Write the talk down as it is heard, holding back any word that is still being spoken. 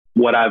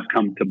what I've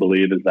come to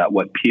believe is that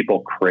what people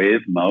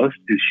crave most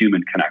is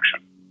human connection.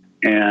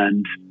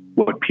 And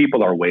what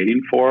people are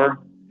waiting for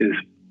is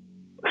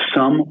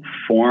some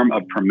form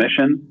of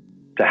permission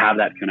to have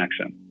that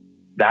connection.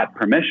 That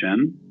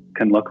permission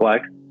can look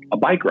like a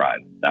bike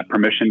ride. That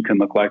permission can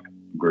look like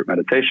group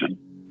meditation.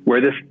 Where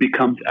this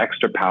becomes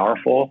extra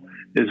powerful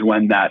is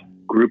when that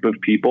group of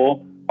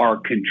people are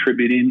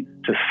contributing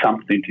to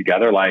something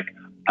together, like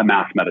a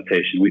mass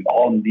meditation. We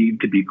all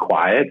need to be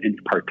quiet and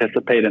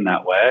participate in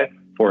that way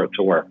for it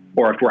to work.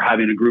 Or if we're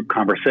having a group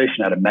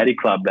conversation at a Medi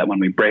Club, that when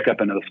we break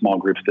up into the small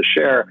groups to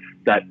share,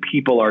 that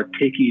people are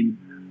taking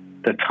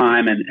the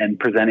time and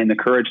presenting the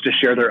courage to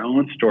share their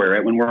own story,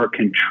 right? When we're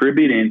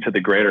contributing to the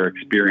greater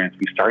experience,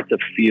 we start to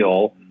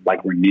feel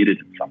like we're needed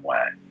in some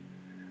way.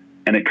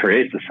 And it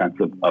creates a sense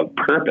of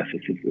purpose.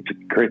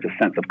 It creates a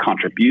sense of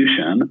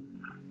contribution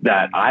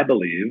that I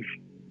believe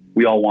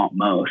we all want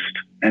most,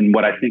 and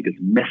what I think is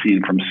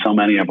missing from so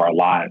many of our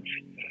lives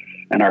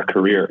and our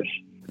careers.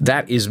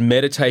 That is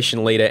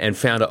meditation leader and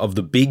founder of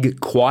The Big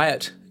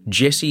Quiet,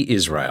 Jesse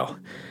Israel.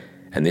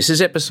 And this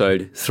is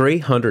episode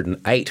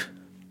 308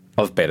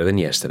 of Better Than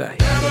Yesterday.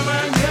 Better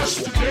than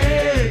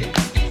yesterday.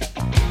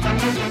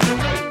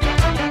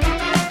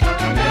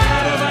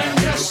 Better than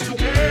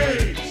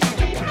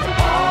yesterday.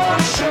 All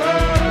sure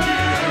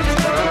is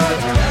good.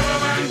 Better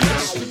than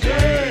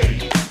yesterday.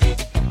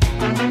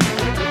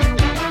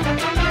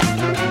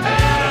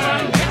 Better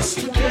than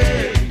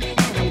yesterday.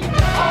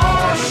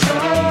 All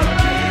sure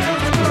is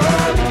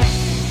good.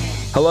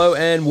 Hello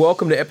and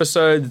welcome to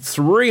episode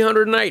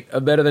 308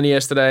 of Better Than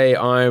Yesterday.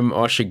 I'm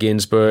Osher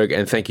Ginsberg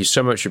and thank you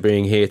so much for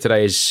being here.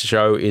 Today's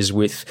show is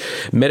with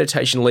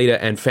meditation leader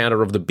and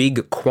founder of The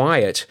Big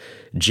Quiet,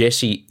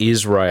 Jesse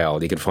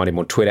Israel. You can find him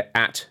on Twitter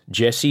at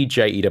Jesse,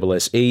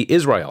 Jesse,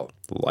 Israel,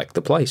 like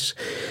the place.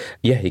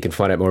 Yeah, you can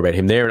find out more about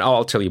him there, and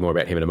I'll tell you more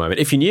about him in a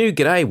moment. If you're new,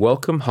 g'day,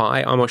 welcome.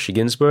 Hi, I'm Osher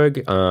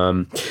Ginsberg.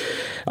 I'm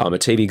a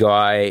TV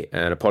guy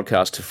and a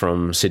podcaster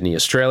from Sydney,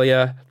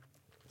 Australia.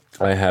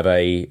 I have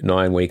a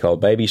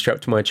 9-week-old baby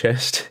strapped to my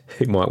chest.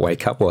 He might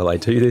wake up while I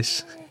do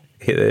this.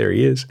 Yeah, there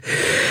he is.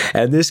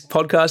 And this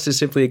podcast is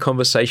simply a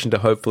conversation to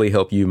hopefully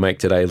help you make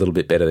today a little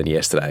bit better than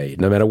yesterday.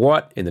 No matter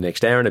what, in the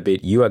next hour and a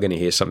bit, you are going to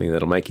hear something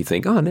that'll make you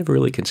think, oh, I never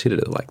really considered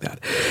it like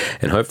that.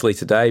 And hopefully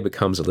today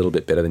becomes a little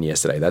bit better than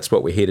yesterday. That's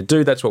what we're here to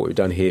do. That's what we've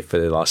done here for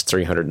the last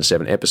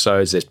 307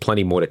 episodes. There's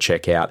plenty more to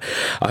check out.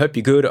 I hope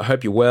you're good. I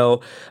hope you're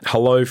well.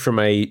 Hello from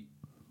a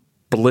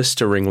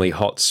blisteringly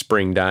hot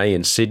spring day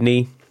in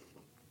Sydney.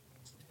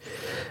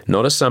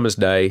 Not a summer's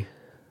day,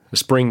 a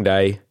spring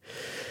day,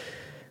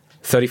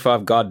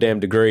 35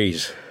 goddamn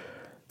degrees.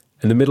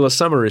 And the middle of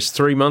summer is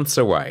 3 months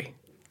away.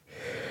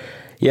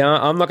 Yeah,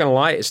 I'm not going to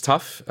lie, it's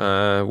tough.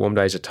 Warm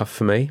days are tough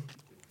for me.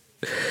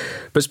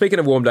 But speaking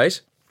of warm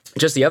days,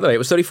 just the other day it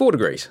was 34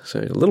 degrees,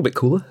 so a little bit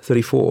cooler,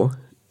 34.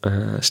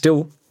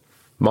 Still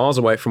miles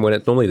away from when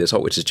it's normally this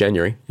hot, which is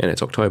January, and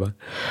it's October.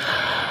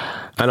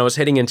 And I was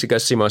heading in to go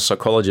see my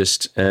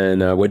psychologist,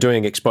 and we're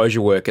doing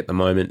exposure work at the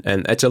moment,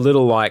 and it's a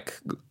little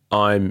like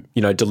I'm,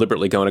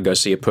 deliberately going to go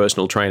see a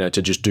personal trainer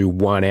to just do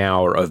 1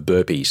 hour of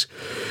burpees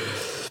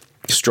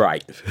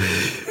straight.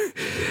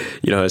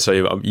 So,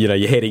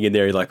 you're heading in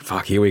there, you're like,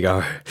 fuck, here we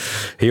go.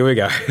 When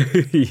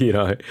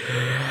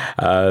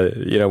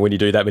you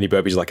do that many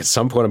burpees, you're like, at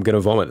some point I'm going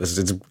to vomit.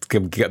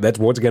 That's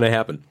what's going to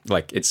happen.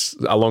 Like, it's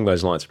along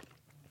those lines.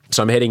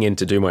 So I'm heading in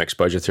to do my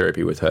exposure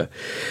therapy with her.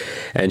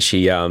 And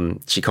she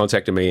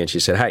contacted me and she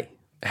said, hey,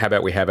 how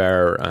about we have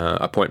our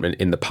appointment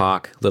in the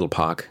park, little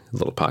park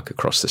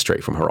across the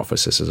street from her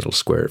office. There's a little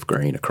square of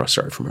green across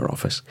the road from her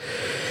office,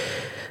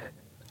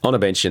 on a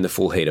bench in the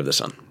full heat of the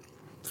sun.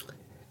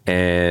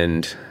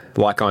 And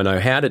like I know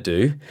how to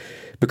do,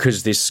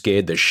 because this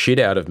scared the shit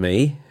out of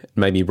me,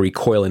 made me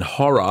recoil in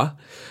horror,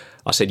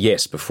 I said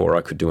yes before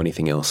I could do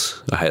anything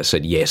else. I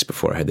said yes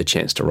before I had the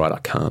chance to write I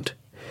can't.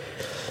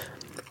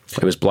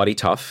 It was bloody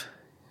tough.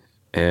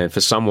 And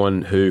for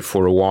someone who,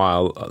 for a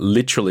while,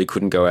 literally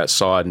couldn't go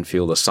outside and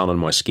feel the sun on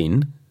my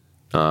skin,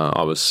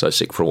 I was so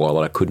sick for a while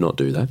that I could not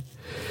do that.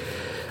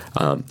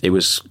 It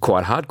was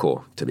quite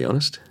hardcore, to be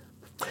honest.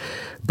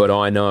 But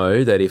I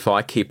know that if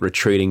I keep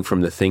retreating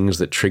from the things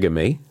that trigger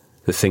me,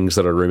 the things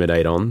that I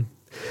ruminate on,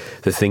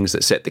 the things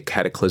that set the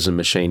cataclysm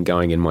machine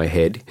going in my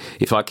head,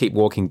 if I keep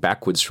walking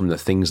backwards from the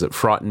things that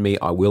frighten me,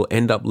 I will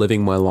end up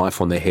living my life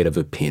on the head of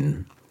a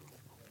pin.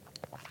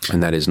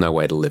 And that is no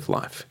way to live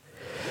life.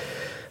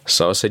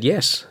 So I said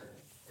yes.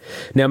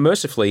 Now,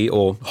 mercifully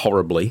or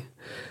horribly,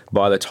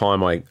 by the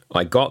time I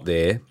got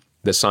there,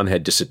 the sun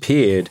had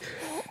disappeared,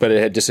 but it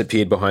had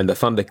disappeared behind the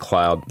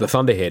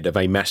thunderhead of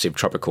a massive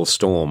tropical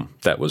storm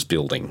that was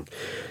building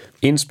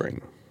in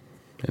spring.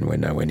 And we're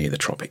nowhere near the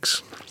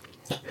tropics.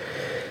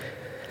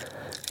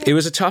 It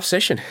was a tough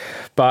session,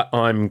 but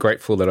I'm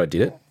grateful that I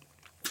did it.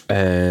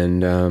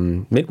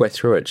 And midway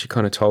through it, she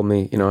kind of told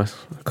me, I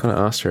kind of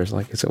asked her, I was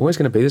like, is it always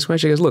going to be this way?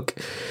 She goes, look,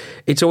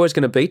 it's always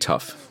going to be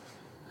tough.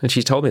 And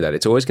she told me that.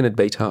 It's always going to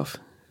be tough.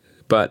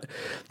 But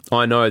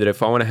I know that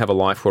if I want to have a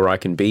life where I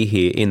can be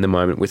here in the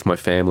moment with my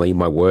family,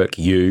 my work,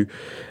 you,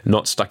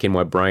 not stuck in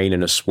my brain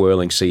in a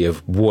swirling sea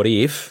of what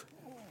if,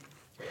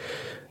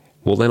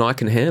 well, then I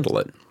can handle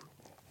it.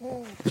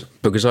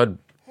 Because I'd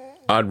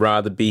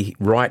rather be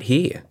right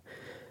here,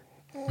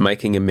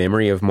 making a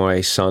memory of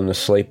my son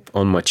asleep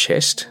on my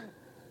chest,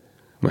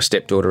 my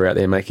stepdaughter out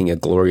there making a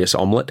glorious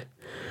omelette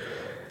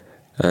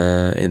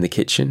in the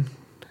kitchen,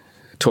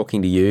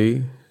 talking to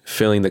you,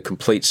 feeling the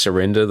complete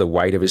surrender, the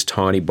weight of his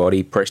tiny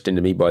body pressed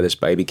into me by this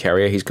baby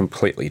carrier. He's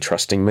completely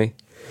trusting me.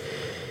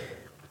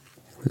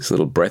 His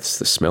little breaths,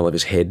 the smell of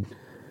his head,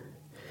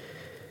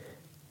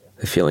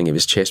 the feeling of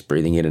his chest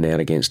breathing in and out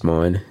against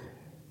mine.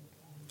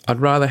 I'd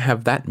rather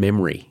have that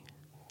memory,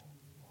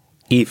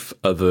 if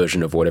a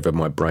version of whatever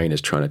my brain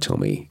is trying to tell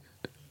me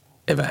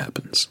ever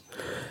happens.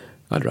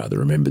 I'd rather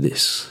remember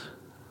this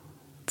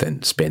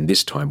than spend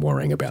this time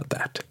worrying about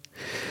that.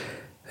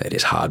 It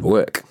is hard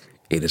work.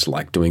 It is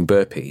like doing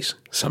burpees.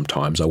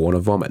 Sometimes I want to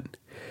vomit,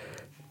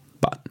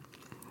 but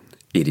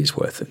it is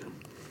worth it.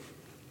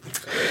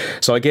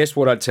 So I guess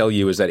what I'd tell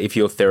you is that if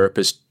your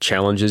therapist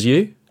challenges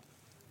you,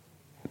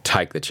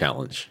 take the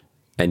challenge.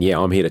 And yeah,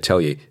 I'm here to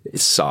tell you, it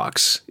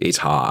sucks. It's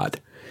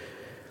hard.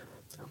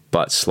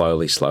 But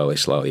slowly,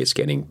 it's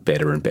getting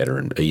better and better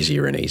and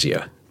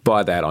easier.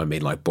 By that, I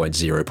mean like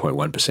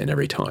 0.1%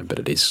 every time,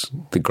 but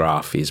the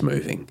graph is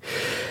moving.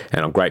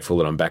 And I'm grateful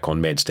that I'm back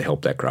on meds to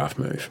help that graph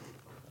move.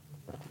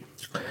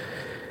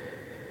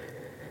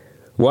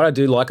 What I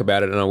do like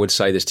about it, and I would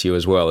say this to you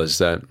as well, is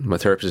that my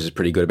therapist is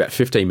pretty good. About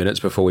 15 minutes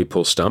before we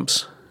pull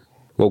stumps,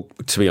 well,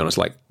 to be honest,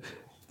 like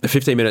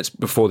 15 minutes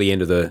before the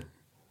end of the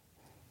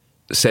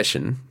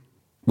session,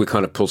 we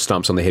kind of pull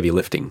stumps on the heavy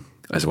lifting,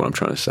 is what I'm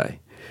trying to say.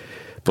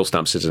 Pull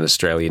stumps is an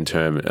Australian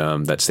term.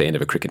 That's the end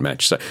of a cricket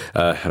match. So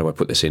how do I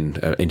put this in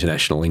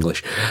international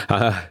English?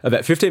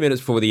 About 15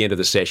 minutes before the end of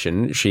the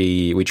session,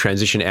 we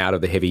transition out of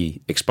the heavy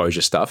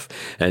exposure stuff,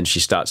 and she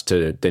starts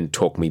to then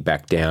talk me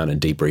back down and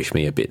debrief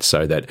me a bit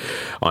so that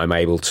I'm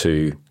able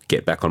to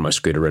get back on my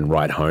scooter and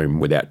ride home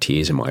without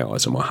tears in my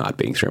eyes and my heart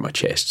beating through my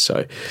chest.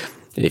 So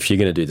if you're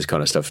going to do this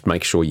kind of stuff,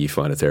 make sure you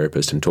find a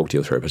therapist and talk to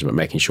your therapist about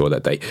making sure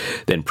that they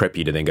then prep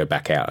you to then go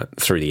back out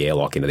through the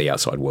airlock into the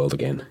outside world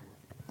again.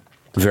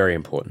 Very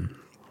important.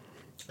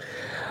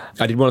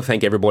 I did want to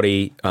thank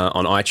everybody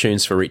on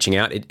iTunes for reaching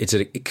out. It's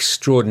an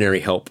extraordinary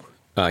help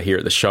here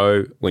at the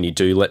show when you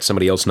do let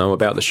somebody else know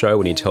about the show,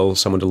 when you tell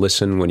someone to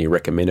listen, when you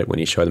recommend it, when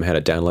you show them how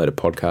to download a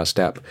podcast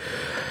app.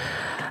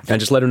 And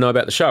just let them know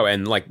about the show.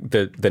 And like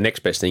the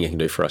next best thing you can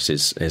do for us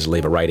is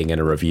leave a rating and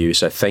a review.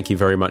 So thank you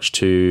very much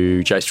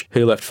to Jace,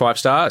 who left 5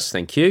 stars.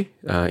 Thank you.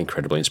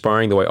 Incredibly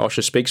inspiring the way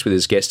Osher speaks with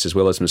his guests as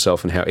well as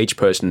himself, and how each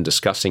person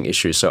discussing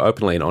issues so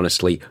openly and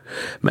honestly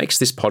makes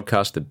this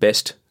podcast the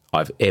best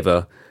I've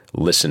ever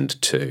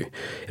listened to.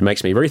 It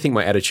makes me rethink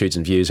my attitudes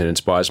and views and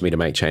inspires me to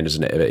make changes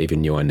I never even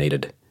knew I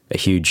needed. A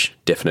huge,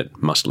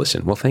 definite must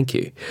listen. Well, thank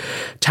you.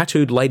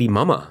 Tattooed Lady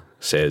Mama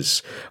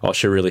says,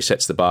 Osher really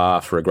sets the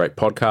bar for a great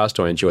podcast.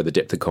 I enjoy the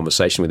depth of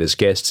conversation with his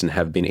guests and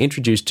have been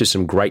introduced to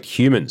some great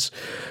humans.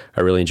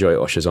 I really enjoy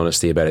Osher's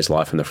honesty about his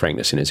life and the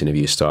frankness in his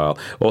interview style.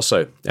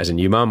 Also, as a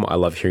new mum, I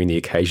love hearing the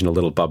occasional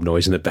little bub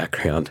noise in the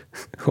background.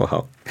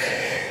 Wow.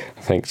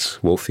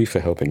 Thanks, Wolfie, for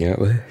helping out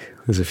there.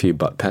 There's a few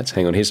butt pats.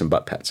 Hang on, here's some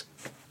butt pats.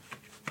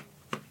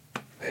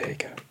 There you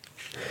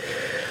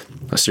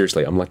go.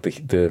 Seriously, I'm like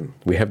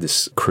we have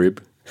this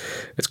crib.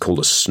 It's called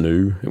a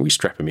snoo, and we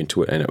strap him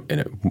into it, and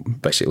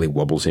it basically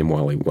wobbles him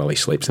while he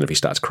sleeps. And if he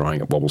starts crying,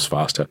 it wobbles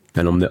faster.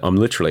 And I'm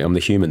the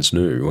human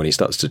snoo. When he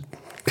starts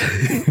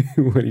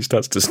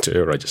to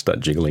stir, I just start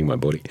jiggling my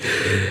body.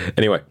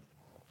 Anyway,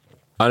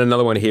 I had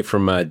another one here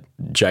from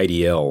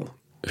JDL,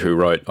 who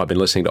wrote, I've been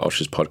listening to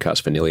Osher's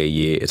podcast for nearly a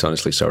year. It's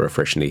honestly so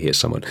refreshing to hear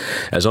someone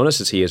as honest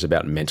as he is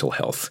about mental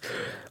health.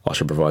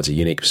 Osher provides a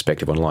unique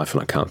perspective on life,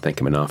 and I can't thank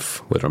him enough.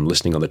 Whether I'm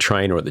listening on the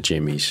train or at the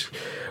gym, he's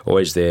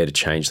always there to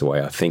change the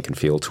way I think and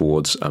feel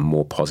towards a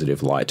more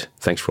positive light.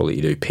 Thanks for all that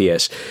you do.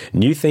 P.S.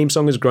 New theme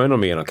song has grown on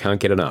me, and I can't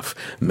get enough.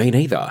 Me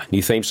neither.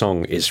 New theme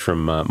song is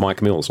from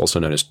Mike Mills, also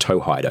known as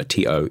Toehider,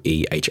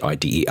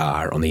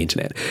 Toehider on the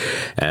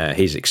internet.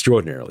 He's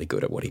extraordinarily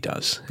good at what he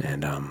does,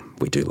 and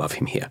we do love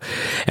him here.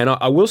 And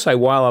I will say,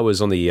 while I was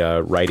on the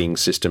rating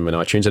system in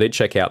iTunes, I did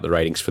check out the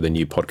ratings for the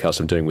new podcast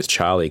I'm doing with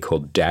Charlie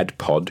called Dad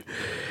Pod.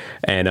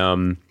 And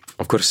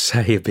I've got to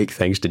say a big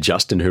thanks to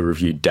Justin, who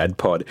reviewed Dad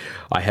Pod.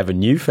 I have a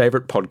new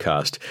favourite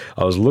podcast.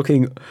 I was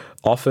looking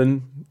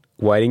often,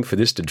 waiting for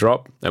this to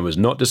drop, and was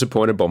not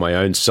disappointed by my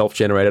own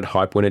self-generated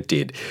hype when it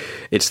did.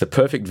 It's the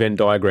perfect Venn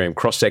diagram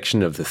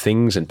cross-section of the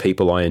things and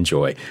people I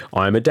enjoy.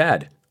 I am a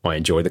dad. I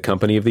enjoy the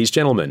company of these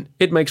gentlemen.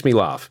 It makes me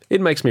laugh.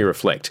 It makes me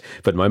reflect.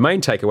 But my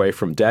main takeaway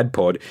from Dad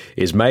Pod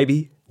is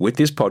maybe, with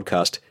this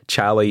podcast,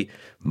 Charlie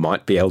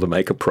might be able to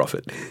make a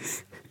profit.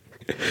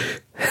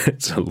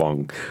 It's a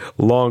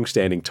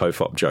long-standing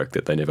TOEFOP joke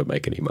that they never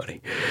make any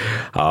money.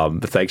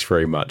 But thanks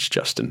very much,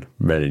 Justin.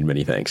 Many,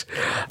 many thanks.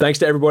 Thanks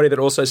to everybody that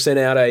also sent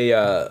out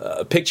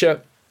a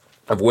picture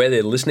of where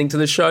they're listening to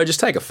the show, just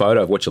take a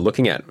photo of what you're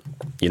looking at,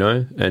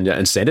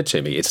 and send it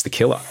to me. It's the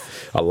killer.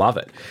 I love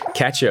it.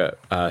 Katja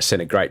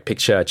sent a great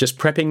picture. Just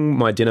prepping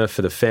my dinner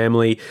for the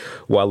family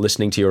while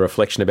listening to your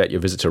reflection about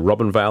your visit to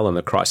Robinvale and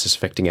the crisis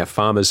affecting our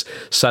farmers.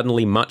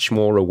 Suddenly much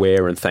more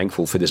aware and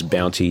thankful for this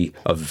bounty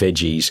of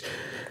veggies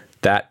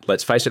that,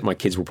 let's face it, my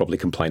kids will probably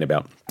complain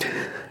about.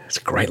 It's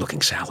a great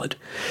looking salad.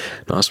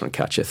 Nice one,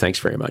 Katja. Thanks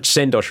very much.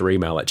 Send Dosh your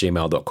email at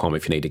gmail.com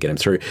if you need to get them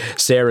through.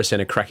 Sarah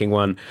sent a cracking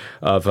one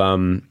of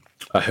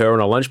her on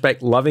a lunch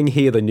break. Love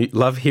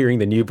hearing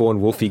the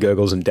newborn Wolfie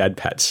gurgles and dad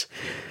pats.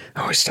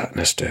 Oh, he's starting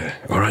to stir.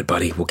 All right,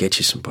 buddy, we'll get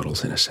you some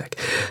bottles in a sec.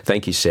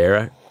 Thank you,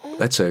 Sarah.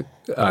 That's a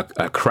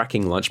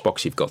cracking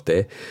lunchbox you've got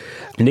there.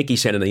 Nikki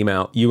sent an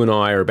email. You and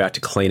I are about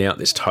to clean out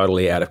this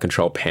totally out of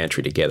control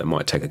pantry together.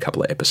 Might take a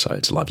couple of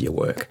episodes. Love your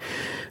work.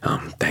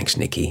 Thanks,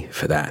 Nikki,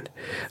 for that.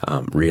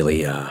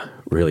 Really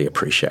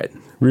appreciate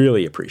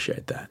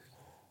that.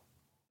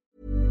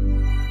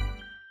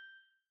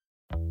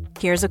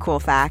 Here's a cool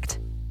fact.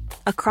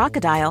 A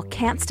crocodile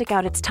can't stick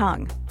out its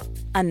tongue.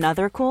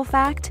 Another cool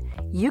fact,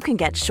 you can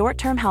get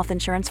short-term health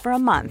insurance for a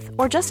month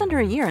or just under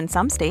a year in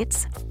some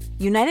states.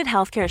 United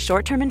Healthcare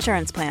short-term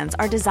insurance plans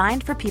are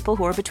designed for people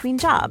who are between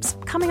jobs,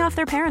 coming off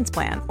their parents'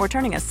 plan, or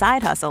turning a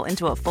side hustle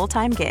into a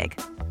full-time gig.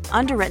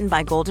 Underwritten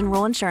by Golden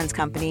Rule Insurance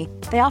Company,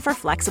 they offer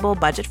flexible,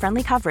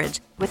 budget-friendly coverage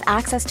with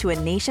access to a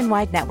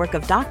nationwide network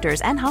of doctors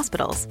and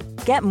hospitals.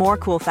 Get more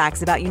cool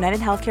facts about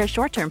United Healthcare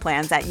short-term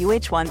plans at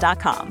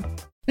uh1.com.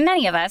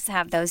 Many of us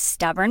have those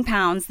stubborn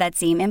pounds that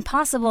seem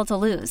impossible to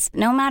lose,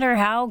 no matter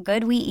how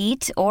good we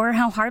eat or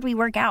how hard we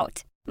work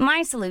out.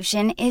 My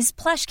solution is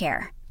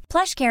PlushCare.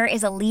 PlushCare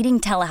is a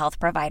leading telehealth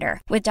provider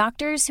with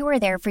doctors who are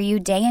there for you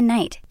day and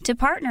night to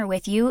partner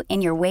with you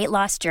in your weight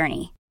loss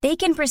journey. They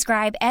can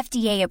prescribe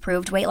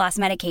FDA-approved weight loss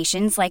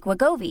medications like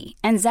Wegovy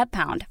and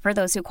Zepbound for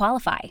those who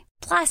qualify.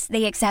 Plus,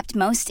 they accept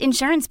most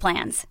insurance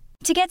plans.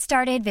 To get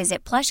started,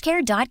 visit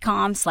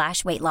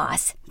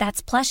plushcare.com/weightloss.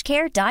 That's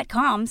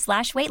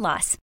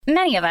plushcare.com/weightloss.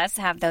 Many of us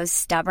have those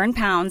stubborn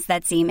pounds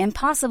that seem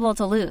impossible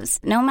to lose,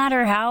 no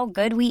matter how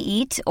good we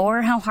eat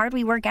or how hard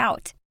we work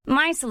out.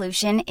 My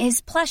solution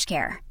is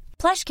PlushCare.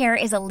 PlushCare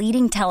is a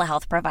leading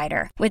telehealth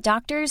provider with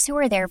doctors who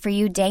are there for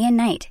you day and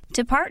night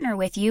to partner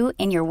with you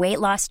in your weight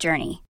loss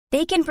journey.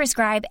 They can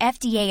prescribe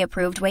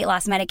FDA-approved weight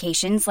loss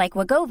medications like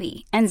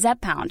Wegovy and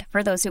Zepbound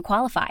for those who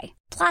qualify.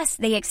 Plus,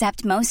 they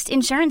accept most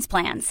insurance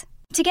plans.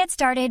 To get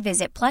started,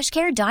 visit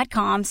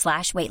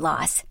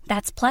plushcare.com/weightloss.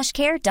 That's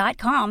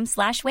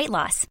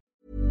plushcare.com/weightloss.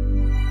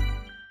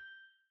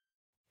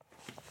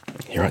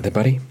 You right there,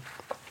 buddy?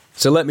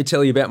 So let me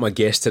tell you about my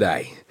guest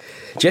today.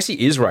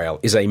 Jesse Israel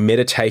is a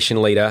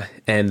meditation leader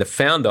and the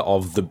founder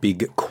of The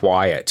Big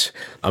Quiet,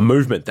 a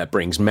movement that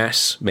brings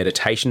mass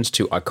meditations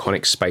to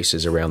iconic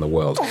spaces around the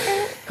world.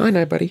 I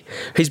know, buddy.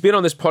 He's been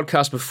on this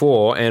podcast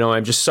before, and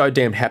I'm just so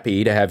damn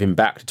happy to have him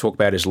back to talk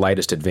about his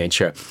latest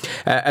adventure.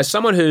 As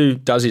someone who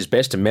does his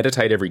best to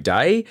meditate every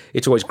day,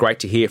 it's always great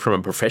to hear from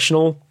a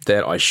professional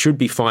that I should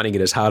be finding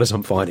it as hard as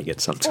I'm finding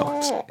it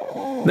sometimes.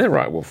 Isn't that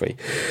right, Wolfie?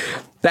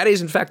 That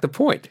is, in fact, the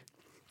point.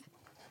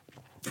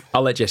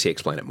 I'll let Jesse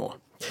explain it more.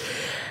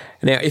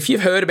 Now, if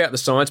you've heard about the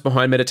science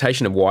behind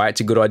meditation and why it's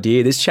a good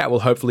idea, this chat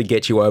will hopefully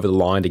get you over the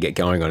line to get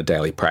going on a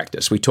daily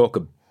practice. We talk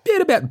a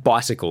bit about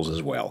bicycles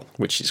as well,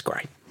 which is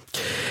great.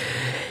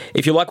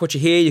 If you like what you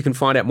hear, you can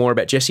find out more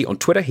about Jesse on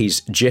Twitter.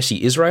 He's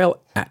Jesse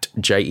Israel at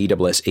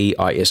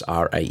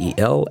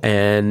JESSEISRAEL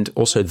and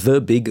also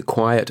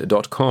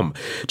thebigquiet.com.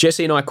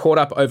 Jesse and I caught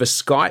up over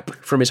Skype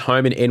from his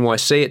home in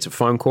NYC. It's a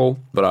phone call,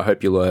 but I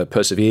hope you'll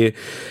persevere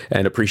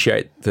and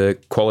appreciate the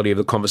quality of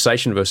the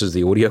conversation versus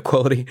the audio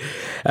quality.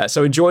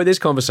 So enjoy this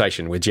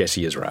conversation with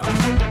Jesse Israel.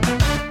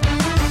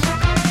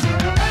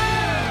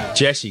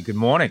 Jesse, good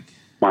morning.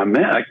 My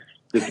man,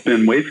 it's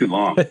been way too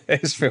long.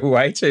 It's been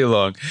way too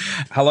long.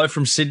 Hello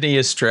from Sydney,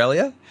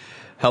 Australia.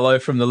 Hello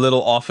from the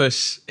little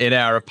office in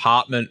our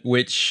apartment,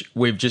 which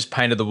we've just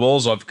painted the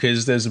walls of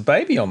because there's a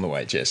baby on the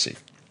way, Jesse.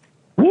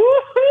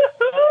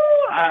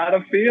 Woo-hoo-hoo! I had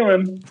a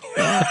feeling.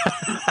 I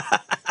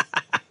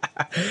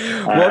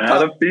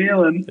had a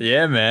feeling.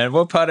 Yeah, man.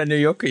 What part of New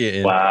York are you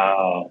in?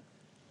 Wow.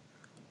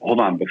 Hold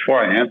on.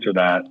 Before I answer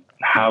that,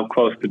 how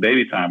close to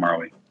baby time are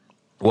we?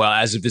 Well,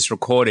 as of this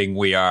recording,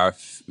 we're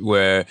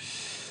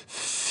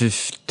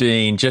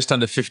 15, just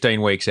under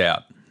 15 weeks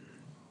out.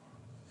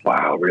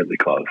 Wow, really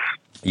close.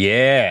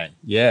 Yeah.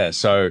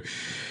 So,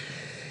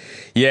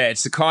 yeah,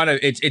 it's the kind of,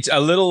 it's a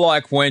little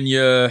like when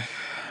you're,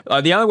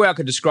 the only way I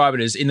could describe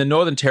it is in the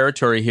Northern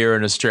Territory here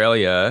in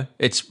Australia,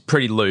 it's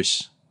pretty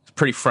loose,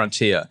 pretty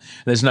frontier.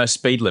 There's no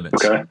speed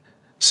limits. Okay.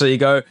 So you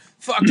go,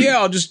 fuck yeah,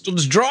 I'll just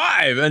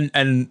drive.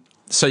 And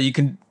so you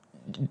can,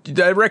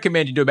 they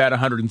recommend you do about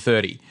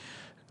 130.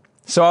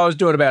 So I was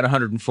doing about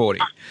 140.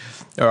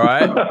 All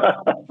right.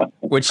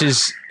 Which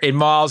is in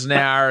miles an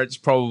hour. It's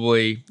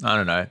probably, I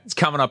don't know, it's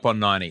coming up on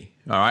 90.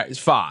 All right. It's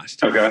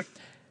fast. Okay.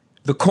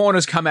 The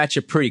corners come at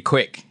you pretty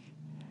quick.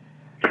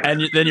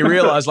 And then you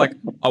realize like,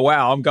 oh,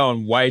 wow, I'm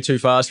going way too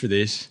fast for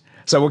this.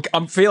 So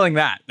I'm feeling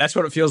that. That's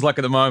what it feels like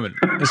at the moment.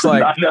 It's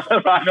like, I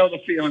know the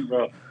feeling,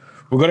 bro.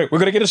 we're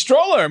gonna get a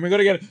stroller and we're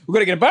gonna get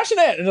a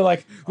bassinet, and they're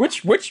like,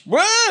 which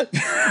what?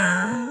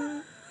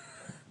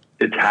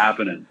 It's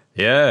happening.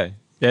 Yeah,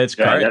 it's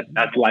great.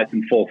 That's life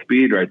in full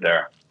speed right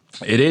there.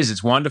 It is.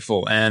 It's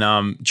wonderful.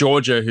 And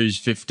Georgia, who's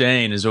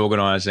 15, is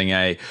organising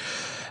a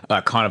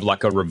kind of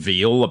like a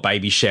reveal, a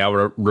baby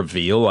shower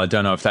reveal. I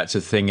don't know if that's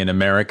a thing in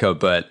America,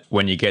 but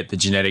when you get the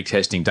genetic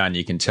testing done,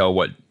 you can tell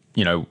what,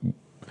 you know,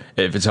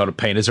 if it's got a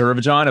penis or a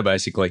vagina,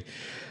 basically.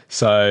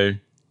 So,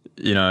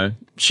 you know,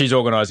 she's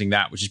organising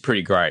that, which is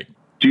pretty great.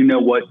 Do you know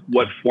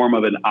what form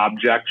of an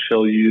object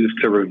she'll use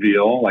to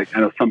reveal? Like,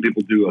 I know some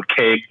people do a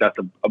cake that's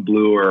a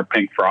blue or a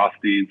pink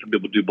frosting. Some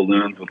people do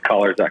balloons with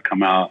colors that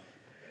come out.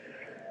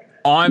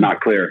 I'm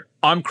not clear.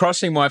 I'm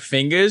crossing my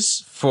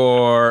fingers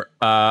for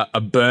a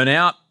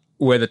burnout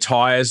where the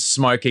tires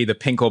smoke either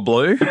pink or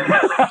blue.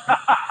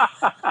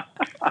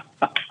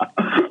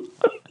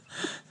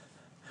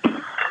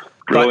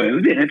 Brilliant. It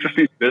would be an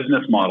interesting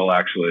business model,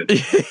 actually.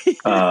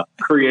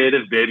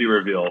 Creative baby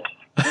reveal.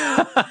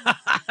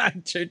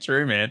 Too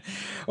true, man.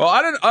 Well,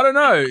 I don't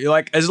know.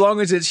 Like, as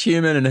long as it's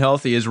human and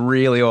healthy is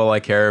really all I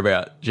care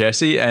about,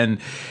 Jesse. And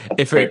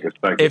if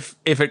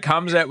it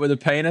comes out with a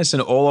penis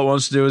and all it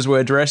wants to do is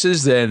wear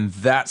dresses, then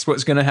that's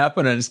what's going to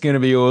happen, and it's going to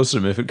be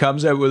awesome. If it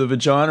comes out with a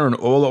vagina and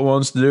all it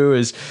wants to do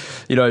is,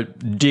 you know,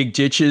 dig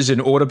ditches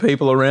and order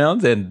people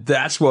around, then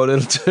that's what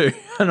it'll do,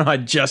 and I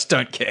just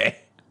don't care.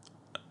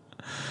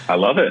 I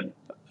love it.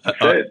 That's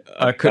it.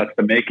 That's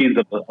the makings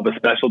of a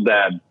special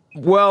dad.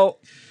 Well,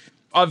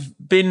 I've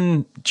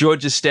been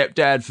George's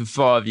stepdad for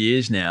 5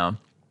 years now.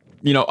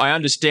 You know, I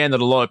understand that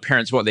a lot of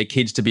parents want their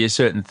kids to be a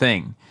certain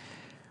thing.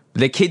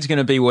 Their kid's going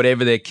to be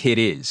whatever their kid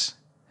is.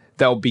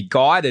 They'll be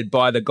guided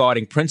by the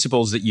guiding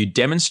principles that you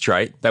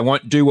demonstrate. They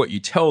won't do what you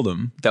tell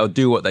them. They'll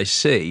do what they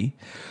see.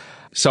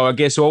 So I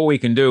guess all we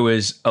can do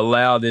is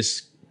allow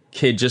this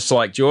kid, just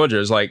like Georgia,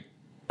 is like,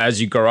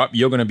 as you grow up,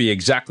 you're going to be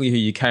exactly who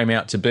you came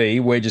out to be.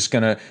 We're just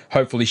going to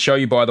hopefully show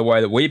you by the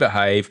way that we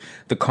behave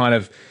the kind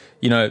of,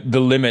 you know, the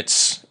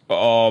limits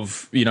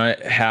of, you know,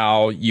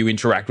 how you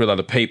interact with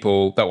other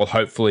people that will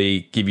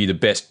hopefully give you the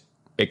best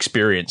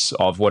experience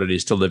of what it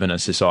is to live in a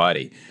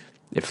society,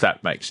 if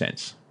that makes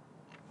sense.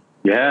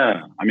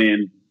 Yeah. I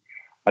mean,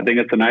 I think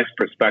it's a nice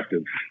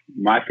perspective.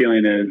 My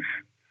feeling is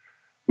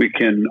we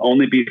can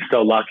only be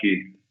so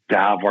lucky to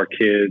have our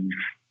kids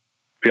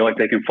feel like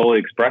they can fully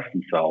express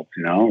themselves.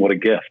 You know, what a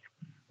gift,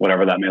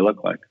 whatever that may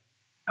look like.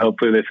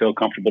 Hopefully they feel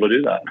comfortable to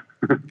do that.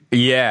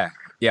 Yeah.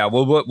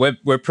 Well,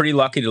 we're pretty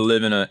lucky to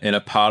live in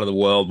a part of the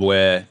world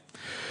where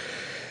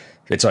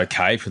it's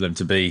okay for them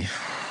to be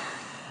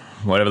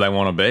whatever they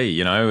want to be.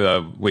 You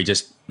know, we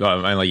just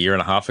only a year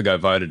and a half ago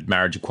voted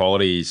marriage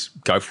equality is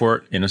go for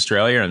it in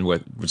Australia, and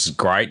which is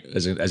great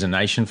as a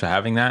nation for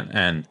having that.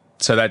 And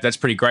so that's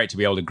pretty great to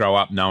be able to grow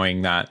up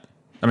knowing that.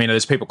 I mean,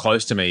 there's people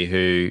close to me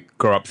who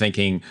grow up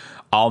thinking,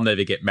 I'll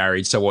never get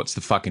married, so what's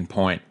the fucking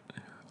point?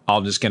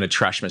 I'm just going to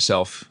trash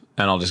myself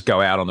and I'll just go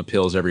out on the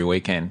pills every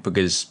weekend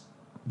because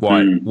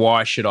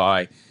why should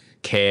I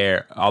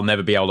care? I'll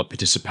never be able to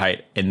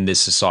participate in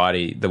this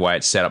society the way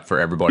it's set up for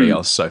everybody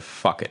else, so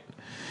fuck it.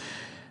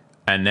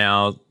 And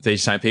now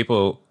these same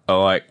people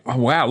are like, oh,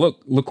 wow,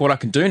 look what I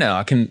can do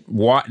now.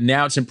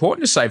 Now it's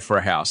important to save for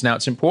a house. Now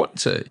it's important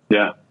to...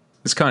 Yeah.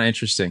 It's kind of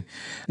interesting.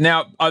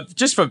 Now,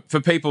 just for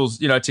people's,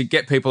 you know, to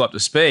get people up to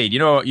speed, you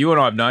know, you and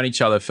I have known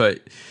each other for,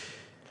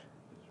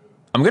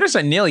 I'm going to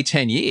say nearly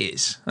 10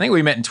 years. I think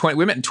we met in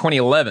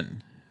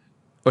 2011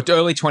 or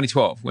early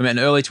 2012. We met in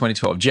early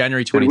 2012,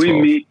 January 2012. Did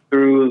we meet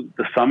through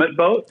the Summit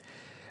boat?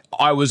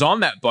 I was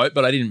on that boat,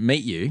 but I didn't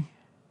meet you.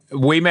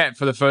 We met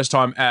for the first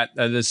time at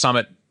the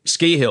Summit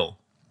ski hill.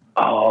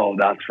 Oh,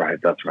 that's right.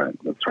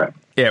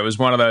 Yeah, it was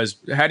one of those,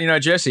 how do you know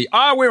Jesse?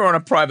 Oh, we were on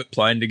a private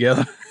plane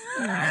together.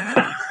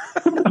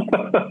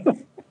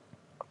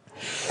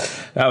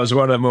 That was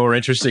one of the more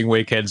interesting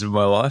weekends of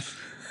my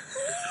life.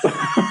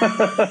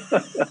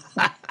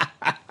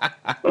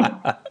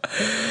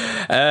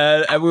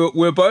 And we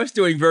were both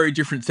doing very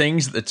different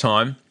things at the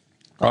time.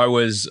 I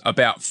was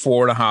about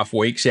 4.5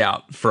 weeks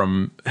out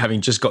from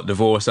having just got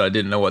divorced. I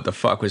didn't know what the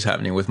fuck was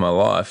happening with my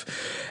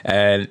life.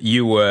 And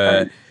you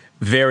were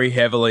very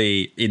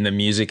heavily in the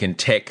music and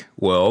tech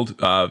world.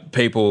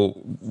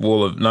 People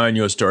will have known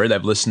your story.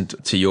 They've listened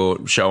to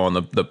your show on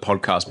the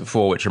podcast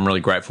before, which I'm really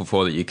grateful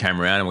for that you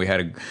came around and we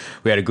had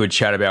a good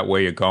chat about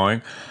where you're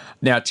going.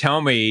 Now, tell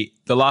me,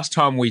 the last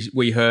time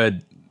we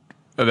heard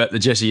about the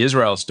Jesse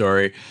Israel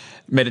story,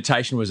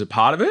 meditation was a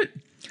part of it,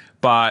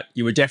 but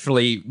you were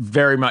definitely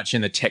very much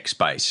in the tech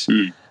space.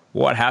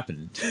 What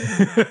happened?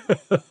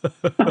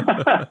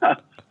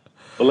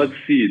 Well, let's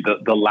see.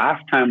 The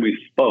last time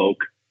we spoke,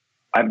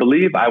 I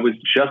believe I was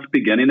just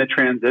beginning to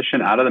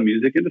transition out of the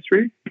music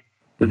industry.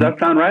 Does that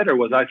sound right, or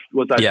was I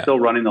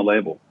still running the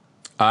label?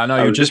 No,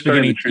 you were just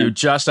beginning. You were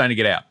just starting to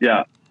get out.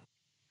 Yeah,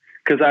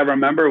 because I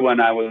remember when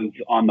I was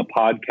on the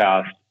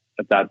podcast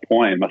at that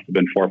point, it must have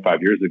been 4 or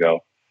 5 years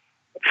ago,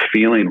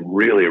 feeling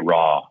really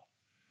raw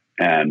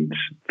and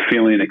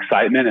feeling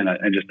excitement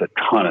and just a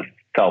ton of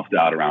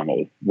self-doubt around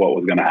what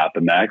was going to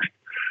happen next.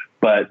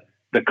 But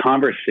the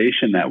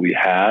conversation that we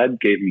had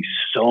gave me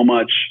so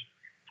much,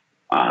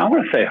 I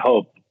want to say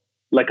hope,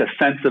 like a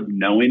sense of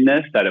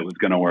knowingness that it was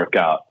going to work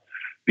out,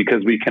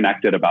 because we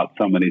connected about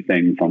so many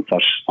things on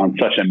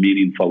such a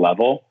meaningful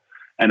level.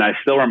 And I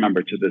still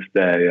remember to this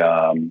day,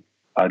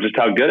 just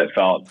how good it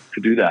felt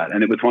to do that.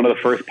 And it was one of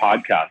the first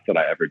podcasts that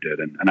I ever did.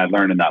 And I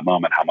learned in that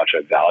moment how much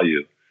I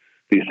value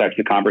these types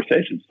of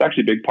conversations. It's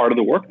actually a big part of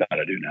the work that I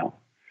do now.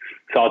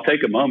 So I'll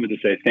take a moment to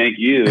say thank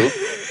you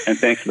and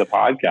thanks to the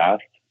podcast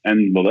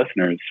and the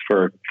listeners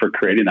for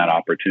creating that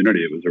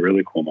opportunity. It was a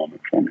really cool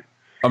moment for me.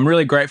 I'm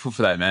really grateful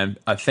for that, man.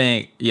 I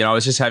think, I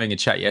was just having a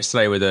chat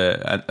yesterday with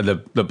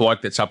the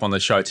bloke that's up on the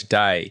show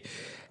today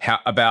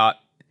about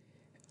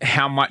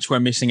how much we're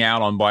missing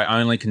out on by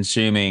only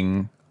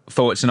consuming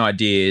thoughts and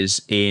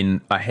ideas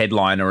in a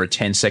headline or a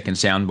 10-second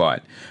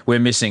soundbite. We're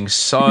missing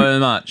so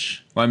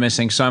much. We're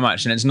missing so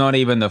much. And it's not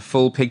even the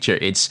full picture.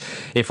 It's,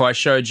 if I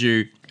showed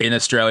you, in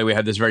Australia, we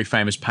have this very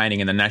famous painting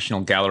in the National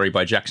Gallery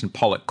by Jackson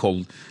Pollock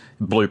called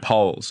Blue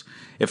Poles.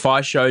 If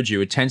I showed you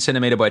a 10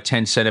 centimetre by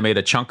 10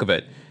 centimetre chunk of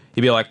it,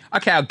 you'd be like,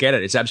 okay, I'll get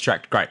it. It's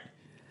abstract. Great.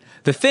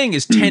 The thing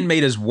is 10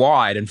 meters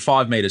wide and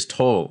 5 meters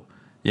tall,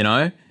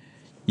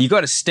 You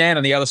got to stand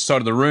on the other side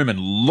of the room and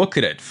look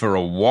at it for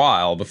a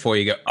while before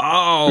you go,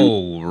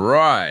 oh,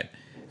 right.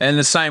 And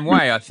the same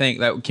way, I think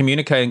that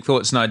communicating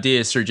thoughts and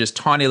ideas through just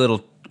tiny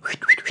little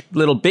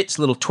bits,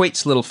 little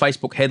tweets, little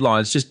Facebook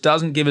headlines just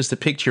doesn't give us the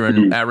picture,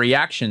 and our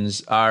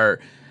reactions are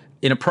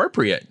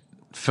inappropriate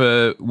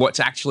for what's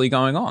actually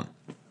going on.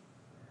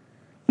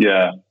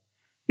 Yeah.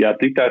 Yeah, I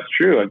think that's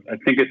true. I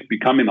think it's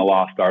becoming a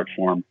lost art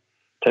form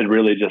to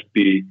really just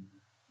be,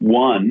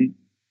 one,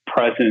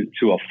 present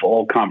to a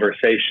full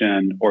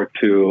conversation or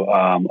to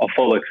a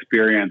full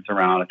experience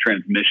around a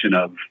transmission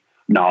of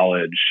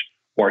knowledge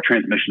or a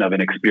transmission of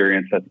an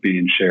experience that's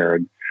being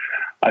shared.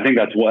 I think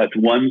that's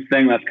one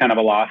thing that's kind of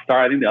a lost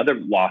art. I think the other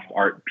lost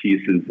art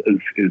piece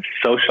is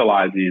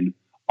socializing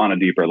on a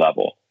deeper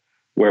level,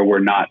 where we're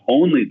not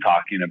only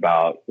talking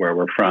about where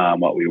we're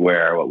from, what we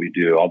wear, what we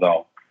do,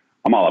 although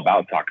I'm all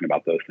about talking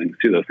about those things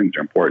too. Those things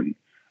are important,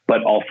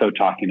 but also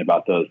talking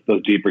about those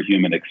deeper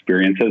human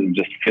experiences and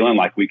just feeling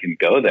like we can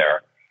go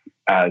there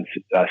as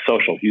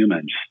social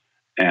humans.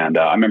 And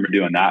I remember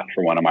doing that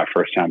for one of my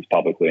first times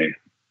publicly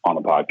on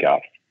the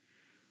podcast.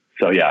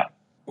 So, yeah.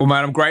 Well, mate,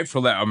 I'm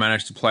grateful that I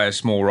managed to play a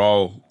small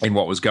role in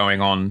what was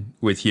going on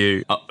with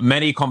you.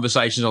 Many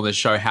conversations on this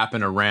show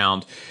happen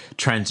around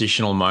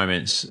transitional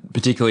moments,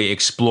 particularly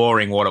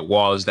exploring what it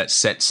was that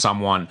set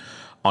someone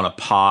on a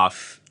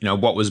path,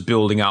 what was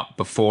building up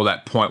before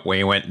that point where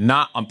you went,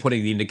 nah, I'm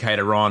putting the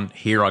indicator on,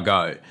 here I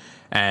go.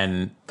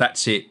 And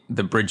that's it.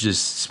 The bridge is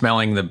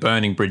smelling the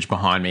burning bridge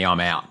behind me.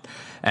 I'm out.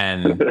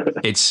 And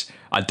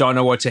I don't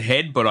know what's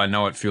ahead, but I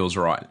know it feels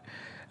right.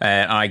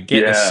 And I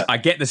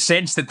get the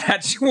sense that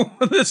that's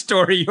the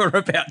story you're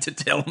about to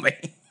tell me.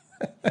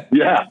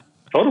 Yeah,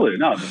 totally.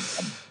 No,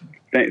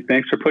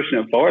 thanks for pushing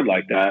it forward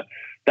like that.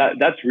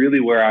 That's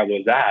really where I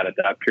was at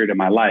that period of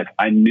my life.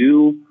 I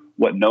knew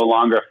what no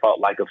longer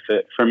felt like a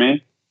fit for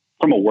me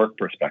from a work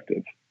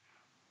perspective.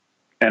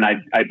 And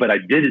but I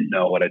didn't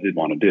know what I did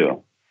want to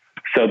do.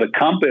 So the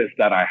compass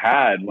that I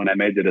had when I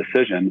made the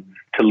decision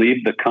to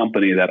leave the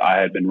company that I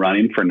had been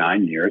running for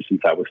 9 years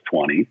since I was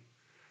 20,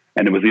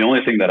 and it was the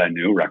only thing that I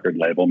knew, record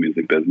label,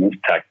 music business,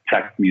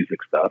 tech music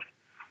stuff.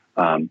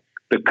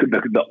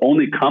 The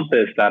only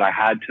compass that I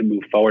had to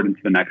move forward into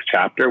the next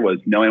chapter was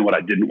knowing what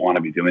I didn't want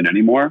to be doing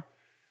anymore. And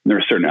there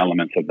were certain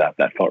elements of that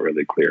felt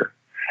really clear.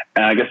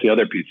 And I guess the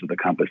other piece of the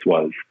compass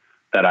was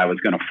that I was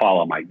going to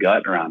follow my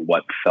gut around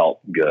what felt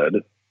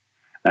good.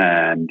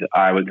 And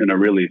I was in a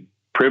really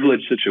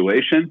privileged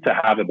situation to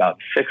have about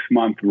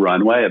 6-month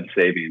runway of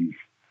savings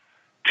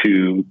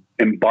to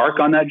embark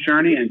on that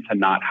journey and to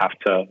not have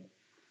to,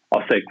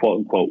 I'll say, quote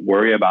unquote,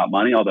 worry about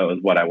money, although it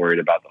was what I worried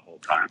about the whole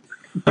time.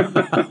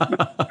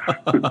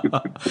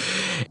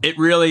 It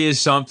really is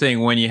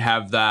something when you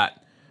have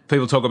that.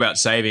 People talk about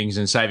savings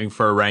and saving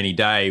for a rainy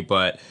day,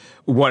 but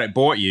what it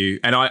bought you,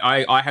 and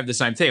I have the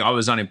same thing. I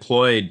was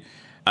unemployed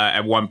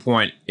at one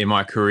point in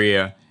my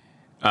career,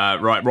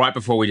 right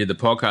before we did the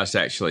podcast,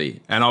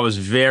 actually, and I was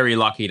very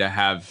lucky to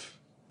have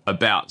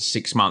about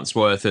 6 months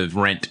worth of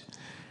rent.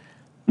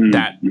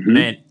 That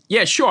meant,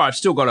 yeah, sure, I've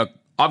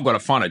got to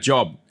find a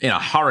job in a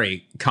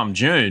hurry come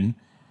June,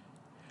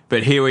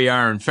 but here we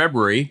are in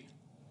February.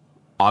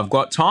 I've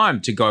got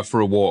time to go for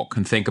a walk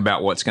and think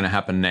about what's going to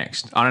happen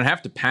next. I don't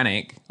have to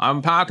panic.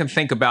 I can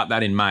think about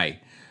that in May.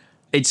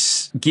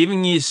 It's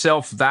giving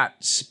yourself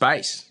that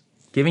space,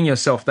 giving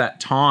yourself that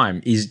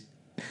time is,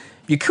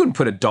 you couldn't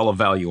put a dollar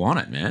value on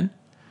it, man.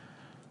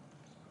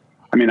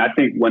 I mean, I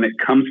think when it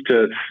comes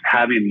to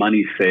having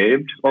money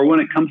saved, or when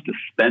it comes to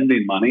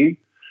spending money,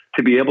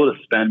 to be able to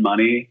spend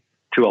money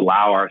to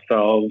allow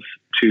ourselves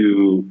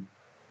to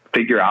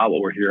figure out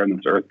what we're here on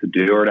this earth to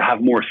do, or to have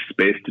more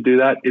space to do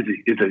that is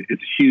a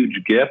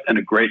huge gift and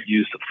a great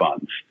use of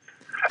funds.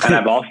 And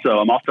I'm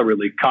also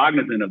really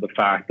cognizant of the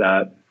fact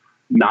that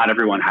not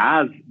everyone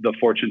has the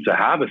fortune to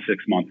have a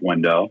 6-month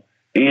window.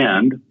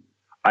 And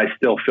I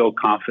still feel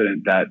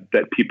confident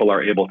that people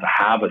are able to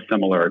have a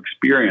similar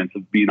experience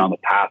of being on the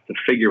path to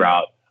figure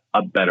out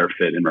a better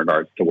fit in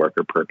regards to work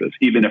or purpose,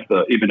 even if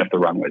the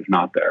runway is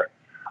not there.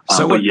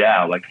 But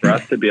yeah, like for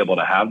us to be able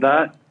to have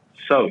that,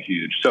 so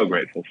huge, so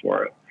grateful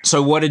for it.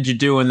 So what did you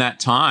do in that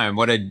time?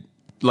 What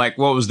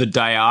was the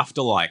day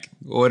after like?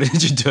 What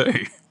did you do?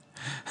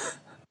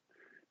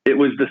 It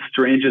was the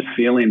strangest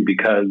feeling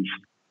because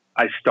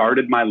I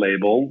started my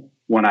label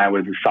when I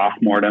was a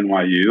sophomore at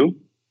NYU,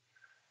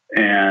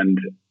 and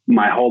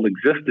my whole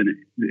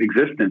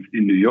existence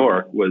in New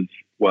York was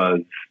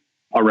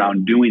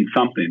around doing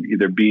something,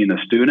 either being a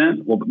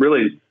student. Well,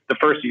 really, the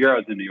first year I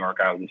was in New York,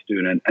 I was a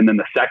student, and then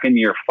the second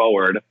year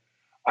forward,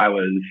 I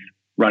was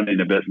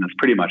running a business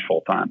pretty much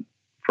full time.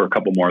 For a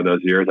couple more of those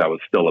years, I was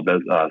still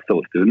a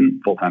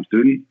student, full-time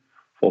student,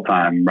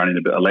 full-time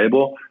running a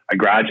label. I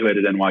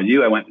graduated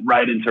NYU. I went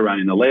right into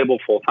running the label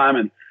full-time.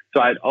 And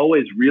so I'd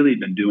always really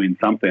been doing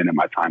something in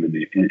my time in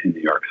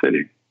New York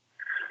City.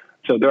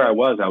 So there I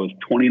was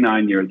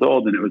 29 years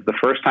old, and it was the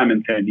first time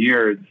in 10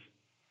 years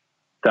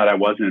that I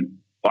wasn't,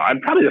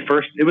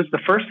 it was the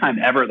first time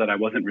ever that I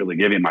wasn't really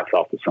giving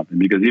myself to something,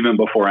 because even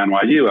before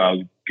NYU, I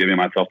was giving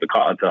myself to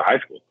high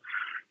school.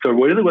 So it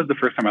really was the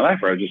first time in my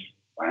life where I didn't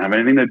have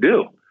anything to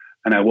do.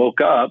 And I woke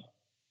up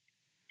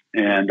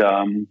and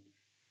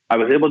I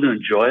was able to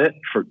enjoy it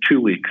for 2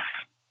 weeks.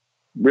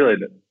 Really,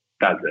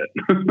 that's it.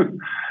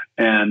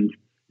 And,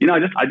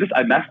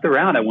 I messed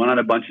around. I went on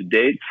a bunch of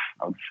dates.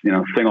 I was,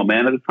 single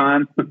man at the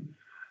time.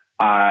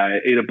 I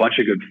ate a bunch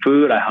of good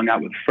food. I hung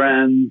out with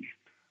friends.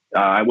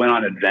 I went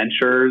on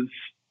adventures.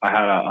 I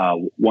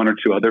had one or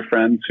two other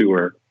friends who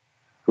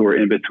were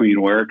in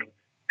between work,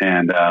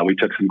 and we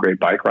took some great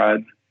bike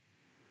rides.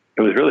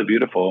 It was really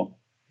beautiful.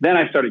 Then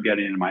I started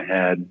getting in my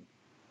head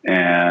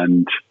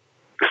and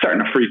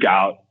starting to freak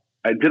out.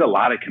 I did a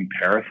lot of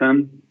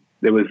comparison.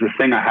 It was this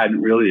thing I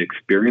hadn't really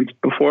experienced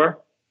before.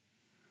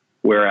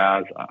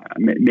 Whereas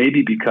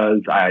maybe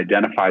because I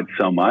identified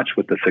so much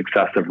with the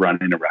success of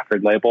running a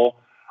record label,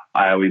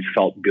 I always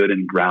felt good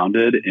and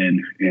grounded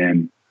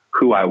in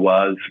who I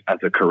was as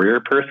a career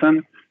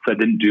person. So I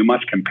didn't do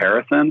much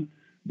comparison.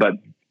 But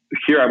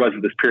here I was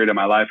at this period of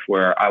my life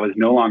where I was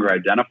no longer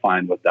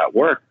identifying with that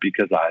work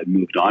because I had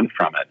moved on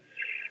from it.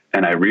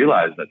 And I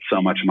realized that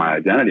so much of my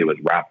identity was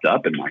wrapped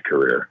up in my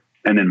career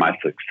and in my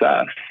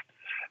success,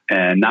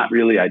 and not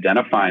really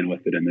identifying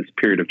with it in this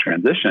period of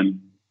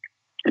transition.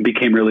 It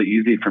became really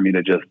easy for me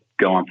to just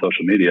go on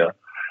social media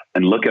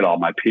and look at all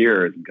my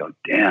peers and go,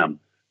 damn,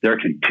 they're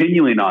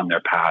continuing on their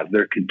paths.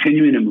 They're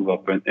continuing to move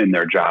up in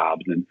their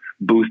jobs and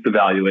boost the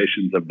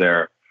valuations of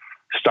their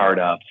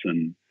startups,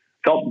 and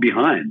felt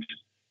behind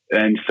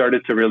and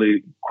started to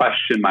really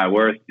question my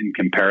worth in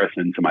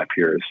comparison to my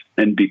peers.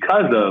 And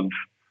because of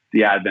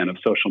the advent of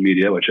social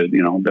media, which had,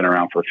 been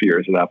around for a few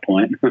years at that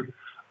point,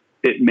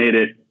 it made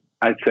it,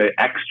 I'd say,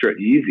 extra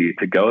easy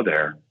to go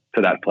there,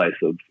 to that place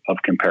of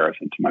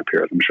comparison to my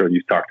peers. I'm sure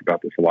you've talked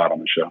about this a lot on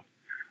the show.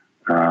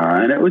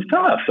 And it was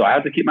tough. So I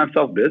had to keep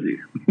myself busy.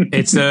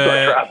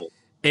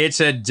 It's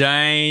a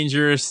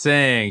dangerous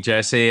thing,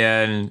 Jesse.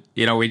 And,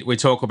 we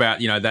talk about,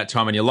 that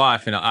time in your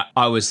life. And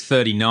I was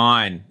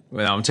 39.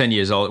 Well, I'm 10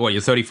 years old. What,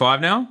 you're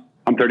 35 now?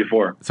 I'm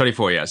 34.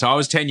 34, yeah. So I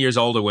was 10 years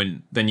older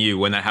than you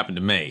when that happened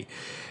to me.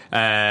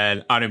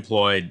 And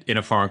unemployed in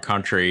a foreign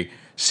country,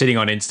 sitting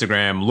on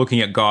Instagram, looking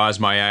at guys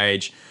my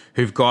age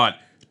who've got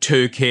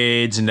 2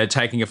 kids and they're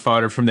taking a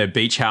photo from their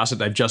beach house that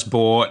they've just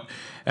bought,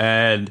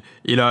 and,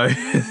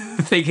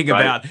 thinking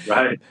about,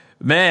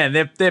 man,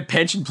 their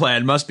pension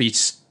plan must be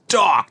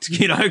stocked,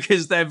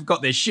 because they've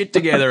got their shit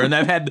together and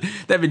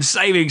they've been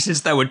saving since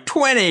they were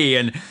 20,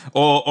 and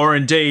or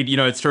indeed,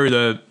 through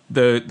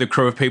the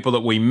crew of people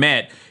that we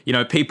met,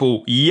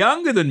 people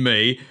younger than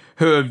me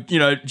who have,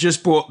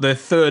 just bought their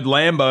 3rd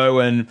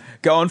Lambo and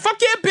going, fuck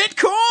yeah,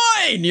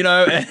 Bitcoin,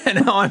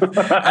 and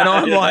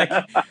I'm like,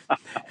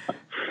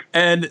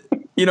 and,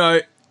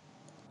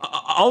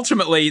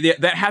 ultimately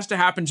that has to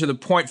happen to the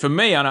point for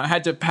me, and it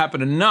had to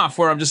happen enough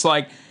where I'm just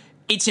like,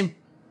 it's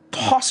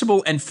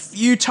impossible and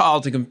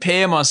futile to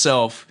compare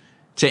myself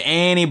to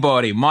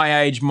anybody,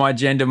 my age, my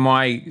gender,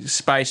 my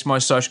space, my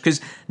social,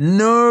 because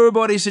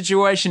nobody's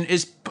situation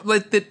is,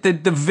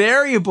 the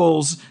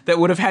variables that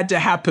would have had to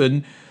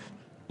happen,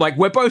 like,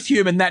 we're both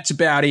human, that's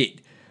about it.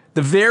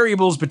 The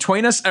variables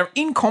between us are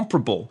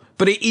incomparable,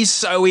 but it is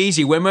so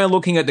easy when we're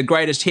looking at the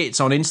greatest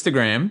hits on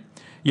Instagram,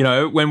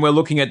 when we're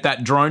looking at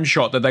that drone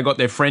shot that they got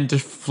their friend to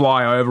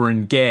fly over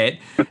and get,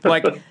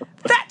 like,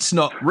 that's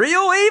not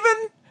real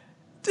even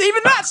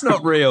that's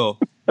not real.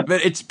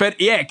 But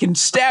it can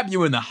stab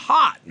you in the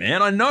heart,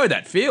 man. I know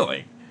that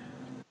feeling.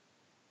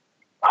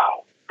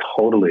 Oh,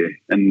 totally.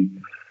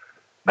 And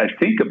I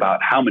think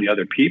about how many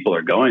other people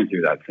are going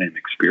through that same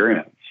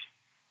experience.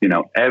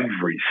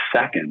 Every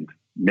second,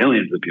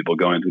 millions of people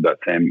going through that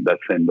same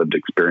lived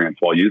experience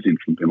while using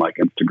something like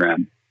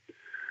Instagram.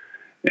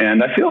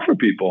 And I feel for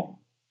people.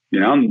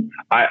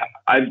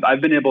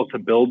 I've been able to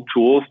build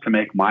tools to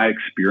make my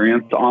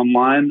experience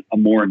online a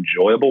more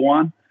enjoyable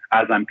one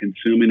as I'm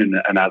consuming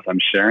and as I'm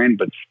sharing,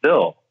 but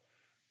still,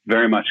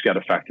 very much get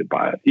affected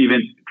by it.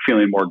 Even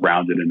feeling more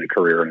grounded in a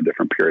career in a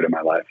different period of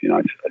my life,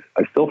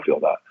 I still feel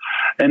that.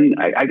 And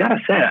I gotta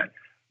say,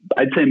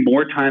 I'd say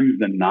more times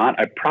than not,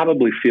 I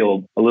probably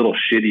feel a little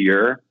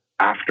shittier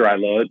after I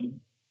load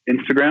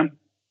Instagram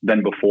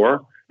than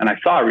before. And I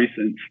saw a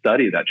recent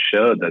study that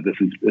showed that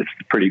it's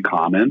pretty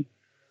common,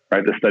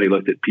 right? The study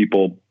looked at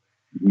people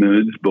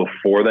moods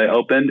before they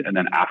opened and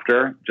then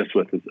after, just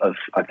with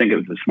I think it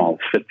was as small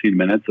as 15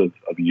 minutes of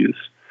use,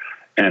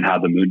 and how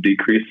the mood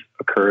decrease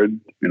occurred,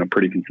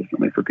 pretty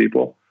consistently for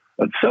people.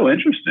 It's so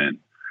interesting.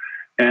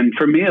 And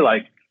for me,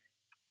 like,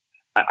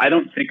 I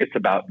don't think it's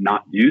about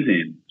not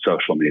using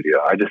social media.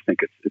 I just think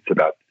it's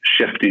about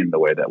shifting the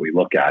way that we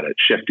look at it,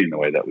 shifting the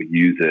way that we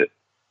use it,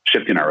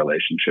 shifting our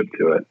relationship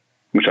to it,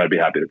 which I'd be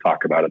happy to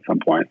talk about at some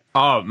point.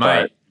 Oh, mate.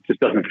 But it just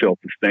doesn't feel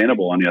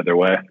sustainable any other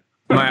way.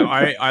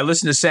 Mate, I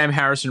listened to Sam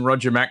Harris and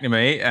Roger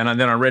McNamee, and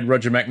then I read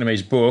Roger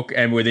McNamee's book,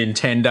 and within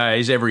 10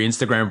 days, every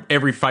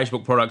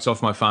Facebook product's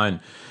off my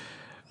phone.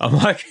 I'm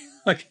like,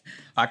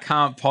 I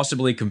can't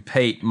possibly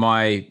compete.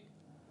 My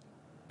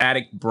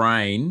addict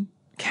brain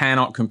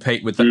cannot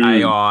compete with the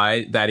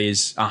AI that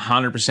is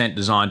 100%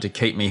 designed to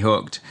keep me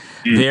hooked.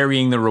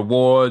 Varying the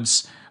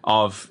rewards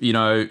of,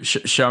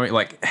 showing,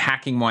 like,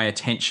 hacking my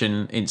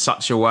attention in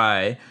such a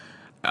way,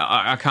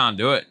 I can't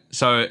do it.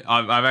 So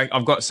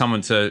I've got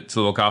someone to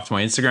look after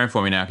my Instagram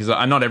for me now, because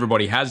not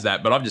everybody has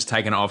that, but I've just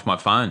taken it off my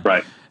phone.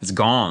 Right. It's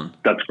gone.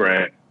 That's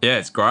great. Yeah,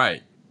 it's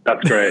great.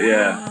 That's great.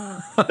 Yeah.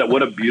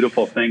 What a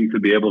beautiful thing to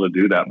be able to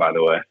do that, by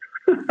the way.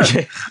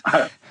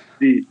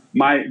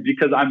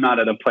 Because I'm not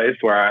at a place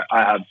where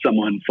I have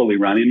someone fully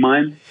running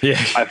mine.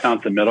 Yeah. I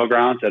found some middle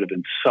grounds that have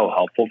been so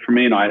helpful for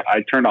me.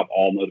 I turned off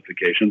all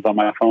notifications on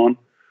my phone.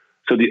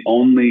 So the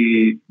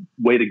only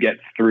way to get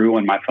through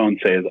when my phone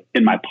says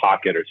in my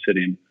pocket or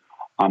sitting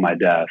on my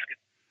desk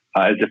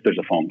is if there's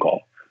a phone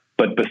call.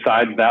 But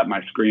besides that,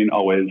 my screen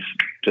always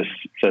just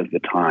says the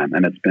time,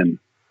 and it's been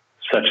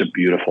such a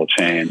beautiful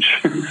change.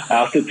 I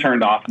also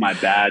turned off my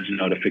badge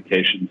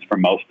notifications for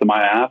most of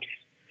my apps.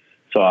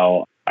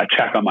 So I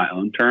check on my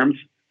own terms,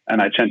 and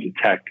I tend to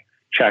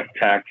check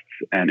texts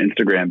and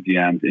Instagram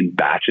DMs in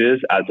batches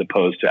as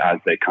opposed to as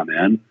they come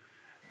in.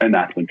 And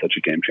that's been such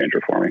a game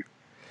changer for me.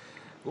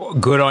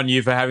 Good on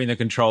you for having the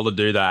control to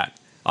do that.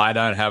 I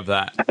don't have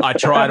that. I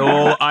tried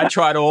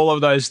all of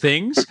those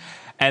things,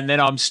 and then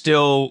I'm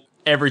still,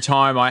 every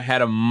time I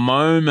had a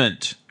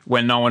moment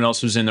when no one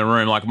else was in the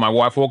room, like my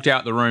wife walked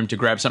out the room to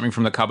grab something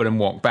from the cupboard and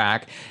walk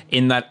back,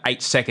 in that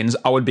 8 seconds,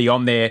 I would be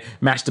on there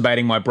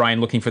masturbating my brain,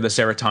 looking for the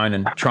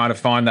serotonin, trying to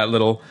find that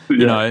little,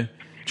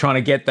 trying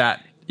to get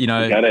that,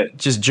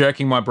 just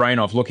jerking my brain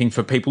off, looking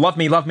for people. Love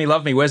me, love me,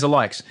 love me. Where's the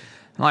likes?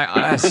 Like,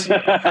 I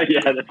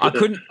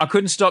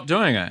couldn't stop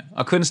doing it.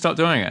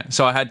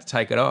 So I had to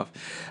take it off.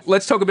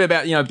 Let's talk a bit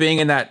about, being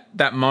in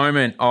that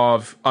moment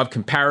of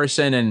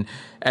comparison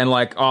and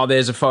like, oh,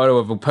 there's a photo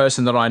of a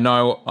person that I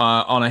know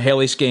on a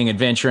heli skiing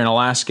adventure in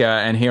Alaska,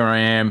 and here I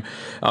am.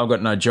 I've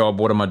got no job.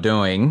 What am I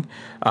doing?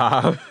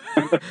 I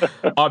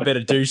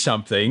better do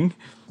something.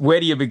 Where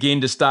do you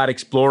begin to start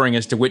exploring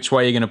as to which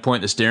way you're going to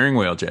point the steering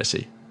wheel,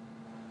 Jesse?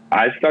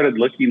 I started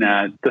looking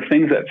at the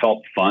things that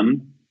felt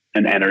fun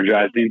and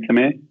energizing to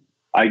me.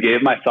 I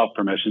gave myself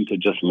permission to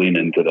just lean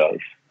into those.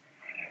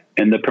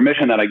 And the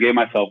permission that I gave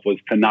myself was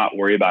to not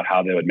worry about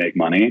how they would make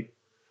money,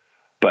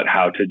 but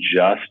how to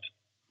just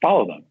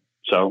follow them.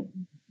 So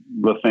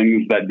the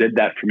things that did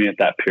that for me at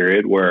that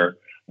period were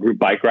group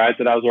bike rides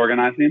that I was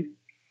organizing.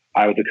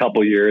 I was a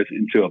couple years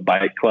into a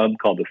bike club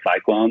called the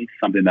Cyclones,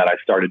 something that I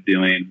started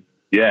doing.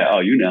 Yeah.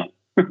 Oh,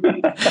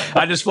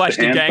 I just flashed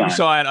a gang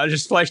sign. I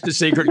just flashed a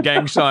secret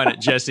gang sign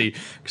at Jesse,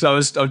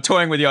 because I'm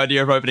toying with the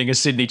idea of opening a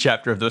Sydney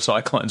chapter of the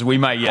Cyclones. We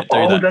may yet do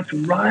that. Oh, that's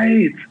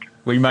right.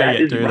 We may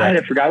yet do that.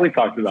 I forgot we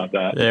talked about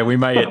that. Yeah, we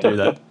may yet do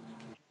that.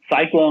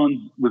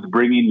 Cyclones was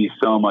bringing me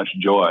so much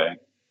joy,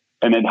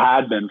 and it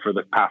had been for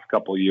the past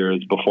couple of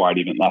years before I'd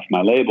even left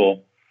my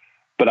label.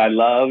 But I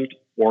loved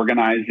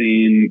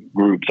organizing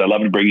groups. I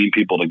loved bringing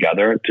people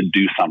together to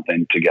do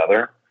something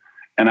together.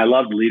 And I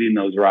loved leading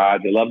those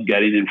rides. I loved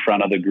getting in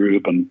front of the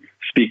group and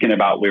speaking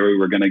about where we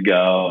were going to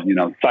go.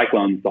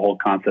 Cyclones, the whole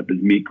concept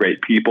is meet great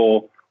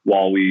people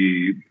while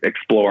we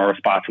explore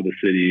spots of the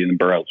city and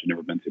boroughs we've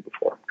never been to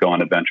before, go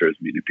on adventures,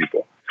 meet new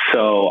people.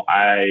 So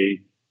I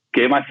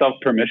gave myself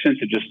permission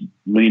to just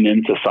lean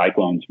into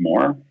Cyclones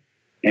more.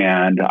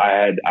 And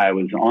I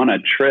was on a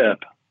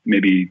trip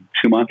maybe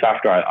 2 months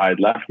after I'd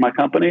left my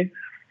company.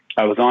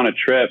 I was on a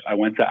trip. I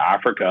went to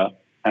Africa,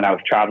 and I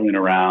was traveling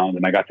around,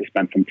 and I got to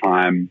spend some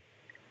time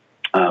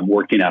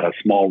working at a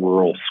small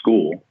rural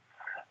school,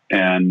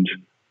 and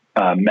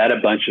met a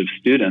bunch of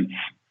students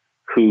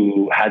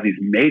who had these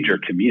major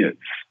commutes.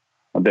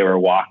 They were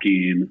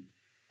walking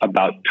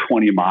about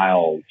 20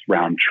 miles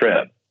round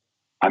trip.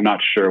 I'm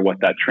not sure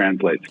what that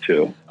translates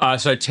to.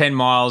 So 10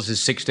 miles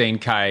is 16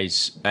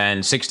 Ks,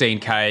 and 16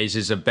 Ks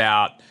is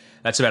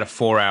that's about a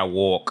 4-hour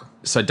walk.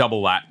 So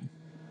double that.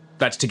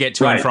 That's to get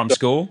to and from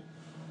school.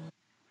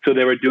 So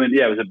they were doing,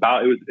 it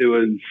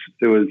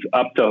was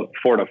up to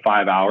 4 to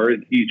 5 hours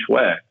each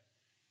way.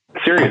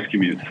 serious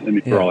commutes in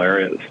these rural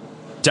areas.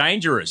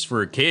 Dangerous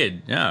for a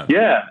kid. Yeah.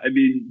 Yeah. I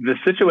mean, the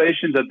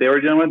situations that they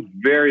were dealing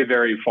with, very,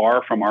 very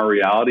far from our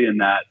reality, in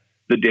that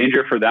the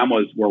danger for them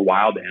were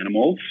wild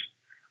animals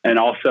and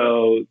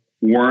also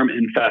worm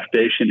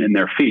infestation in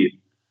their feet.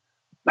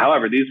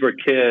 However, these were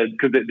kids,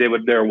 because they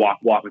would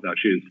walk without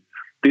shoes.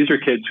 These are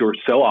kids who are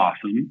so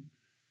awesome,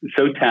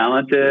 so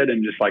talented,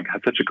 and just like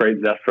had such a great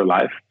zest for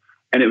life.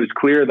 And it was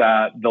clear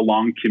that the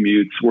long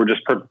commutes were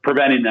just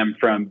preventing them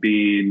from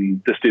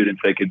being the students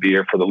they could be,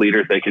 or for the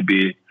leaders they could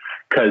be,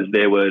 because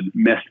they would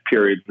miss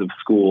periods of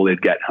school.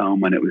 They'd get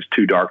home when it was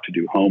too dark to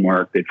do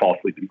homework. They'd fall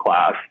asleep in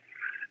class.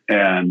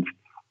 And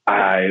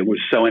I was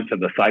so into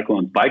the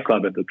Cyclones Bike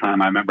Club at the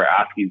time. I remember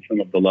asking some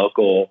of the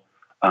local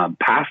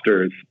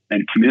pastors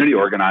and community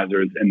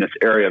organizers in this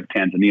area of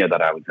Tanzania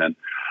that I was in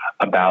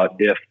about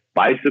if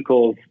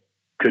bicycles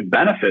could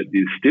benefit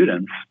these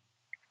students.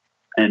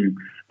 And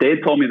they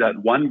had told me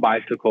that one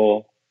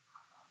bicycle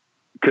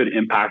could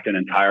impact an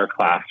entire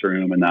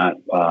classroom, and that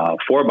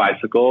 4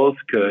 bicycles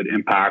could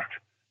impact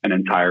an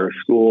entire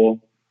school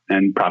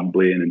and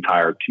probably an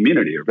entire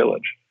community or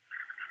village.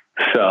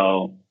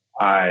 So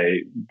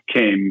I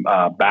came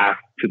back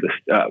to this,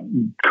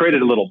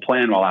 created a little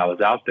plan while I was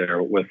out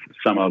there with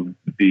some of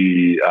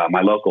the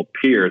my local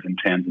peers in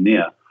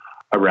Tanzania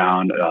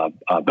around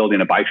building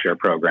a bike share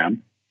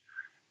program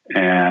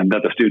and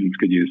that the students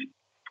could use.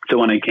 So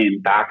when I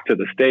came back to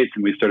the States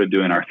and we started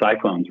doing our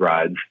Cyclones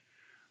rides,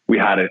 we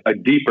had a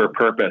deeper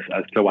purpose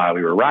as to why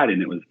we were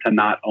riding. It was to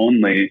not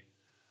only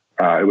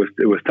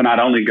to not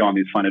only go on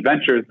these fun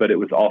adventures, but it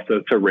was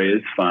also to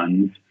raise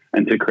funds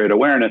and to create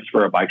awareness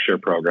for a bike share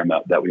program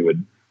that we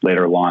would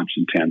later launch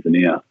in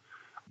Tanzania.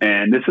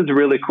 And this is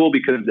really cool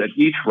because at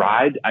each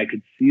ride, I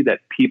could see that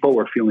people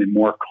were feeling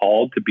more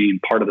called to being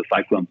part of the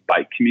Cyclones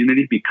bike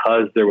community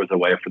because there was a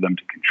way for them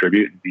to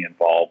contribute and be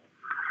involved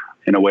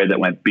in a way that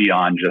went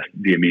beyond just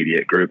the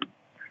immediate group.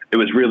 It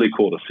was really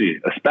cool to see,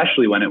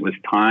 especially when it was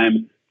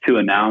time to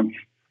announce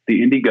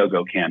the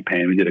Indiegogo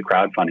campaign. We did a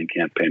crowdfunding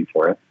campaign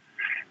for it.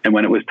 And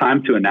when it was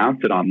time to announce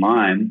it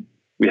online,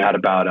 we had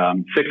about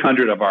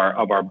 600 of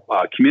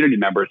our community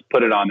members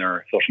put it on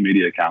their social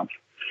media accounts.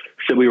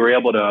 So we were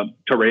able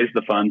to raise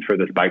the funds for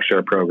this bike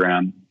share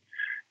program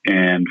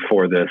and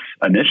for this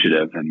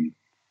initiative in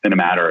a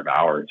matter of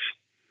hours.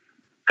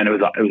 And it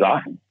was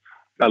awesome.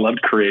 I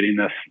loved creating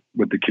this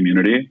with the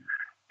community.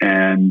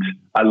 And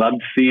I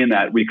loved seeing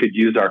that we could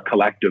use our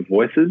collective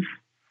voices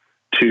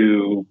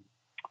to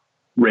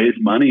raise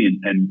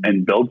money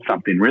and build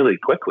something really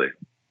quickly.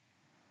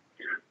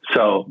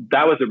 So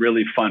that was a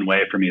really fun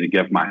way for me to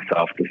give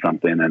myself to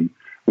something. And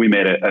we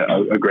made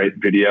a great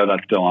video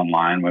that's still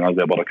online when I was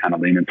able to kind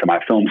of lean into my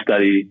film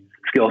study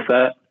skill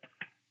set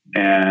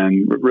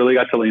and really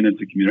got to lean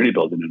into community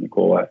building in a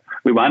cool way.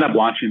 We wound up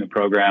launching the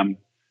program.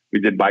 We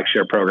did bike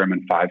share program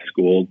in 5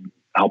 schools,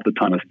 helped a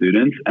ton of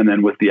students. And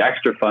then with the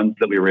extra funds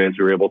that we raised,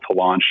 we were able to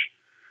launch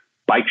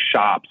bike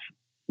shops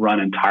run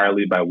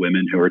entirely by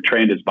women who are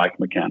trained as bike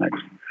mechanics.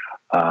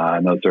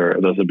 And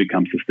those have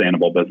become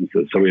sustainable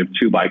businesses. So we have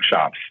 2 bike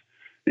shops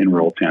in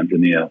rural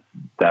Tanzania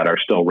that are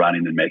still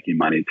running and making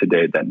money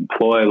today that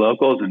employ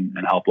locals and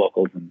help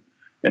locals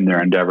in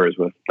their endeavors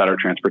with better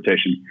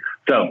transportation.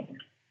 So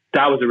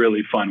that was a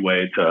really fun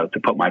way to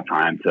put my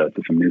time to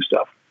some new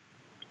stuff.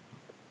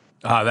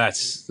 Oh,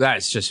 that's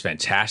just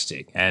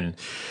fantastic. And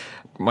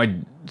my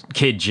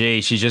kid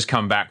G, she's just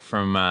come back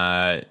from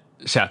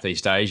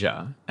Southeast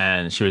Asia,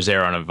 and she was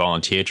there on a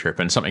volunteer trip,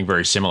 and something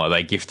very similar.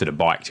 They gifted a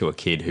bike to a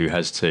kid who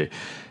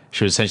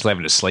she was essentially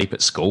having to sleep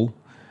at school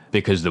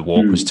because the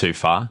walk was too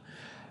far.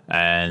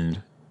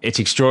 And it's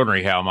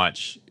extraordinary how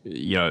much,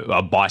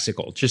 a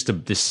bicycle,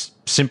 just this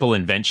simple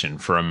invention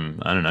from,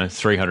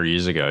 300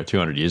 years ago,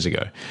 200 years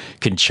ago,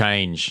 can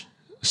change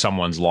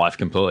someone's life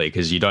completely,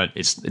 because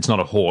it's not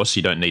a horse.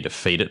 You don't need to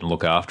feed it and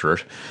look after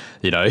it.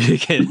 You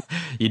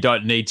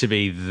don't need to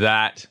be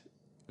that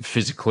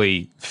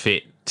physically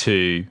fit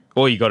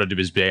all you got to do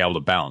is be able to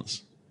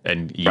balance,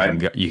 and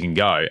you can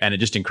go, and it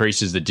just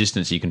increases the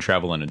distance you can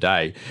travel in a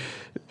day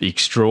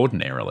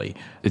extraordinarily.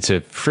 It's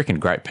a freaking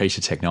great piece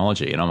of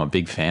technology, and I'm a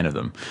big fan of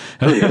them.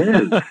 It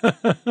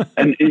is.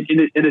 And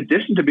in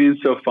addition to being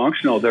so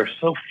functional, they're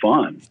so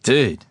fun,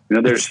 dude.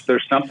 There's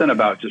something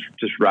about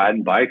just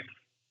riding bikes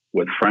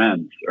with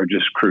friends or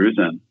just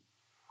cruising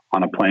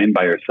on a plane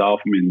by yourself.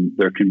 I mean,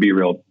 there can be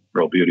real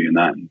beauty in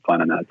that and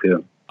fun in that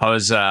too. I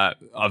was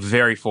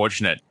very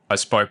fortunate. I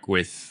spoke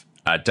with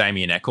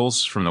Damien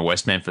Eccles from the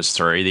West Memphis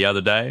 3 the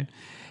other day,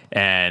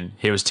 and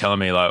he was telling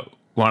me like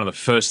one of the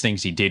first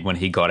things he did when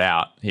he got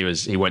out,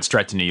 he went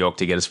straight to New York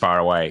to get as far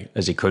away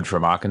as he could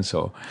from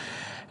Arkansas.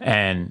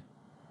 And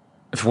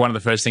one of the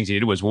first things he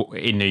did was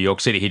in New York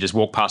City, he just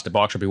walked past a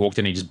bike shop, he walked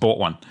in, he just bought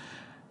one.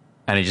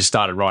 And he just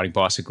started riding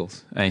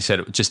bicycles. And he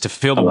said just to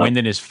feel the wind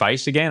in his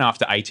face again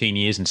after 18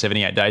 years and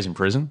 78 days in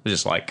prison was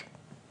just like,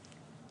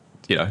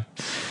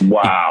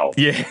 Wow.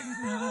 Yeah.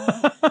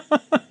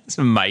 It's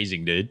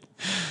amazing, dude.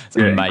 It's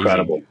Yeah, amazing.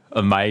 incredible.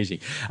 Amazing.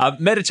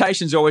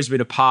 Meditation's always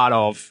been a part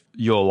of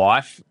your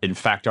life. In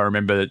fact, I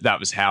remember that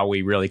was how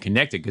we really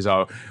connected because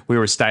we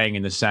were staying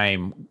in the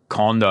same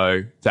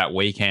condo that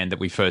weekend that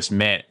we first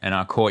met, and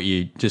I caught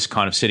you just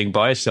kind of sitting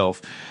by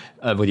yourself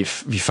with you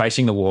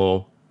facing the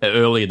wall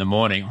early in the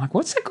morning. I'm like,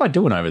 what's that guy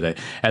doing over there?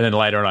 And then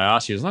later on I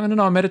asked you, I was like,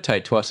 no, I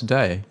meditate twice a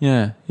day.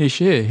 Yeah,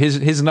 sure. Here's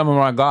the number of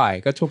my guy.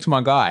 Go talk to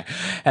my guy.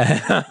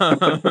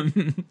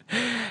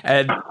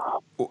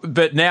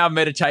 But now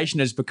meditation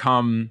has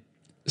become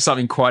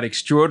something quite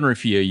extraordinary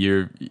for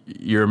you.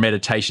 You're a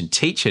meditation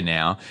teacher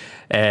now,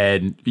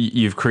 and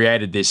you've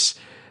created this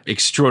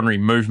extraordinary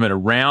movement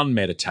around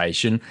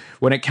meditation.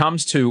 When it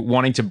comes to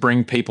wanting to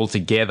bring people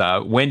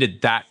together, when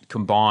did that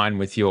combine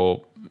with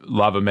your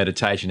love of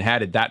meditation? How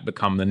did that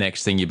become the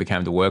next thing you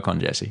became to work on,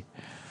 Jesse?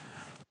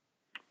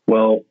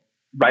 Well,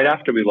 right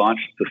after we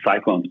launched the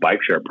Cyclones bike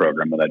share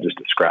program that I just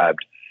described,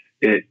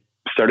 it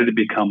started to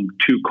become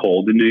too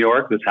cold in New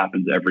York. This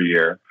happens every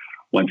year.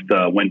 Once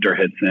the winter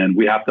hits in,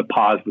 we have to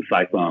pause the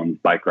Cyclones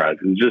bike rides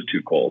because it's just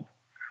too cold.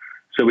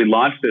 So we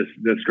launched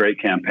this great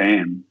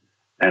campaign,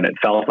 and it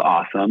felt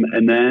awesome.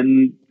 And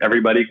then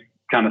everybody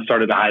kind of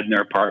started to hide in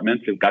their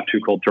apartments. It got too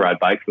cold to ride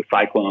bikes. The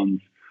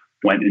Cyclones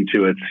went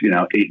into its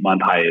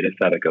 8-month hiatus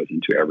that it goes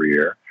into every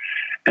year.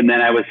 And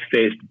then I was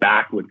faced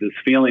back with this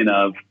feeling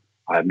of,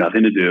 I have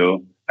nothing to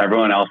do.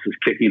 Everyone else is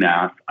kicking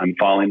ass. I'm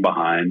falling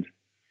behind.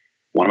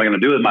 What am I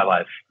going to do with my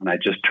life? And I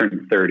just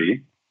turned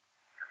 30.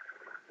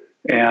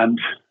 And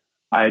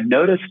I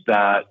noticed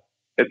that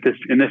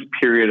in this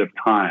period of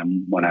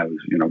time when I was,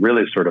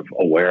 really sort of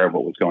aware of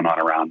what was going on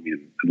around me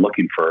and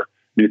looking for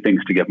new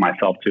things to give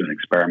myself to and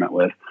experiment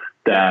with,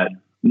 that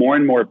more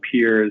and more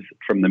peers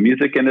from the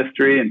music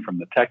industry and from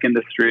the tech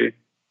industry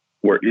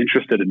were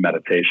interested in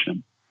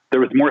meditation.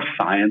 There was more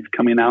science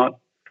coming out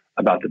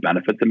about the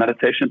benefits of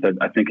meditation. That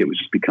I think it was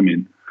just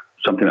becoming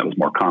something that was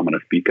more common to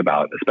speak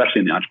about,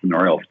 especially in the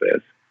entrepreneurial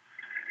space.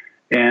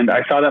 And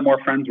I saw that more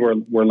friends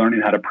were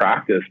learning how to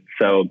practice.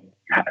 So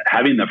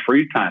having the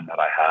free time that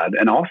I had,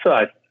 and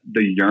also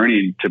the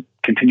yearning to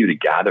continue to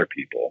gather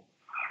people,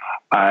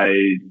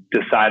 I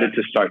decided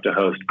to start to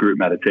host group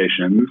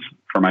meditations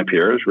for my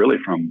peers, really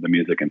from the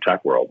music and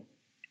tech world.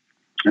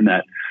 And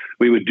that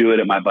we would do it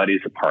at my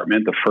buddy's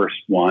apartment. The first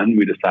one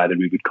we decided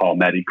we would call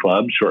Medi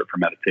Club, short for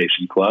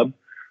Meditation Club.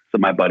 So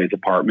my buddy's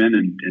apartment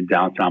in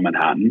downtown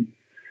Manhattan.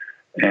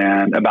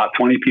 And about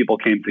 20 people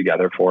came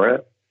together for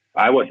it.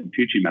 I wasn't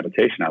teaching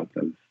meditation. I was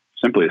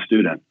simply a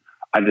student.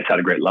 I just had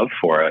a great love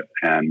for it.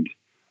 And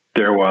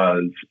there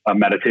was a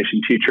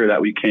meditation teacher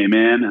that we came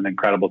in, an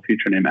incredible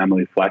teacher named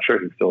Emily Fletcher,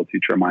 who's still a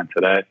teacher of mine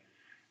today.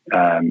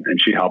 And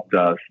she helped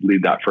us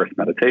lead that first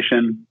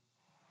meditation.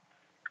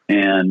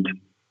 And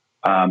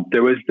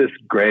there was this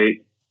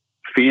great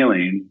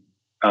feeling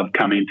of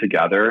coming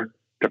together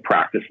to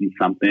practice in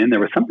something.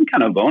 There was something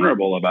kind of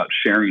vulnerable about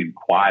sharing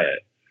quiet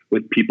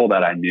with people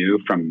that I knew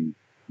from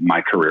my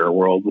career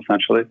world,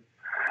 essentially.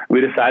 We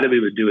decided we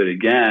would do it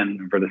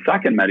again for the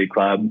second Medi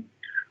Club.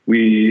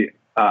 We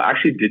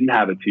actually didn't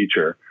have a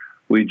teacher.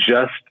 We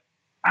just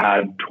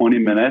had 20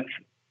 minutes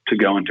to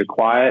go into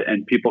quiet,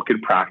 and people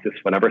could practice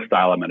whatever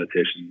style of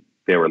meditation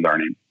they were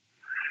learning.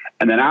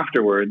 And then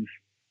afterwards,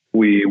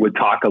 we would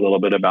talk a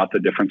little bit about the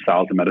different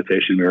styles of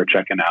meditation we were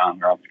checking out, and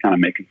we were all kind of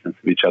making sense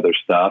of each other's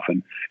stuff.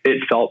 And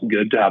it felt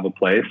good to have a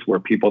place where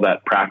people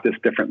that practice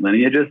different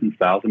lineages and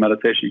styles of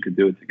meditation could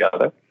do it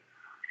together.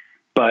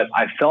 But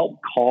I felt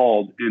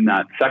called in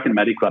that second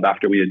Medi Club,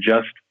 after we had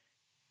just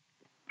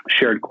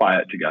shared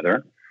quiet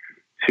together,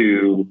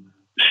 to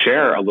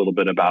share a little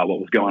bit about what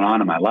was going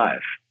on in my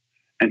life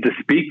and to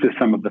speak to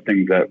some of the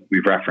things that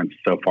we've referenced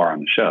so far on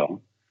the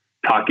show,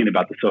 talking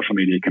about the social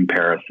media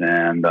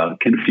comparison, the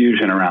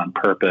confusion around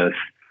purpose,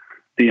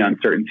 the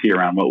uncertainty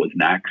around what was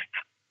next,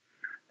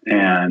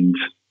 and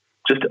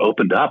just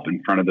opened up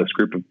in front of this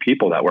group of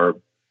people that were,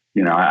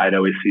 I'd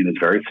always seen as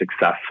very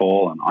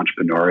successful and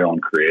entrepreneurial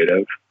and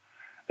creative.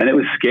 And it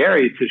was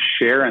scary to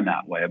share in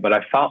that way, but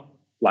I felt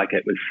like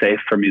it was safe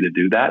for me to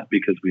do that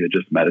because we had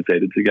just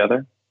meditated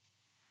together.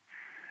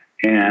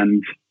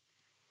 And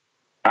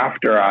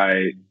after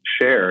I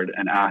shared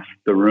and asked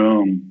the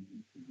room,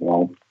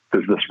 well,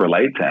 does this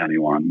relate to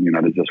anyone?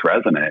 Does this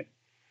resonate?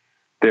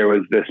 There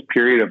was this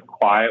period of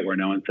quiet where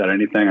no one said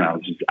anything, and I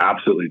was just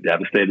absolutely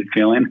devastated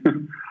feeling.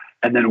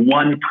 And then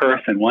one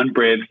person, one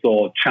brave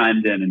soul,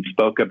 chimed in and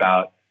spoke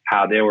about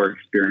how they were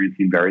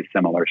experiencing very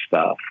similar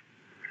stuff.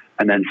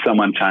 And then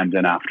someone chimed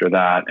in after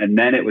that. And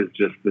then it was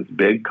just this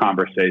big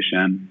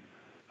conversation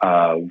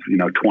of,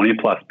 20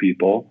 plus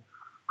people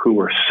who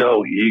were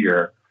so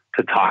eager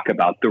to talk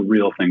about the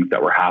real things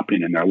that were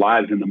happening in their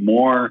lives. And the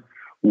more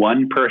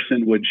one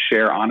person would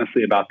share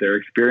honestly about their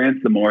experience,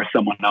 the more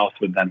someone else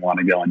would then want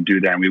to go and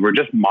do that. And we were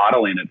just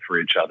modeling it for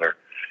each other.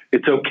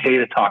 It's okay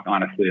to talk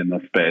honestly in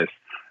this space.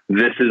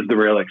 This is the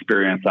real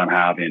experience I'm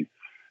having.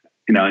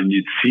 And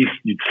you'd see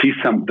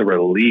the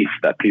relief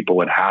that people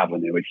would have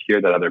when they would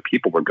hear that other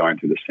people were going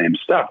through the same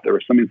stuff. There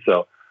was something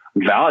so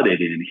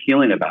validating and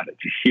healing about it,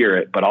 to hear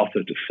it, but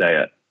also to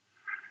say it.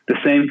 The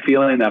same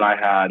feeling that I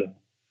had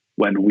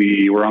when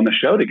we were on the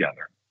show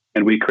together,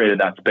 and we created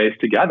that space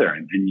together.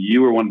 And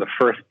you were one of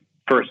the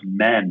first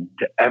men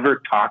to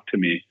ever talk to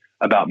me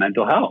about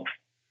mental health,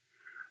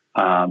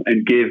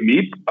 and gave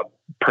me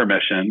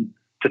permission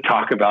to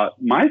talk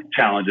about my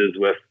challenges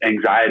with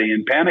anxiety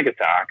and panic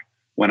attack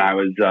when I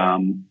was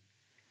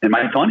in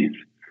my 20s.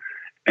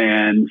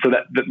 And so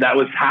that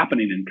was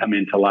happening and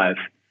coming to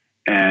life.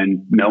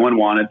 And no one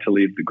wanted to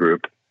leave the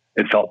group.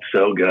 It felt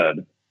so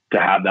good to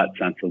have that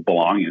sense of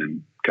belonging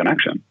and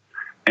connection.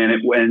 And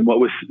what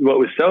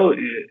was so,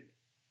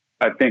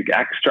 I think,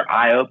 extra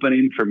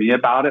eye-opening for me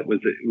about it was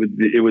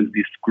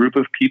this group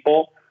of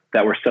people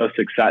that were so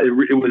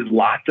successful. It was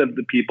lots of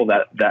the people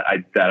that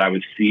I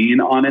was seeing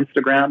on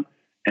Instagram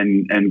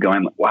and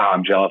going, wow,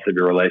 I'm jealous of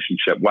your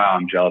relationship. Wow,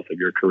 I'm jealous of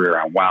your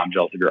career. Wow, I'm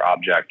jealous of your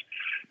object.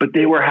 But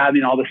they were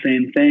having all the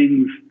same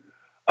things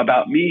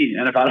about me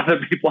and about other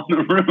people in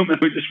the room. And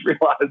we just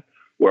realized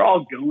we're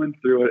all going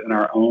through it in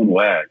our own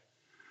way.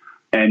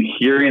 And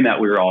hearing that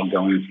we were all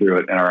going through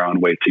it in our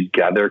own way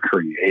together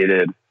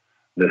created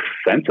this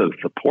sense of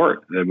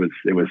support. It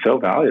was so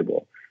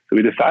valuable. So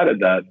we decided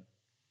that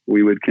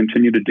we would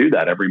continue to do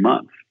that every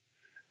month.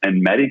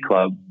 And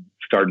MediClub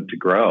started to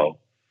grow.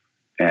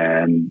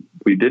 And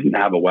we didn't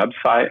have a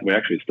website. We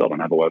actually still don't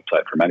have a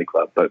website for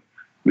MediClub, but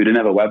we didn't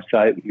have a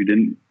website. We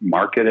didn't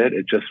market it.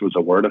 It just was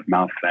a word of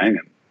mouth thing.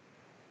 And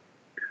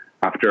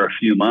after a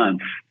few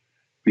months,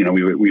 we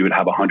would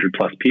have 100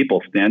 plus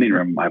people standing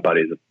room in my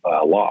buddy's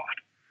loft.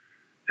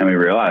 And we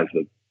realized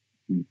that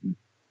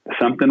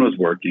something was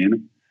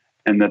working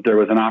and that there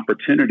was an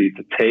opportunity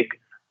to take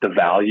the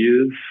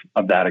values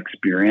of that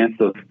experience,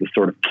 the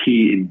sort of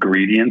key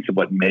ingredients of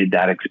what made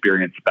that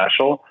experience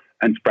special,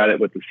 and spread it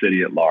with the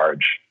city at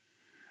large.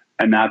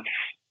 And that's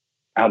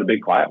how The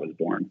Big Quiet was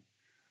born.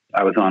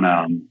 I was on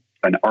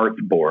an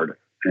arts board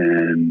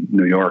in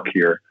New York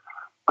here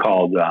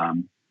called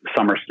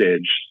Summer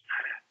Stage.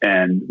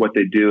 And what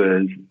they do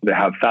is they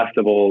have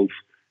festivals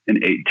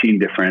in 18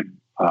 different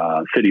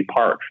city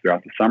parks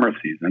throughout the summer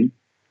season.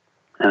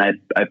 And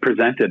I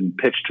presented and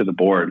pitched to the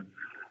board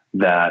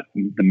that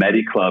the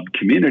MediClub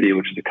community,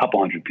 which is a couple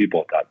hundred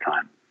people at that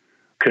time,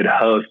 could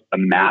host a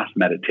mass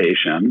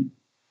meditation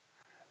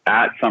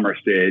at Summer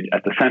Stage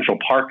at the Central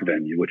Park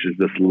venue, which is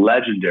this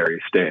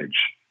legendary stage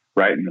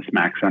right in the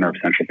smack center of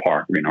Central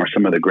Park, where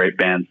some of the great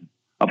bands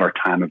of our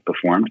time have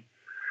performed,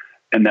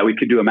 and that we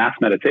could do a mass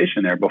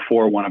meditation there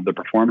before one of the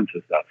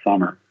performances that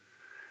summer.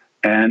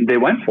 And they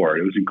went for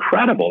it. It was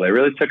incredible. They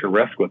really took a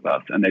risk with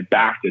us, and they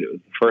backed it. It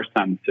was the first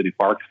time the City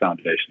Parks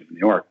Foundation of New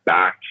York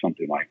backed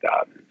something like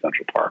that in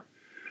Central Park.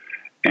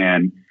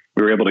 And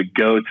we were able to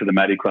go to the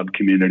MediClub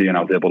community, and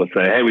I was able to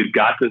say, hey, we've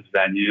got this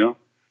venue.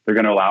 They're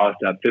going to allow us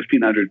to have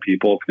 1,500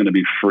 people. It's going to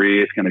be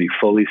free. It's going to be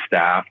fully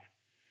staffed.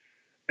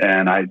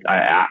 And I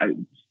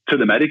to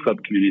the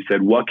MediClub community,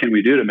 said, what can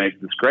we do to make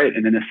this great?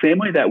 And in the same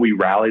way that we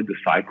rallied the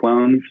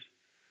Cyclones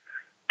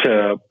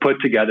to put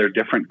together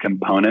different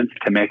components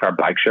to make our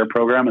bike share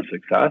program a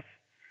success,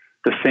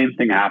 the same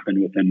thing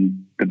happened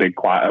within the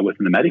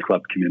within the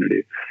MediClub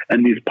community.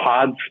 And these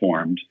pods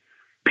formed.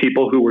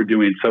 People who were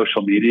doing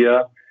social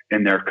media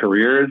in their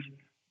careers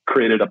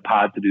created a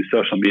pod to do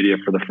social media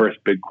for the first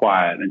Big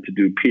Quiet, and to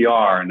do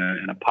PR,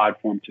 and a pod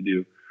form to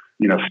do,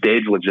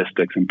 stage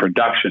logistics and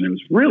production. It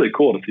was really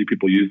cool to see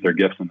people use their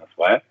gifts in this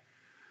way.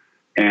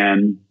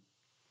 And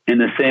in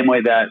the same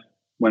way that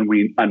when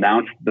we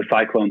announced the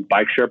Cyclones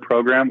bike share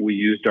program, we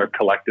used our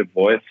collective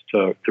voice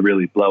to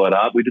really blow it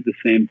up. We did the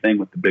same thing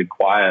with the Big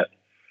Quiet,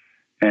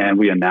 and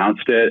we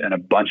announced it, and a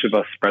bunch of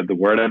us spread the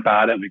word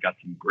about it. We got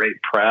some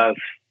great press.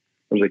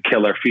 There was a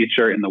killer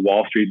feature in the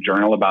Wall Street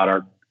Journal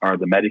about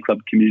the MediClub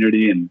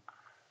community and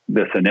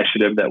this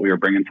initiative that we were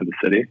bringing to the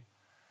city.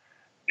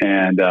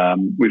 And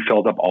we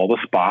filled up all the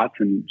spots,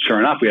 and sure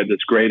enough, we had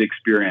this great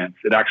experience.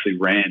 It actually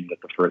rained at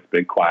the first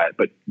Big Quiet,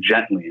 but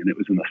gently, and it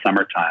was in the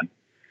summertime.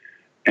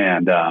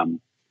 And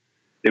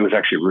it was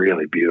actually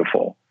really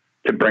beautiful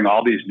to bring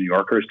all these New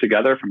Yorkers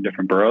together from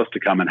different boroughs to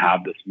come and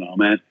have this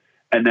moment.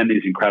 And then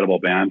these incredible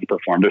bands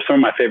performed. There's some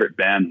of my favorite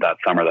bands that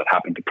summer that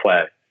happened to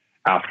play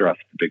after us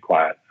at the Big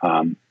Quiet.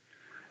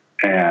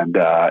 And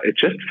it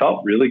just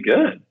felt really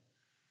good.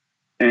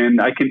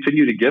 And I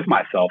continue to give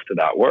myself to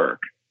that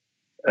work.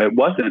 It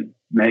wasn't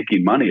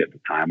making money at the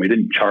time. We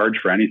didn't charge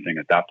for anything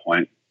at that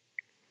point.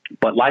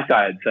 But like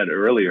I had said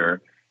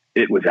earlier,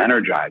 it was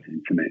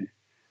energizing to me,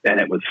 and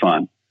it was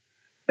fun.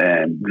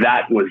 And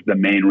that was the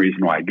main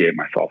reason why I gave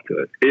myself to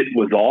it. It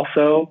was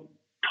also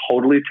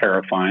totally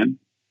terrifying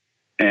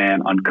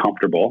and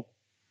uncomfortable,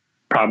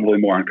 probably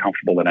more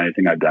uncomfortable than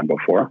anything I'd done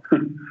before.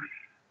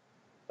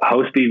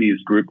 Hosting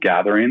these group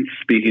gatherings,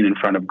 speaking in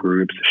front of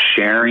groups,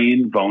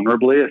 sharing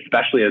vulnerably,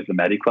 especially as the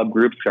MediClub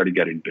group started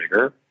getting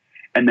bigger.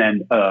 And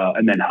then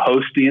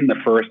hosting the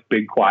first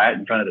Big Quiet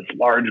in front of this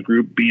large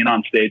group, being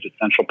on stage at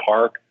Central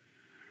Park.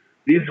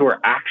 These were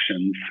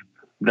actions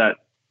that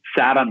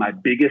sat on my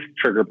biggest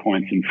trigger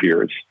points and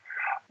fears.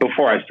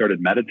 Before I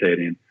started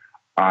meditating,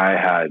 I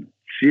had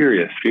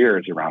serious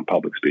fears around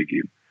public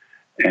speaking,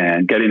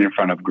 and getting in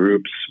front of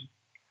groups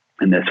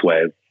in this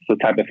way. It's the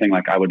type of thing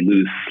like I would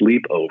lose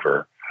sleep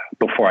over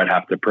before I'd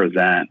have to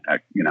present.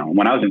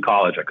 When I was in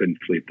college, I couldn't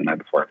sleep the night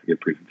before I had to give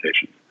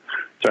presentations.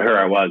 So here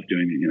I was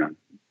doing,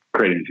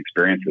 creating these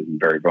experiences in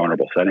very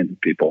vulnerable settings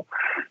with people.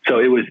 So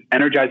it was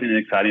energizing and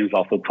exciting. It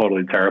was also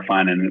totally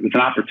terrifying. And it was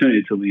an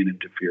opportunity to lean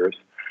into fears.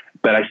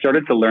 But I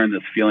started to learn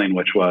this feeling,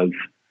 which was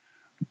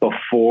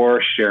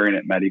before sharing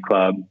at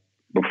MediClub,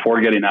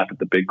 before getting up at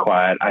the Big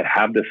Quiet, I'd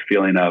have this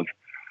feeling of,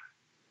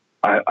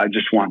 I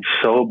just want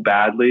so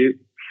badly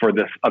for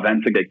this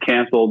event to get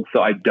canceled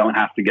so I don't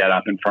have to get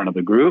up in front of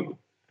the group.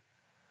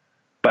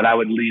 But I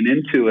would lean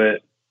into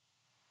it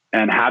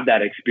and have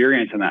that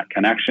experience and that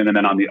connection. And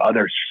then on the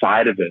other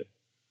side of it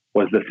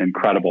was this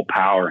incredible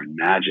power and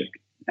magic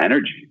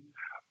energy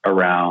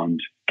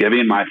around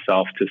giving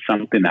myself to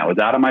something that was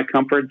out of my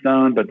comfort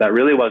zone, but that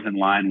really was in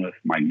line with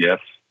my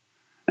gifts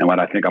and what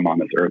I think I'm on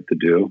this earth to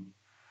do.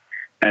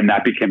 And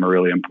that became a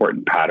really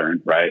important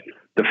pattern, right?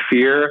 The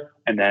fear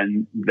and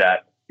then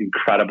that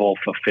incredible,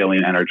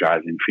 fulfilling,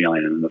 energizing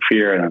feeling, and then the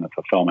fear and then the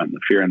fulfillment, and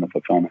the fear and the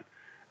fulfillment.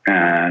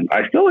 And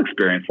I still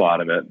experience a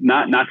lot of it,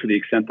 not to the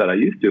extent that I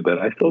used to, but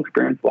I still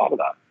experience a lot of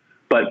that.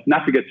 But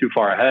not to get too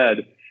far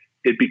ahead,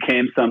 it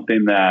became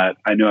something that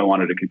I knew I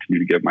wanted to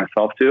continue to give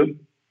myself to.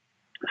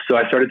 So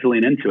I started to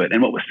lean into it.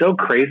 And what was so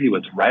crazy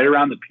was right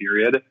around the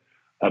period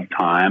of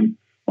time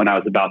when I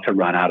was about to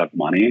run out of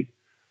money,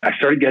 I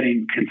started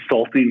getting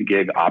consulting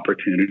gig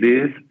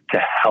opportunities to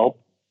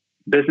help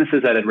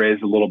businesses that had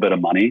raised a little bit of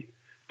money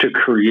to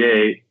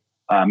create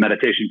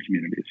meditation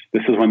communities.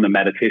 This is when the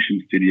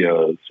meditation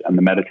studios and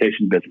the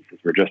meditation businesses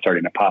were just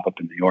starting to pop up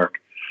in New York.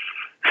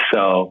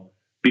 So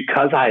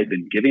because I had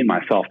been giving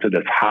myself to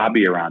this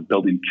hobby around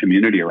building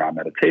community around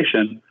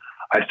meditation,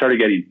 I started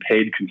getting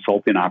paid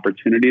consulting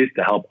opportunities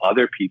to help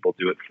other people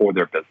do it for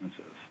their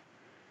businesses.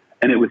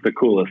 And it was the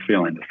coolest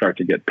feeling to start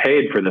to get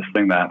paid for this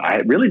thing that I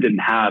really didn't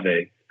have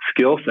a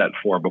skill set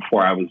for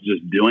before I was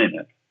just doing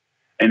it.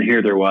 And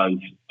here there was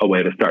a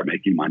way to start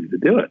making money to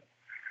do it.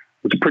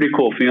 It was a pretty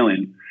cool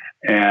feeling.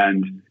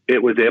 And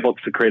it was able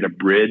to create a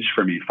bridge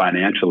for me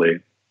financially.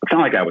 It's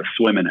not like I was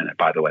swimming in it,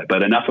 by the way,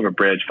 but enough of a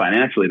bridge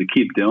financially to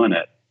keep doing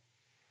it.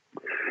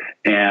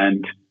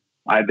 And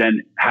I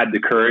then had the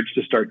courage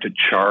to start to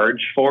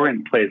charge for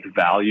and place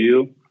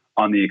value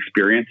on the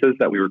experiences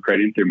that we were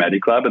creating through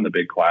MediClub and the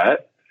Big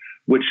Quiet,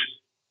 which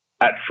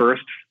at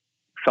first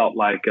felt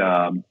like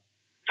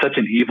such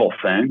an evil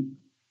thing.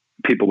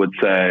 People would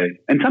say,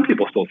 and some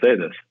people still say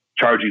this,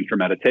 charging for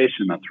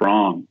meditation, that's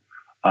wrong.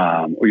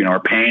 Or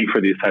paying for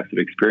these types of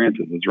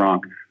experiences is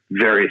wrong.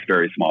 Very,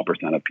 very small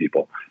percent of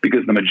people,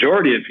 because the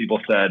majority of people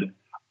said,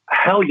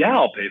 hell yeah,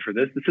 I'll pay for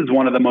this. This is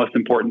one of the most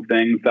important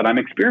things that I'm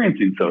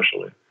experiencing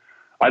socially.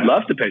 I'd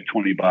love to pay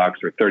 $20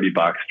 or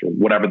 $30 or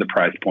whatever the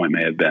price point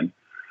may have been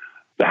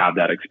to have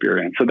that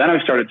experience. So then I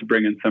started to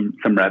bring in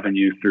some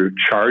revenue through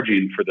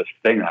charging for this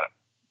thing that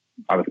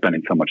I was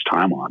spending so much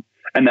time on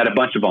and that a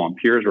bunch of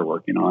volunteers were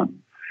working on.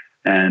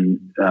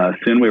 And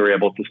soon we were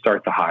able to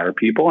start to hire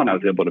people, and I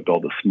was able to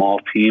build a small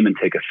team and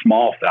take a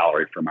small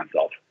salary for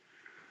myself.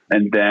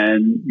 And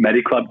then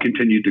MediClub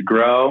continued to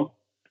grow.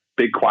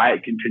 Big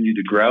Quiet continued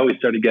to grow. We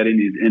started getting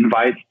these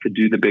invites to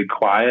do the Big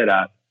Quiet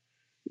at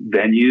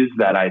venues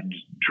that I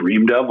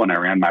dreamed of when I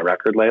ran my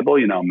record label.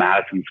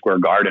 Madison Square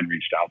Garden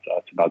reached out to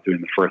us about doing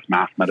the first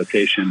mass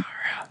meditation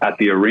at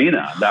the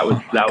arena. That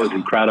was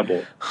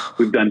incredible.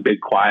 We've done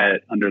Big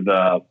Quiet under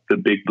the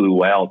Big Blue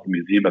Whale at the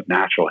Museum of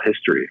Natural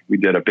History. We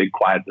did a Big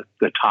Quiet,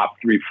 the top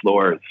 3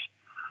 floors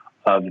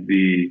of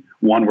the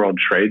One World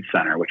Trade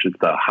Center, which is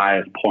the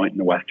highest point in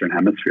the Western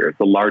Hemisphere. It's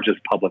the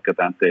largest public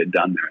event they had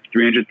done there.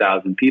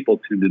 300,000 people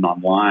tuned in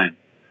online.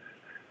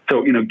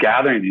 So,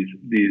 gathering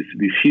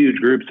these huge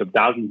groups of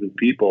thousands of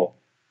people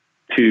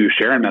to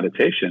share in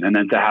meditation, and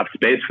then to have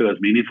space for those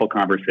meaningful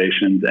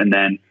conversations, and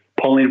then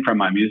pulling from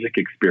my music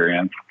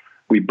experience,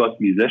 we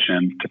booked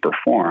musicians to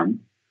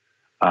perform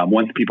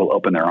once people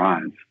open their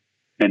eyes.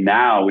 And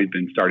now we've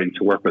been starting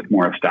to work with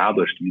more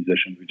established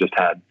musicians. We just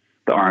had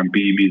the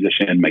R&B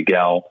musician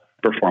Miguel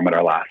perform at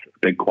our last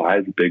Big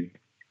Quiet, big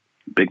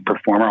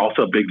performer,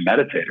 also a big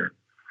meditator.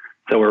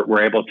 So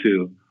we're able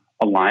to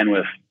align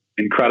with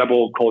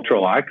incredible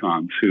cultural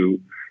icons who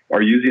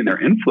are using their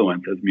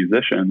influence as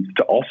musicians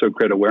to also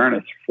create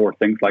awareness for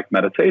things like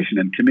meditation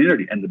and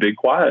community and the Big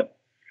Quiet.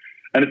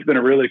 And it's been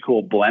a really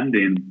cool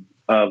blending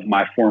of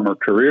my former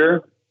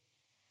career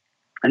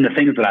and the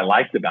things that I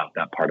liked about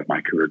that part of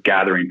my career,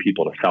 gathering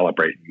people to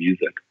celebrate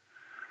music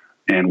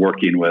and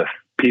working with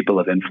people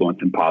of influence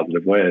in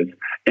positive ways.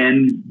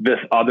 And this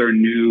other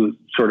new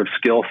sort of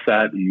skill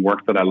set and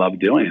work that I love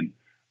doing,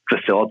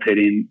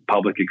 facilitating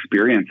public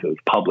experiences,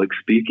 public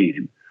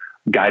speaking,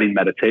 guiding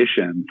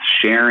meditations,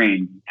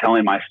 sharing,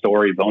 telling my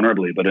story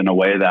vulnerably, but in a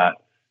way that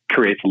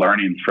creates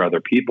learnings for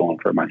other people and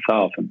for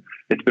myself. And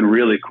it's been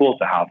really cool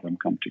to have them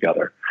come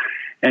together.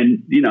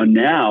 And,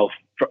 now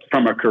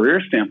from a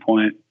career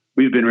standpoint,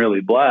 we've been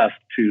really blessed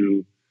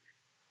to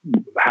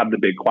have the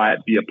Big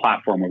Quiet be a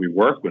platform where we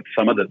work with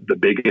some of the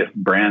biggest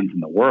brands in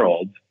the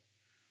world,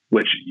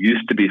 which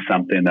used to be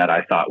something that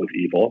I thought was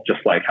evil,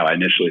 just like how I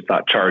initially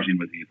thought charging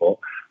was evil.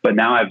 But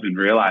now I've been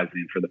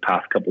realizing for the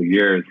past couple of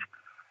years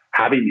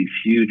having these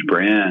huge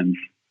brands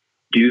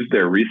use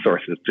their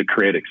resources to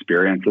create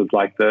experiences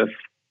like this,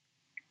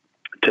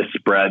 to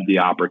spread the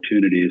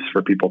opportunities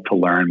for people to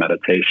learn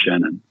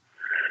meditation and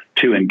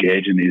to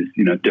engage in these,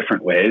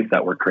 different ways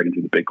that we're creating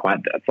through the Big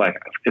Quiet. It's like,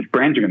 if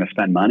brands are going to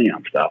spend money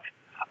on stuff,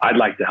 I'd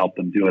like to help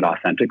them do it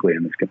authentically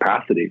in this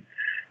capacity.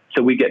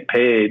 So we get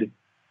paid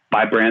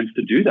by brands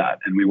to do that.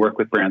 And we work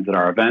with brands at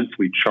our events.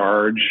 We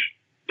charge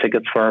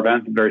tickets for our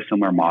events, a very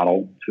similar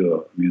model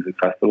to a music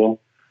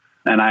festival.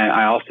 And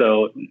I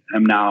also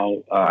am now,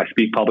 I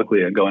speak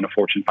publicly and go into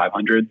Fortune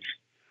 500s.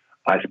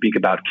 I speak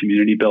about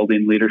community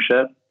building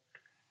leadership,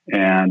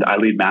 and I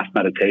lead mass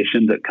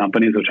meditations at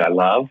companies, which I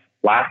love.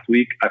 Last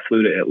week, I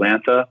flew to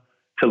Atlanta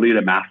to lead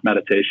a mass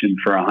meditation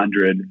for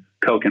 100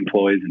 Coke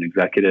employees and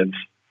executives.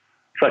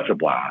 Such a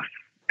blast.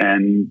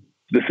 And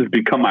this has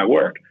become my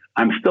work.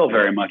 I'm still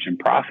very much in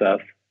process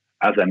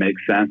as I make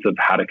sense of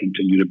how to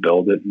continue to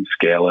build it and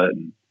scale it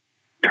and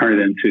turn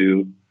it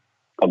into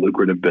a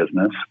lucrative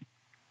business.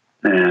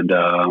 And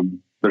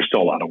there's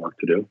still a lot of work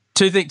to do.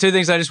 Two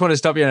things I just want to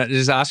stop you and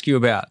just ask you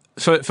about.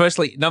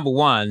 Firstly, number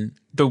one,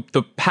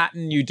 the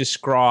pattern you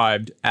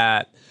described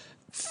at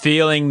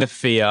feeling the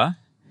fear,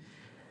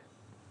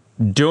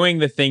 doing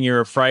the thing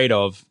you're afraid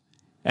of,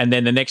 and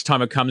then the next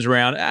time it comes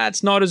around,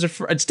 it's not as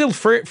it's still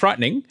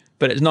frightening,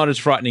 but it's not as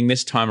frightening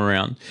this time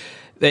around.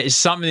 There is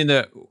something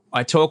that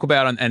I talk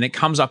about, and it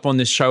comes up on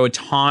this show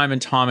time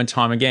and time and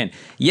time again.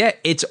 Yeah,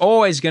 it's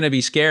always going to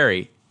be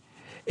scary.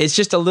 It's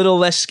just a little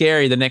less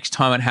scary the next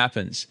time it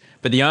happens.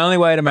 But the only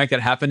way to make that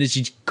happen is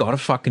you just got to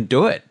fucking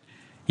do it.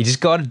 You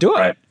just got to do it.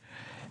 Right.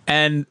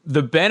 And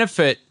the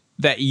benefit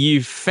that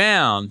you've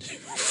found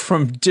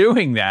from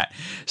doing that,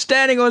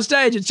 standing on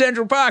stage at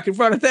Central Park in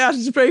front of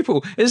thousands of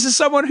people, is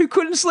someone who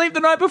couldn't sleep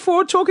the night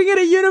before talking at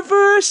a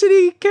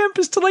university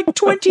campus to like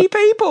 20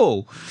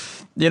 people,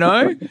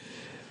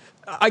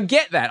 I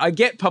get that. I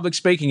get public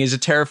speaking is a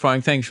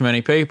terrifying thing for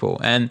many people,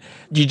 and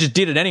you just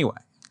did it anyway.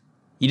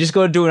 You just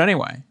got to do it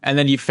anyway. And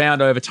then you found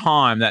over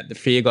time that the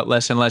fear got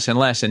less and less and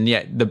less, and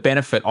yet the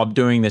benefit of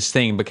doing this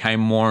thing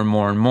became more and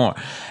more and more.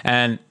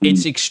 And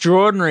it's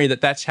extraordinary that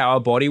that's how our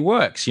body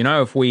works.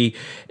 If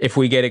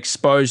we get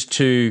exposed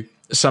to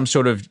some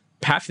sort of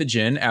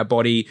pathogen, our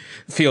body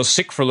feels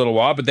sick for a little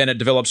while, but then it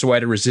develops a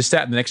way to resist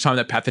that. And the next time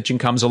that pathogen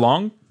comes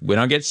along, we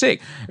don't get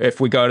sick. If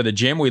we go to the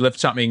gym, we lift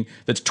something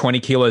that's 20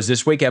 kilos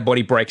this week, our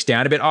body breaks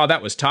down a bit. Oh,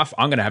 that was tough.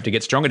 I'm going to have to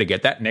get stronger to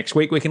get that. Next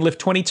week, we can lift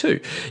 22.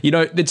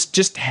 It's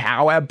just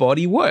how our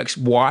body works.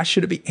 Why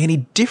should it be any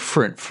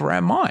different for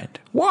our mind?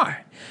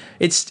 Why?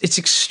 It's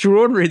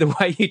extraordinary the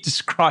way you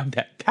describe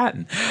that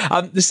pattern.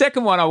 The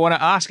second one I want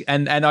to ask,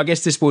 and I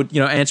guess this would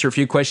answer a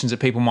few questions that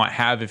people might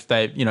have if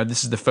they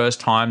this is the first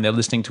time they're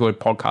listening to a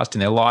podcast in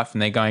their life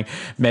and they're going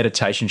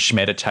meditation,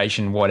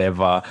 schmeditation,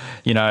 whatever.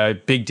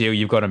 Big deal.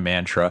 You've got a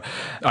mantra.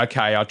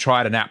 Okay, I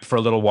tried an app for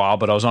a little while,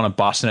 but I was on a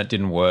bus and it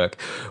didn't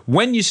work.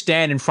 When you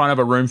stand in front of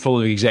a room full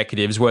of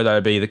executives, whether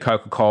it be the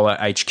Coca-Cola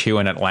HQ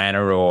in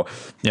Atlanta or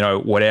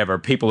whatever,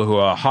 people who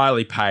are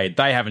highly paid,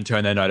 they haven't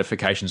turned their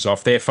notifications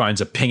off. Their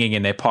phones are pinging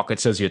in their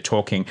pockets as you're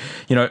talking.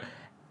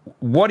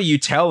 What do you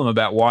tell them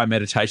about why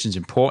meditation is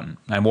important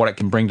and what it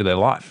can bring to their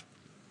life?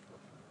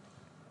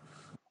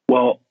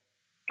 Well,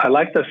 I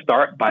like to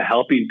start by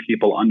helping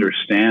people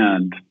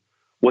understand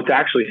what's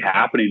actually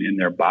happening in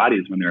their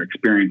bodies when they're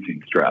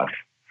experiencing stress,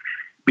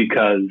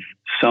 because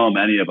so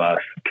many of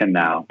us can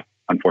now,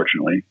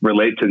 unfortunately,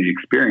 relate to the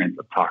experience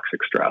of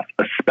toxic stress,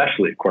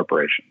 especially at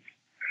corporations.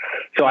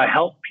 So I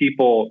help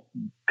people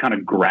kind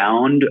of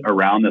ground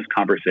around this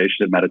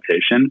conversation of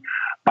meditation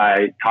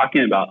by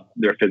talking about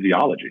their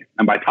physiology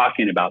and by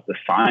talking about the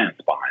science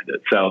behind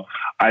it. So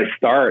I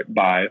start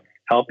by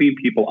helping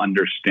people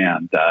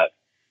understand that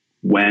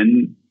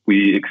when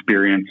we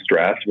experience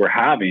stress, we're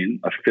having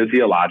a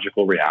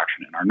physiological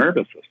reaction in our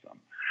nervous system.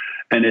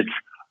 And it's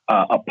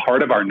a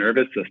part of our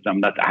nervous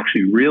system that's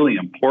actually really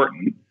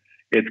important.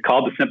 It's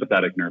called the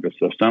sympathetic nervous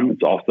system.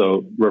 It's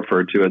also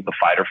referred to as the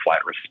fight or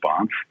flight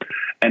response.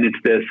 And it's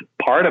this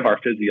part of our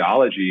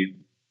physiology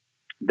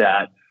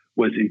that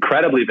was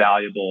incredibly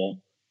valuable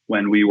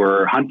when we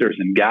were hunters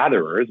and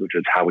gatherers, which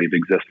is how we've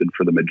existed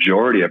for the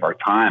majority of our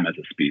time as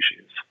a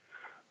species.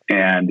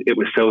 And it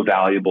was so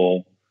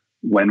valuable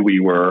when we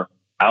were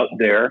out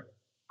there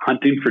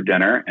hunting for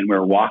dinner and we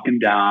were walking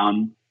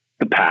down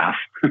the path,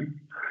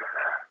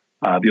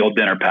 the old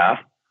dinner path,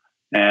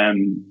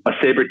 and a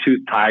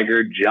saber-toothed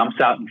tiger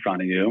jumps out in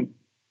front of you.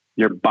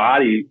 Your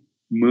body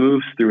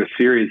moves through a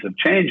series of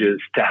changes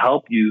to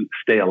help you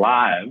stay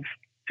alive,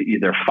 to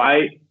either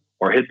fight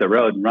or hit the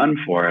road and run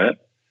for it.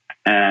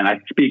 And I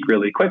speak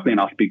really quickly,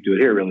 and I'll speak to it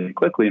here really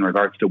quickly in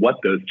regards to what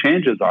those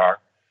changes are.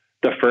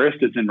 The first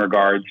is in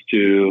regards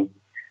to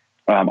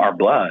our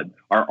blood.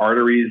 Our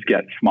arteries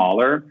get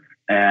smaller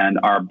and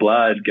our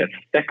blood gets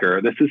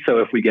thicker. This is so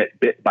if we get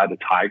bit by the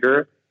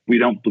tiger, we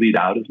don't bleed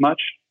out as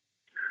much.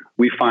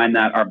 We find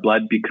that our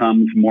blood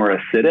becomes more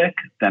acidic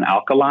than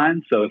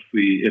alkaline. So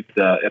if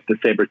the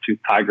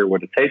saber-toothed tiger were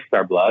to taste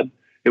our blood,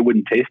 it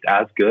wouldn't taste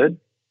as good.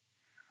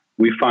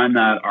 We find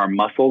that our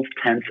muscles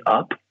tense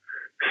up.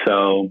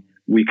 So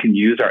We can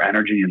use our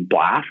energy in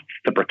blasts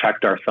to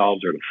protect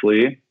ourselves or to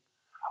flee.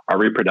 Our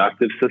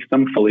reproductive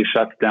system fully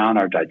shuts down.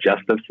 Our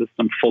digestive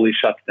system fully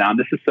shuts down.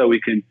 This is so we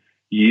can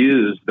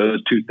use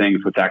those two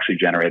things, which actually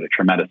generate a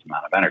tremendous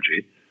amount of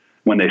energy.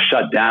 When they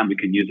shut down, we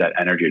can use that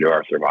energy to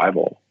our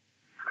survival.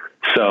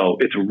 So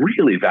it's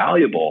really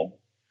valuable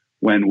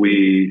when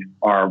we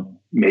are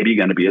maybe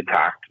going to be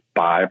attacked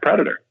by a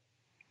predator.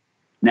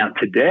 Now,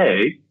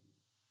 today,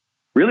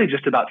 really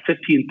just about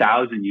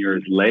 15,000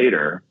 years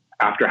later,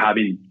 after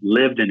having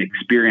lived and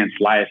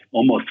experienced life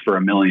almost for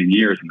 1 million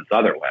years in this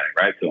other way,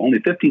 right? So only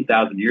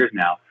 15,000 years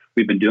now,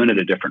 we've been doing it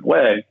a different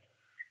way.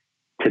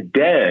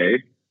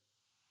 Today,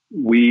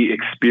 we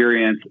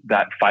experience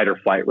that fight or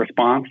flight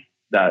response,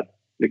 that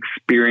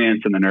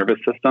experience in the nervous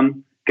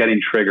system getting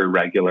triggered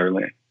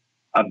regularly.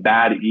 A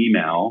bad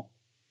email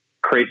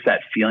creates that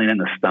feeling in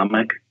the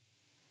stomach.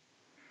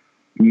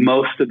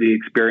 Most of the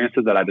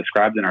experiences that I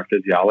described in our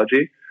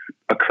physiology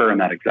occur in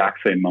that exact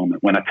same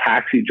moment. When a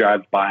taxi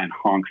drives by and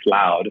honks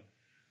loud,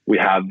 we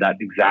have that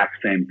exact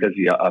same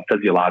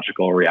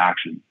physiological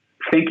reaction,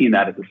 thinking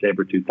that it's a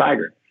saber-toothed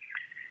tiger.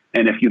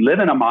 And if you live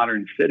in a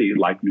modern city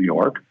like New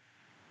York,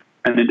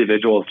 an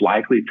individual is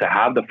likely to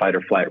have the fight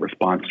or flight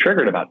response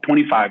triggered about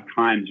 25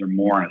 times or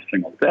more in a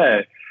single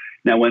day.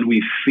 Now, when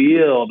we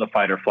feel the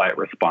fight or flight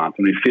response,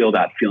 when we feel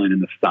that feeling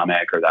in the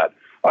stomach or that,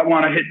 I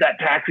want to hit that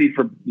taxi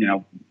for,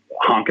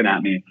 honking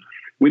at me,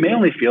 we may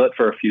only feel it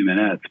for a few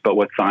minutes, but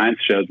what science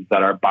shows is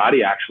that our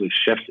body actually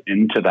shifts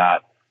into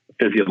that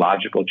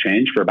physiological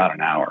change for about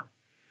an hour.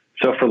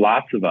 So for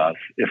lots of us,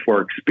 if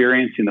we're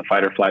experiencing the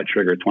fight or flight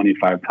trigger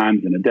 25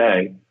 times in a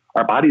day,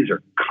 our bodies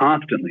are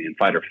constantly in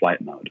fight or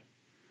flight mode.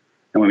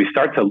 And when we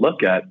start to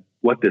look at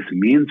what this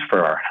means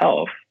for our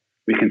health,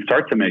 we can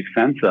start to make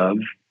sense of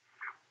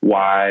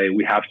why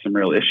we have some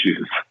real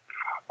issues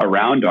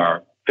around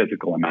our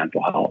physical and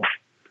mental health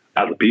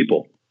as a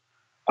people.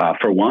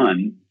 For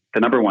one, the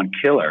number one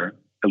killer,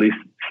 at least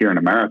here in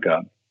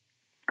America,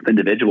 of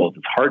individuals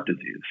is heart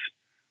disease.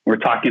 We're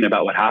talking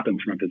about what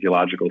happens from a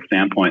physiological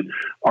standpoint,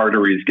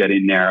 arteries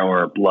getting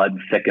narrower, blood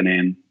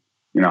thickening.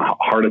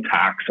 Heart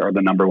attacks are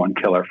the number one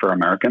killer for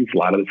Americans. A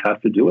lot of this has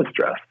to do with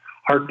stress.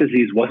 Heart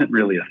disease wasn't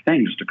really a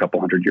thing just a couple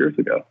hundred years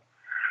ago.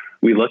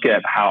 We look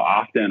at how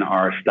often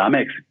our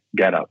stomachs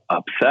get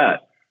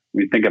upset.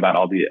 We think about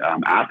all the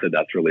acid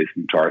that's released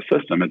into our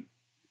system. It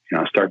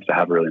starts to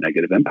have a really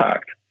negative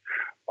impact.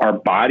 Our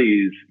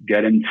bodies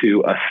get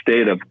into a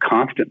state of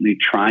constantly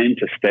trying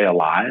to stay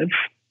alive,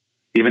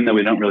 even though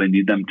we don't really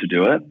need them to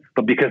do it.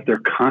 But because they're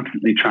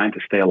constantly trying to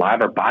stay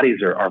alive, our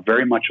bodies are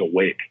very much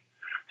awake.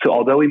 So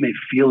although we may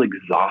feel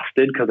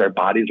exhausted because our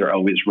bodies are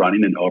always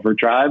running in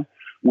overdrive,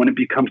 when it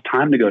becomes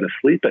time to go to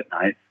sleep at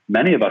night,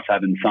 many of us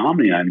have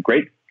insomnia and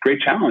great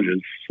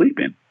challenges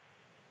sleeping,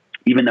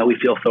 even though we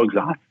feel so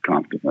exhausted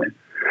constantly.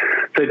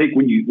 So I think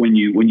when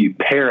you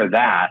pair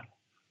that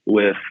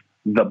with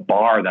the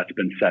bar that's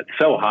been set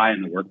so high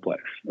in the workplace,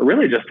 or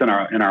really just in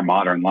our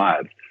modern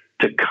lives,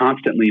 to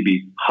constantly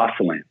be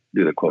hustling,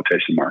 do the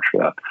quotation marks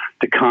for that,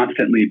 to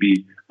constantly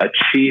be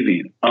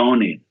achieving,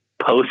 owning,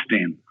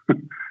 posting,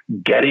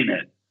 getting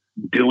it,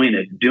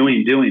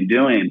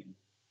 doing,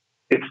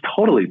 it's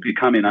totally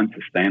becoming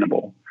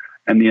unsustainable.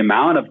 And the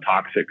amount of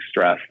toxic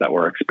stress that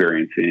we're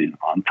experiencing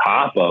on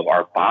top of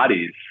our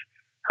bodies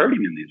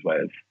hurting in these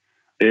ways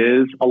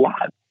is a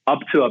lot. Up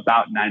to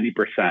about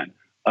 90%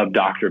 of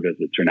doctor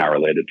visits are now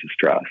related to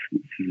stress.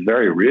 This is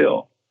very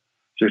real.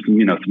 There's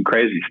some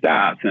crazy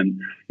stats.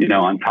 And,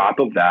 on top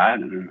of that,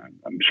 and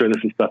I'm sure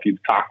this is stuff you've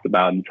talked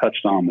about and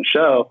touched on the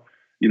show,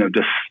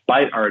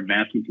 despite our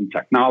advancements in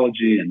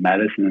technology and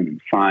medicine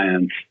and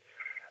science,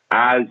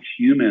 as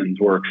humans,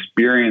 we're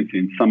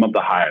experiencing some of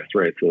the highest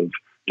rates of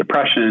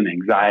depression,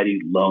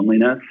 anxiety,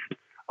 loneliness,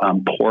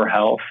 poor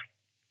health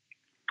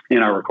in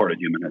our recorded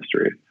human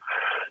history.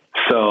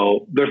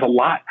 So there's a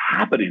lot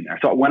happening there.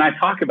 So when I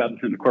talk about this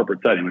in the corporate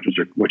setting, which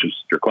is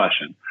your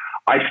question,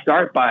 I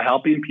start by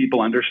helping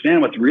people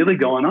understand what's really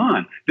going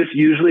on. This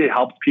usually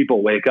helps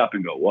people wake up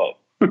and go, whoa.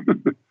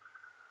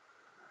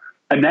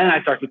 And then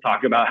I start to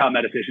talk about how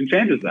meditation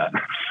changes that.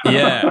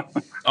 Yeah.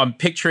 I'm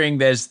picturing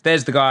there's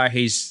the guy,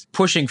 he's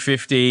pushing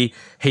 50.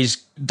 He's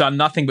done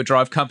nothing but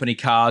drive company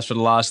cars for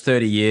the last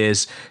 30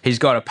 years. He's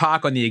got a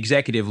park on the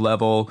executive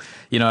level.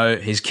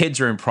 His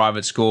kids are in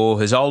private school.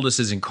 His oldest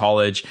is in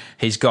college.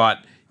 He's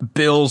got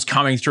bills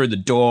coming through the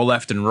door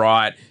left and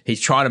right.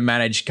 He's trying to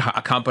manage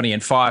a company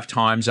in 5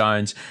 time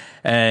zones.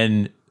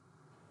 And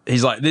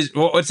he's like,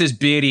 what's this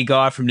beardy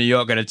guy from New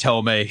York going to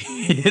tell me?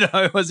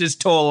 What's this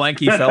tall,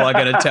 lanky fella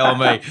going to tell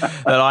me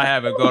that I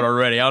haven't got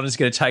already? I'm just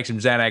going to take some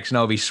Xanax and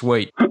I'll be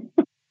sweet.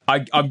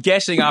 I'm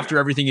guessing after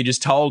everything you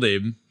just told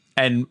him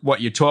and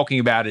what you're talking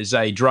about is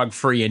a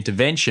drug-free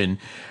intervention,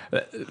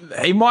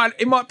 it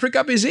might prick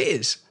up his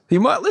ears. He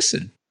might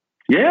listen.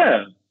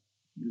 Yeah,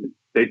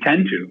 they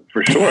tend to,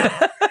 for sure.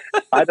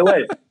 By the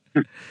way,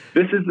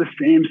 this is the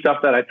same stuff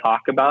that I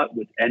talk about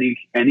with any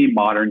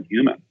modern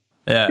human.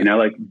 Yeah.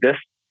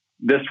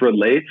 This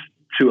relates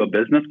to a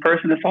business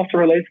person. This also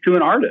relates to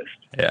an artist.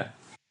 Yeah.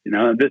 You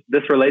know,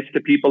 this relates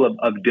to people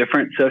of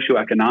different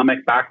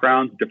socioeconomic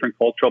backgrounds, different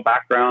cultural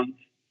backgrounds.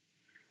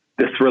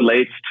 This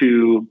relates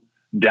to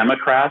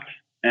Democrats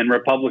and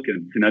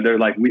Republicans. You know, they're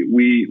like,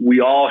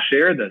 we all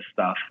share this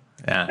stuff.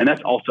 Yeah. And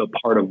that's also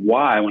part of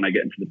why, when I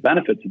get into the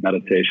benefits of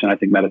meditation, I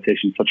think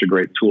meditation is such a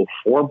great tool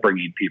for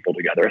bringing people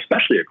together,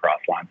 especially across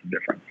lines of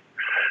difference,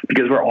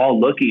 because we're all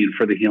looking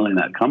for the healing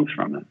that comes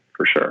from it,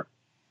 for sure,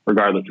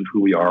 regardless of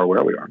who we are or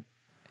where we are.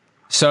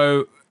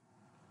 So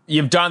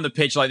you've done the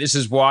pitch, like, this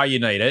is why you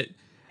need it.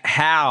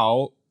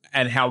 How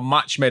and how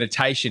much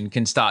meditation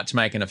can start to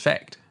make an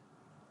effect?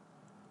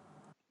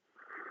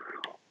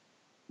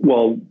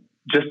 Well,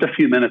 just a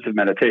few minutes of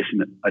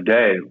meditation a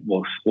day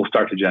will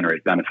start to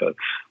generate benefits.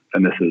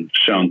 And this is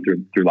shown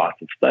through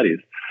lots of studies.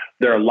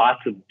 There are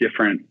lots of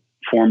different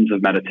forms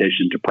of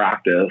meditation to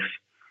practice,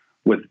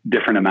 with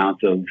different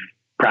amounts of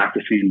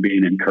practicing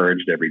being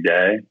encouraged every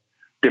day,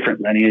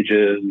 different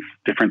lineages,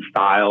 different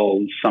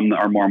styles. Some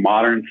are more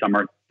modern, some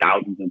are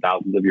thousands and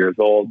thousands of years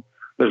old.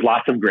 There's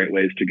lots of great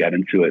ways to get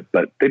into it,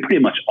 but they pretty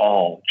much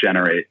all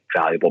generate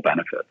valuable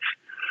benefits.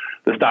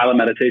 The style of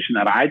meditation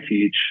that I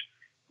teach,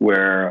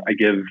 where I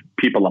give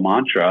people a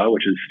mantra,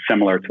 which is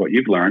similar to what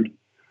you've learned,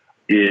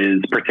 is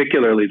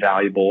particularly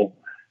valuable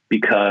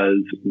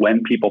because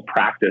when people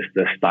practice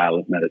this style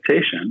of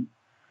meditation,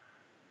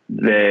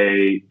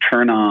 they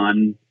turn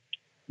on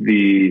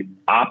the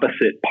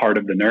opposite part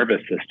of the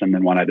nervous system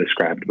than what I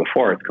described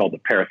before. It's called the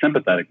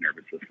parasympathetic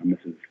nervous system. This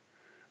is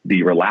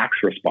the relax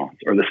response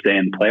or the stay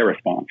and play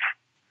response.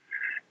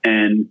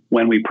 And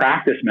when we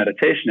practice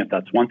meditation, if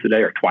that's once a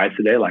day or twice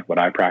a day, like what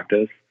I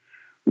practice,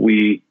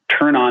 we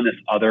turn on this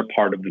other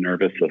part of the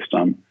nervous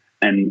system,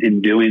 and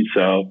in doing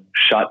so,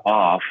 shut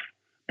off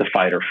the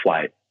fight or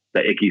flight, the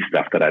icky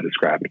stuff that I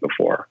described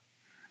before.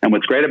 And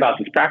what's great about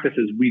this practice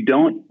is we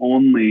don't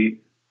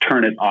only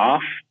turn it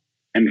off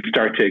and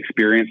start to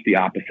experience the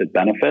opposite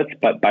benefits,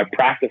 but by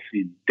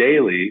practicing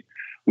daily,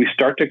 we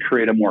start to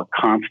create a more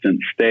constant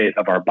state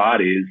of our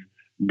bodies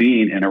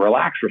being in a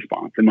relaxed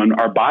response. And when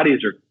our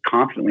bodies are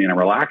constantly in a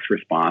relaxed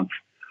response,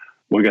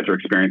 we get to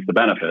experience the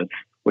benefits,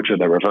 which are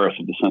the reverse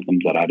of the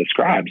symptoms that I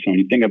described. So when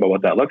you think about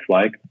what that looks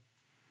like,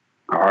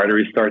 our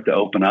arteries start to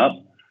open up,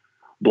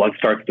 blood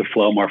starts to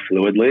flow more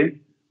fluidly,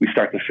 we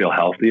start to feel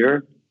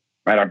healthier,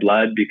 right? Our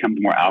blood becomes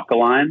more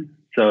alkaline.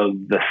 So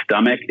the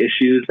stomach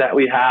issues that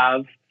we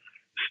have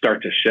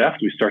start to shift.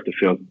 We start to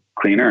feel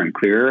cleaner and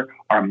clearer.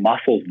 Our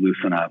muscles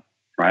loosen up,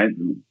 right?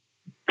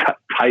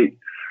 Tight,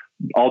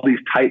 all these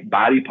tight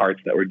body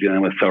parts that we're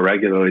dealing with so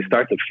regularly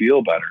start to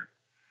feel better.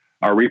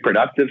 Our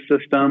reproductive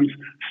systems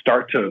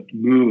start to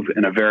move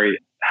in a very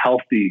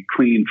healthy,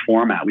 clean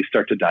format. We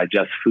start to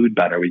digest food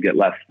better. We get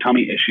less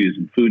tummy issues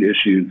and food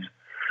issues.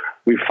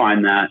 We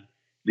find that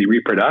the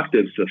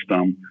reproductive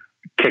system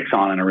kicks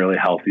on in a really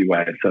healthy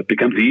way. So it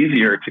becomes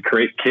easier to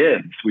create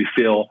kids. We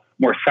feel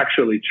more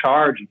sexually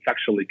charged and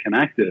sexually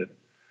connected.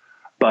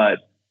 But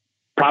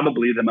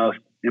probably the most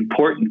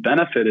important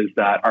benefit is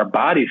that our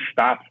body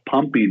stops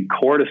pumping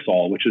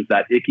cortisol, which is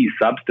that icky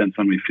substance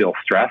when we feel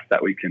stressed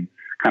that we can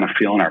kind of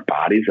feel in our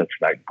bodies. That's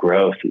that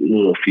gross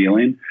little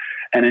feeling.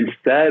 And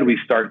instead, we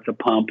start to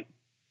pump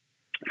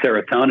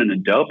serotonin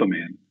and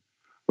dopamine,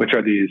 which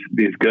are these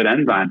good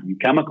enzymes and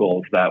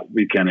chemicals that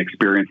we can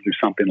experience through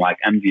something like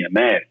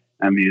MDMA.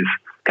 And these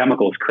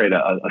chemicals create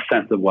a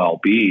sense of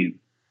well-being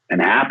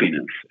and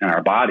happiness in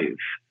our bodies.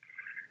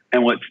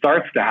 And what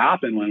starts to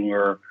happen when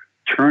we're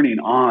turning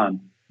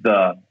on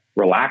the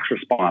relax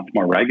response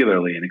more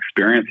regularly and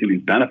experiencing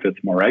these benefits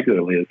more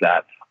regularly is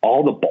that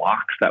all the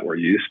blocks that we're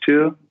used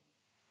to,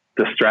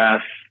 the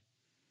stress,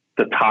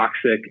 the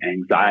toxic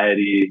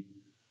anxiety,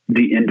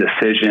 the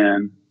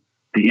indecision,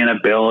 the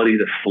inability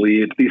to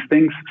sleep, these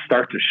things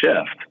start to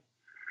shift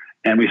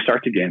and we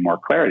start to gain more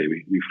clarity.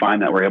 We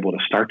find that we're able to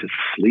start to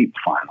sleep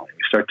finally.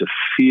 We start to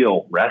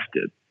feel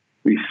rested.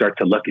 We start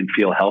to look and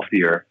feel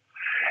healthier.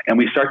 And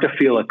we start to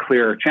feel a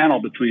clearer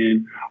channel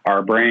between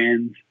our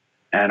brains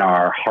and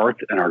our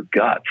hearts and our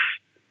guts.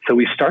 So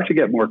we start to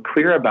get more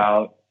clear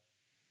about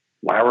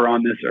why we're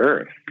on this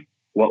earth,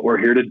 what we're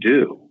here to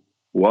do,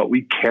 what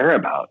we care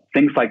about.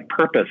 Things like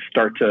purpose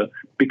start to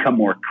become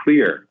more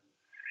clear.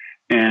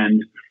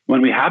 And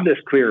when we have this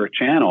clearer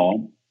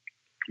channel,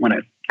 when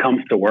it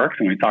comes to work,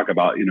 and we talk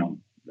about,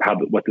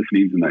 what this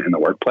means in the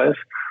workplace,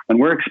 when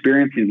we're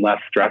experiencing less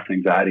stress,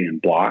 anxiety, and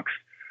blocks,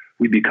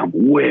 we become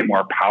way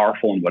more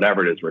powerful in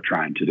whatever it is we're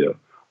trying to do.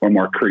 We're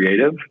more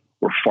creative.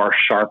 We're far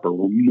sharper.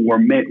 We're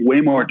way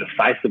more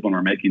decisive when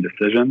we're making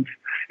decisions.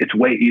 It's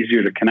way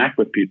easier to connect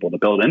with people, to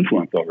build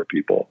influence over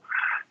people,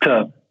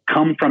 to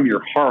come from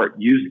your heart,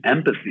 use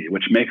empathy,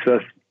 which makes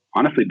us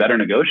honestly better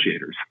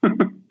negotiators.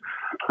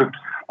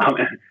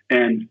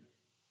 And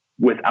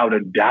without a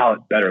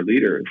doubt, better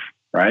leaders,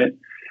 right?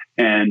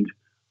 And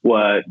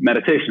what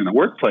meditation in the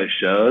workplace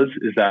shows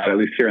is that, at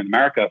least here in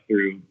America,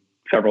 through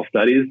several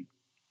studies,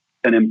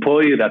 an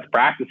employee that's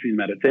practicing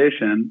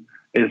meditation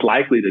is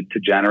likely to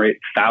generate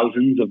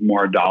thousands of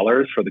more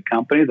dollars for the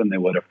company than they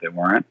would if they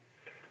weren't.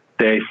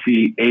 They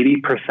see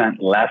 80%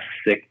 less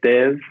sick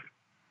days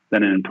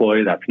than an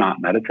employee that's not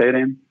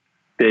meditating.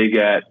 They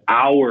get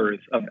hours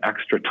of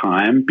extra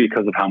time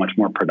because of how much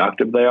more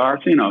productive they are.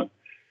 So,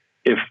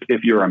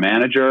 if you're a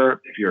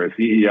manager, if you're a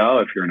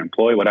CEO, if you're an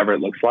employee, whatever it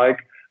looks like,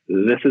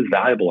 this is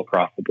valuable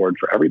across the board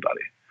for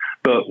everybody.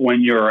 But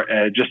when you're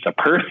just a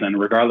person,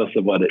 regardless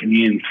of what it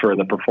means for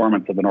the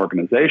performance of an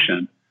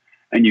organization,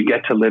 and you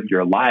get to live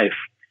your life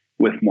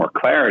with more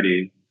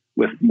clarity,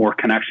 with more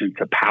connection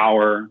to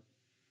power,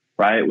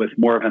 right? With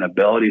more of an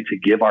ability to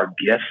give our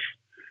gifts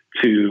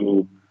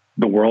to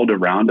the world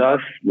around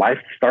us, life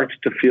starts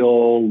to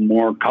feel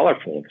more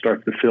colorful. It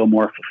starts to feel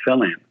more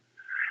fulfilling.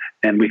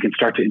 And we can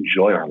start to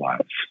enjoy our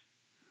lives,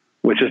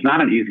 which is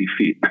not an easy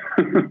feat.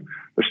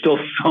 There's still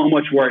so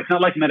much work. It's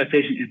not like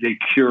meditation is a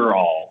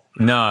cure-all.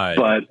 No.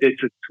 But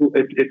it's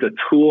a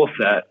tool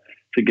set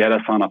to get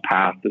us on a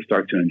path to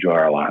start to enjoy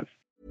our lives.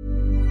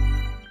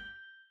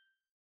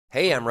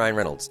 Hey, I'm Ryan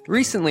Reynolds.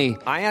 Recently,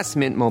 I asked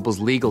Mint Mobile's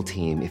legal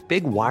team if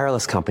big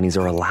wireless companies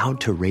are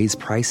allowed to raise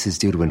prices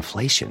due to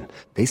inflation.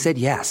 They said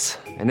yes.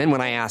 And then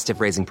when I asked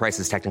if raising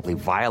prices technically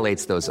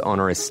violates those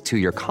onerous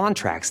two-year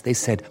contracts, they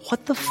said,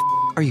 "What the f***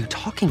 are you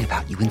talking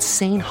about, you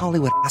insane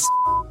Hollywood ass?"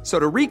 So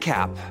to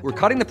recap, we're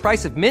cutting the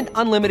price of Mint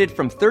Unlimited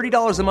from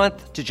 $30 a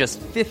month to just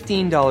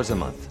 $15 a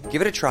month.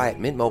 Give it a try at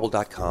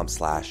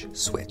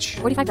mintmobile.com/switch.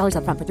 $45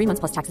 up front for 3 months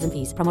plus taxes and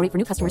fees. Promo rate for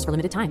new customers for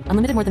limited time.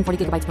 Unlimited more than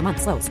 40 gigabytes per month.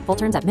 Slows full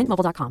terms at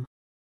mintmobile.com.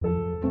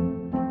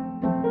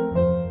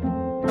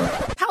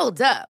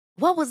 Hold up.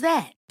 What was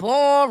that?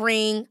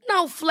 Boring.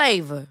 No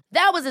flavor.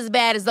 That was as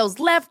bad as those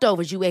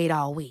leftovers you ate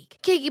all week.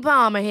 Keke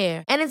Palmer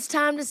here. And it's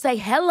time to say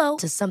hello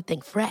to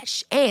something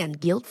fresh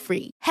and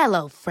guilt-free.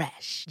 Hello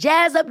Fresh.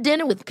 Jazz up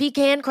dinner with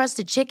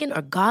pecan-crusted chicken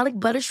or garlic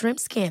butter shrimp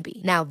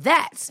scampi. Now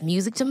that's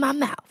music to my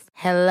mouth.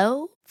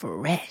 Hello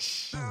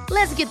Fresh.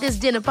 Let's get this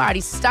dinner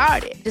party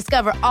started.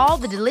 Discover all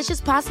the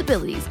delicious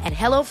possibilities at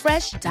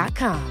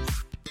hellofresh.com.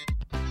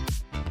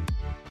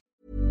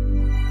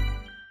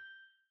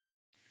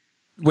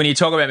 When you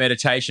talk about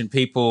meditation,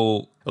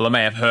 people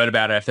may have heard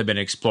about it if they've been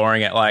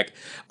exploring it. Like,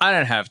 I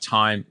don't have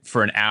time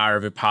for an hour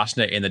of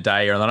Vipassana in the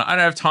day, or I don't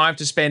have time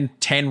to spend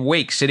 10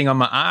 weeks sitting on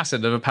my ass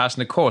at the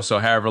Vipassana course, or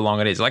however long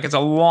it is. Like, it's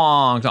a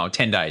long time.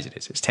 10 days it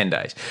is. It's 10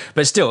 days.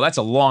 But still, that's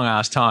a long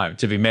ass time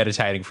to be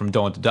meditating from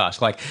dawn to dusk.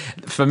 Like,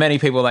 for many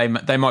people,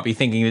 they might be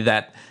thinking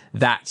that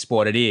that's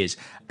what it is.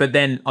 But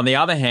then on the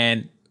other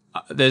hand,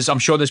 I'm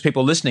sure there's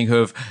people listening who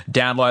have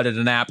downloaded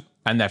an app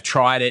and they've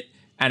tried it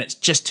and it's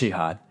just too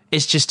hard.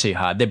 It's just too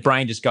hard. Their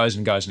brain just goes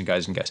and goes and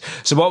goes and goes.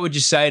 So what would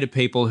you say to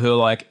people who are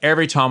like,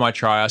 every time I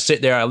try, I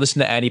sit there, I listen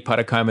to Andy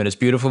Puddicombe and his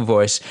beautiful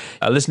voice.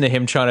 I listen to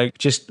him trying to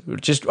just,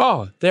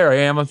 oh, there I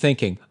am, I'm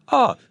thinking.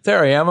 Oh,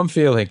 there I am, I'm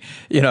feeling,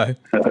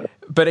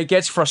 But it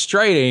gets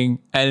frustrating,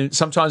 and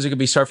sometimes it can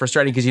be so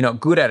frustrating because you're not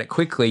good at it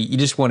quickly. You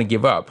just want to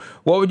give up.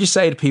 What would you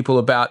say to people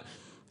about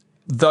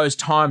those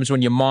times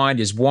when your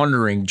mind is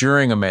wandering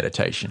during a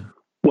meditation?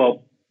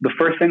 Well, the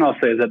first thing I'll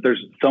say is that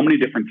there's so many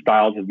different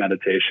styles of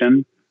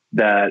meditation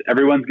that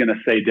everyone's going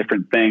to say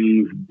different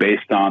things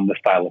based on the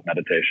style of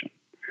meditation.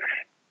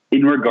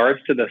 In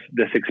regards to this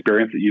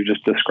experience that you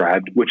just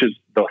described, which is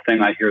the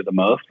thing I hear the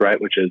most,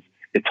 right? Which is,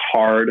 it's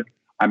hard,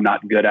 I'm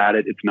not good at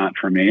it, it's not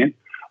for me.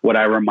 What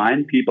I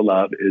remind people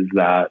of is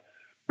that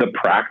the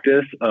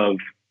practice of,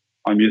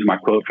 I'm using my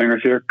quote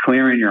fingers here,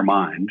 clearing your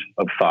mind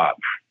of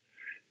thoughts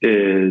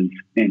is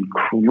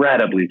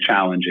incredibly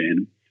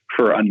challenging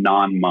for a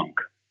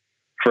non-monk.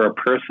 For a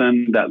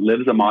person that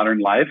lives a modern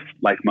life,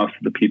 like most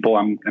of the people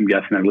I'm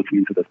guessing are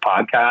listening to this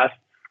podcast,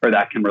 or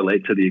that can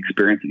relate to the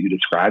experience that you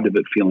described of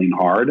it feeling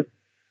hard,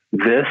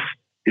 this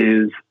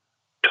is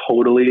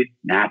totally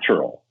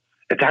natural.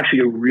 It's actually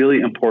a really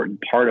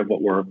important part of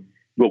what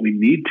we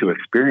need to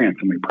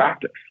experience when we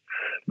practice.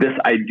 This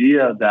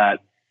idea that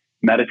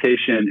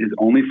meditation is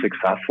only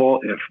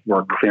successful if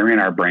we're clearing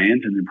our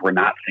brains and if we're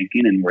not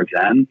thinking and we're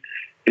Zen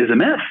is a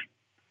myth.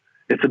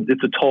 It's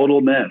a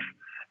total myth.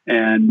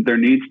 And there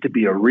needs to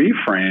be a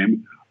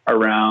reframe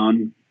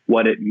around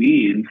what it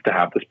means to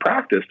have this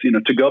practice.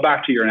 To go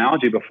back to your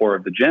analogy before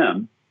of the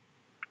gym,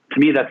 to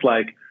me, that's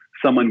like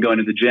someone going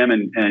to the gym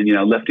and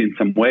lifting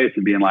some weights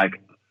and being like,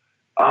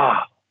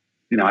 I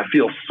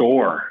feel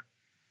sore.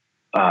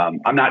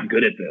 I'm not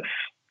good at this.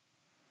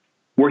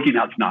 Working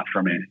out's not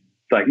for me.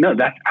 It's like, no,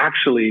 that's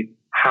actually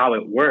how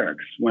it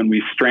works. When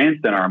we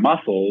strengthen our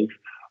muscles,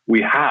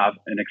 we have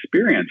an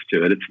experience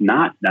to it. It's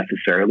not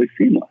necessarily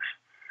seamless.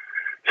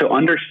 So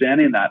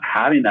understanding that,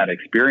 having that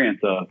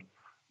experience of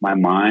my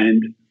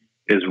mind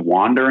is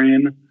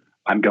wandering,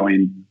 I'm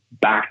going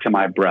back to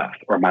my breath,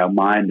 or my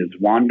mind is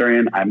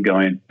wandering, I'm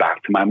going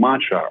back to my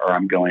mantra, or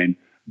I'm going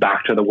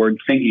back to the word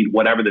thinking,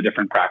 whatever the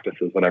different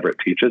practices, whatever it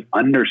teaches,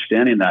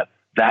 understanding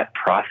that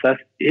process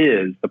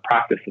is the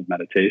practice of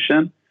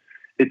meditation.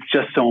 It's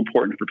just so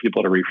important for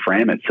people to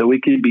reframe it so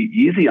we can be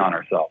easy on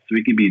ourselves, so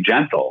we can be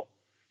gentle,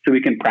 so we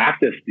can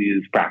practice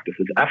these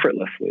practices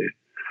effortlessly.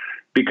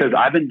 Because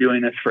I've been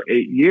doing this for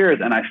 8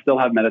 years and I still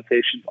have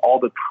meditations all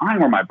the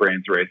time where my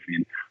brain's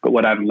racing. But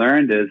what I've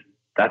learned is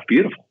that's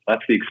beautiful.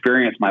 That's the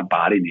experience my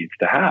body needs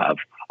to have.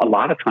 A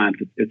lot of times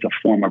it's a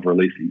form of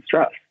releasing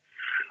stress.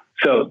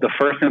 So the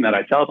first thing that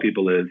I tell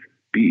people is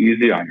be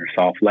easy on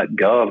yourself. Let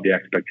go of the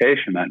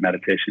expectation that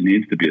meditation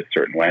needs to be a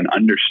certain way and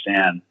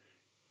understand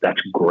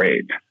that's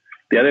great.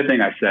 The other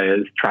thing I say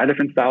is try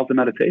different styles of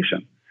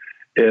meditation.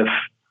 If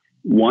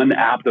one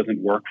app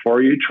doesn't work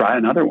for you, try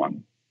another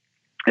one.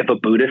 If a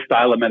Buddhist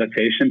style of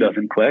meditation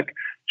doesn't click,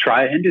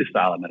 try a Hindu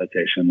style of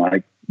meditation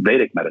like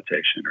Vedic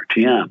meditation or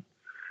TM.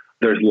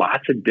 There's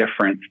lots of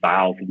different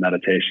styles of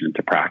meditation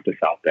to practice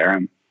out there.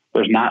 And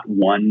there's not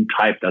one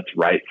type that's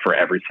right for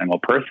every single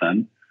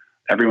person.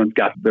 Everyone's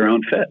got their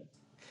own fit.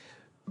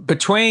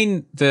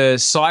 Between the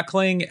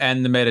cycling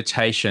and the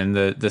meditation,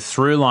 the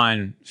through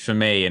line for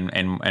me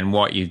and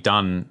what you've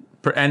done,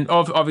 and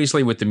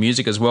obviously with the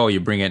music as well, you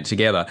bring it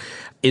together,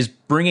 is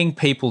bringing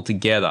people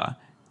together,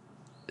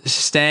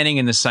 standing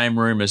in the same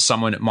room as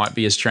someone that might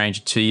be a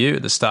stranger to you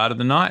at the start of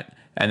the night,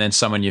 and then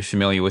someone you're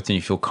familiar with and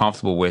you feel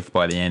comfortable with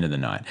by the end of the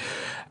night.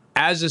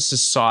 As a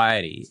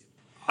society,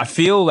 I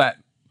feel that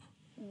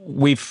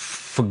we've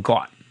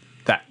forgot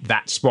that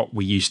that's what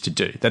we used to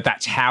do,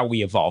 that's how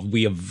we evolved.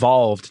 We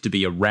evolved to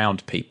be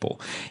around people,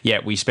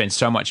 yet we spend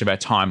so much of our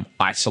time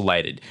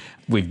isolated.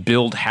 We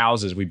build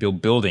houses, we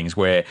build buildings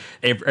where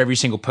every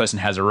single person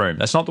has a room.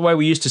 That's not the way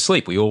we used to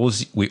sleep. We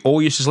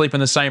all used to sleep in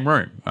the same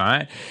room, all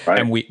right?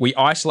 And we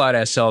isolate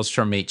ourselves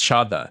from each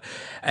other,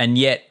 and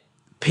yet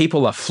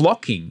people are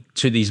flocking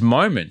to these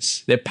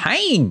moments. They're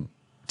paying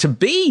to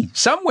be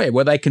somewhere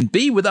where they can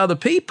be with other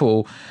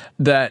people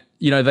that,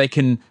 they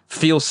can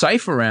feel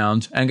safe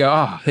around and go,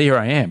 oh, here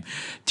I am.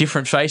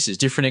 Different faces,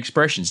 different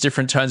expressions,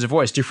 different tones of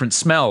voice, different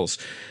smells,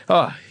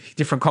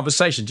 different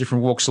conversations,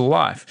 different walks of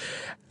life.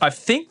 I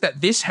think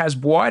that this has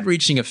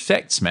wide-reaching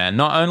effects, man,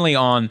 not only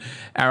on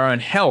our own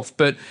health,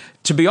 but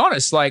to be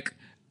honest, like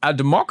our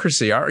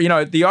democracy,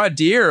 the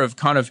idea of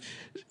kind of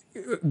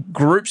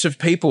groups of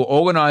people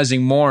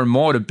organizing more and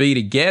more to be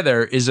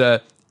together is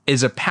a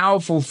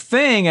powerful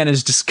thing and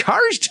is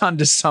discouraged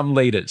under some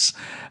leaders.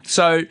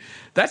 So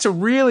that's a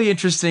really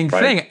interesting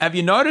thing. Have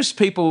you noticed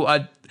people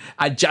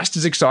are just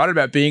as excited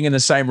about being in the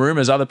same room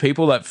as other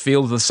people that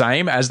feel the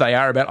same as they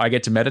are about I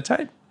get to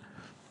meditate?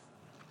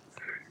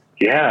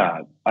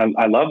 Yeah,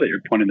 I love that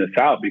you're pointing this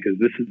out, because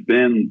this has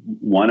been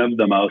one of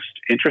the most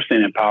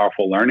interesting and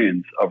powerful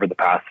learnings over the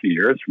past few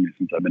years for me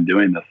since I've been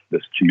doing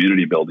this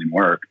community building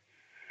work.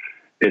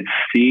 It's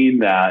seen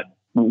that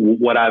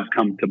what I've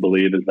come to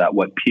believe is that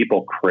what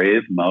people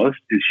crave most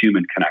is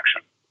human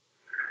connection.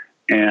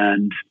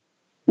 And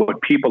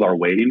what people are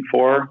waiting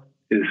for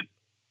is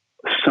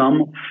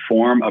some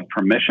form of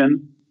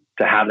permission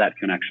to have that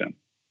connection.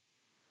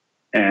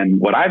 And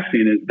what I've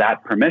seen is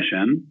that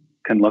permission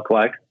can look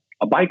like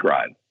a bike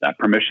ride. That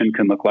permission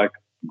can look like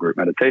group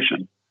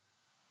meditation.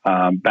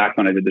 Back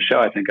when I did the show,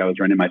 I think I was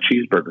running my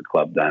cheeseburger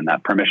club then.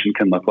 That permission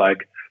can look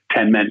like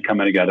 10 men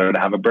coming together to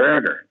have a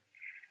burger.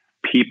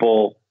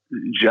 People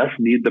just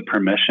need the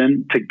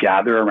permission to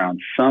gather around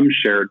some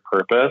shared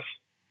purpose,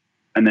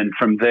 and then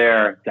from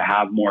there to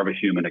have more of a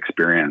human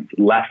experience,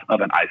 less of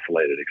an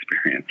isolated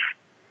experience,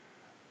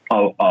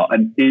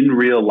 an in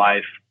real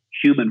life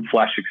human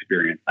flesh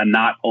experience, and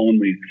not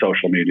only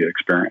social media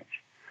experience.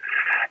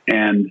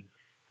 And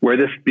where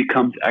this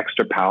becomes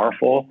extra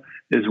powerful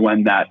is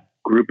when that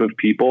group of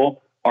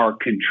people are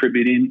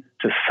contributing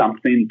to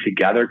something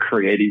together,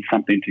 creating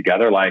something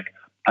together, like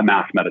a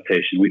mass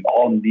meditation. We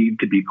all need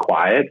to be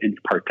quiet and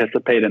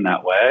participate in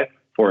that way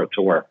for it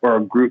to work. Or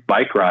a group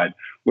bike ride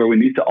where we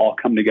need to all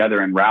come together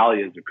and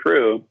rally as a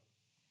crew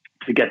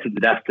to get to the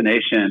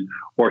destination,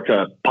 or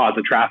to pause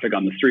the traffic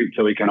on the street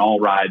so we can all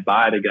ride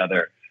by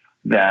together.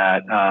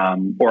 That,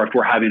 or if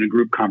we're having a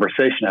group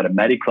conversation at a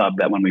Medi Club,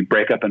 that when we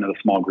break up into the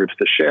small groups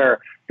to share,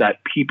 that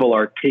people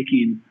are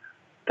taking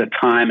the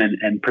time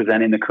and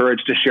presenting the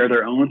courage to share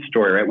their own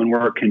story, right? When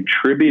we're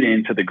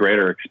contributing to the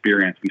greater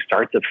experience, we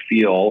start to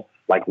feel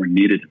like we're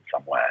needed in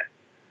some way.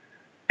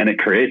 And it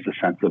creates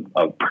a sense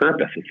of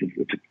purpose.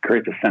 It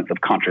creates a sense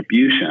of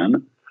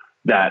contribution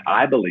that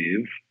I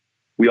believe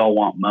we all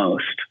want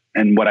most,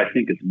 and what I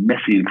think is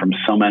missing from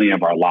so many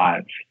of our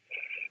lives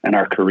and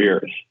our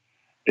careers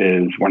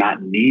is we're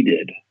not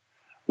needed.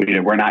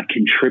 We're not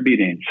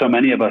contributing. So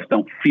many of us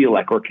don't feel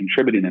like we're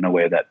contributing in a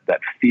way that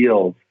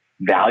feels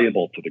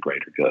valuable to the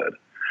greater good.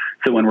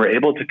 So when we're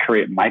able to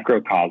create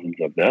microcosms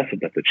of this, if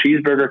that's a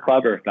cheeseburger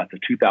club or if that's a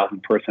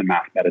 2,000 person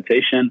mass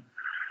meditation,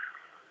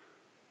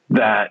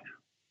 that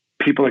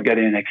people are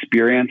getting an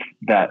experience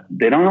that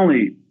they don't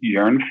only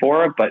yearn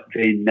for, but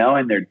they know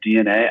in their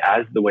DNA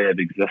as the way of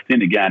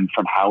existing, again,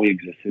 from how we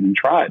existed in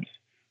tribes.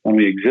 When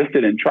we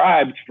existed in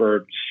tribes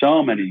for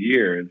so many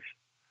years,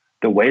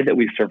 the way that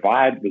we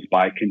survived was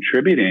by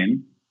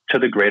contributing to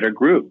the greater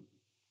group.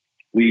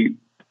 We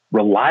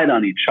relied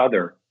on each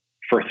other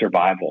for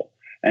survival.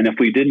 And if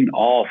we didn't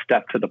all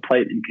step to the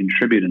plate and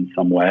contribute in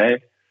some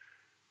way,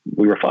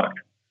 we were fucked.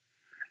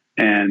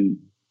 And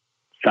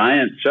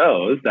science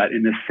shows that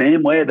in the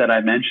same way that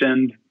I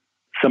mentioned,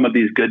 some of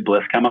these good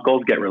bliss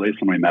chemicals get released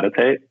when we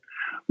meditate,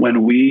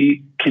 when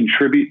we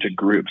contribute to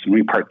groups, when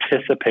we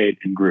participate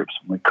in groups,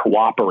 when we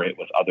cooperate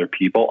with other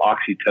people,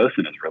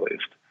 oxytocin is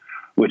released,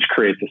 which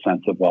creates a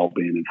sense of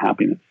well-being and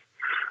happiness.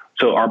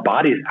 So our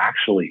bodies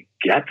actually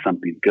get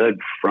something good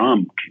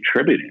from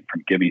contributing,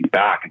 from giving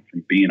back, and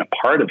from being a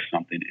part of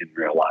something in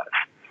real life.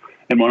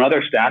 And one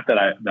other stat that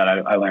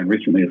I learned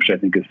recently, which I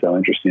think is so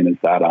interesting, is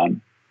that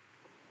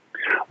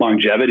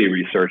longevity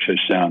research has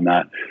shown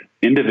that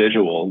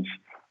individuals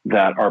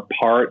that are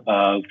part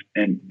of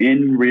an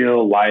in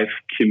real life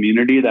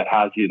community that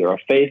has either a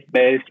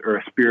faith-based or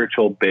a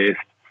spiritual-based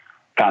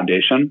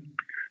foundation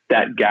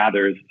that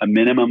gathers a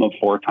minimum of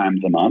 4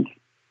 times a month,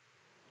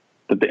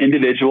 that the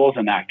individuals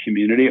in that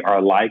community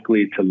are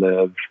likely to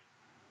live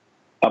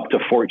up to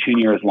 14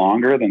 years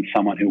longer than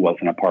someone who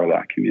wasn't a part of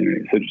that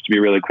community. So just to be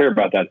really clear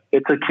about that,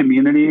 it's a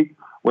community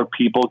where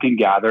people can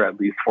gather at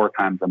least 4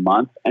 times a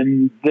month,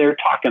 and they're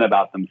talking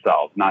about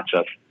themselves, not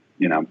just,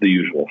 the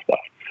usual stuff.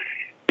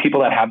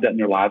 People that have that in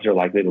their lives are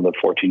likely to live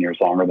 14 years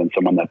longer than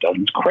someone that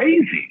doesn't. It's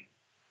crazy.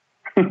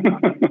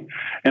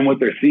 And what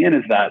they're seeing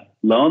is that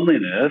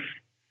loneliness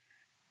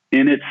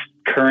in its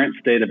current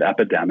state of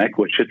epidemic,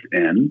 which it's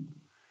in,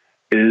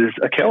 is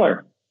a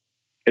killer.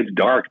 It's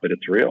dark, but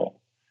it's real.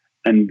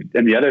 And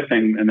the other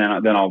thing, and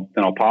then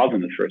I'll pause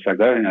on this for a second.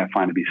 The other thing I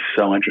find to be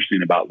so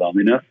interesting about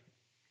loneliness,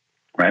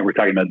 right? We're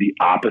talking about the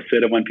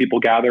opposite of when people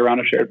gather around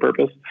a shared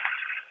purpose.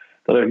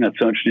 The other thing that's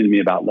so interesting to me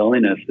about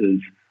loneliness is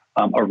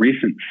a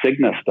recent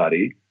Cigna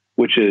study,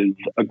 which is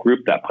a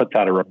group that puts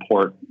out a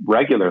report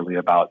regularly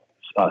about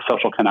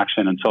social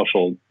connection and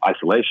social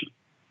isolation.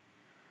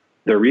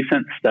 The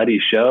recent study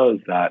shows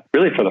that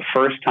really for the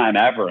first time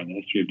ever in the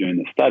history of doing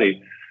this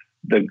study,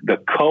 the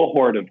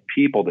cohort of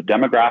people, the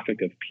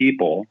demographic of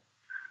people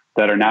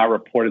that are now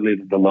reportedly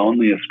the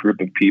loneliest group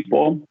of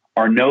people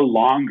are no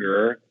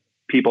longer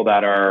people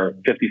that are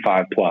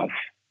 55 plus,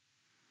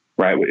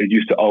 right? It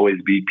used to always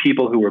be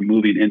people who were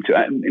moving into,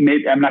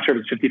 I'm not sure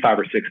if it's 55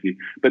 or 60,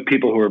 but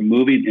people who were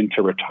moving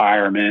into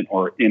retirement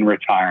or in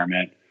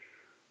retirement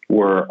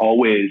were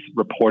always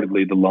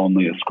reportedly the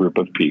loneliest group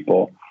of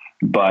people.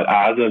 But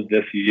as of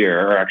this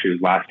year, or actually it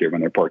was last year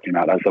when the report came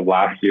out, as of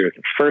last year, it's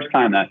the first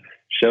time that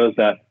shows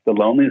that the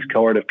loneliest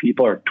cohort of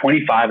people are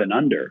 25 and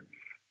under,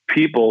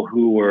 people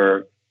who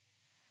were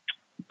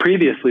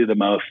previously the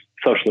most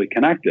socially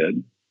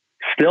connected,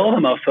 still the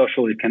most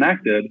socially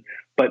connected,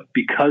 but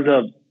because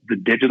of the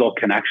digital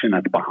connection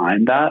that's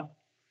behind that,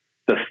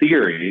 the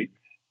theory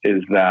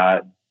is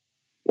that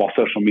while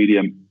social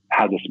media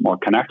has us more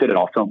connected, it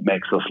also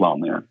makes us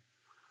lonelier.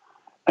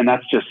 And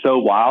that's just so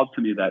wild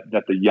to me that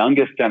the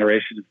youngest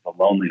generation is the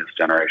loneliest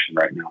generation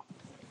right now.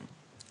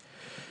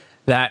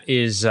 That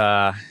is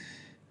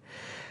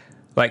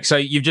so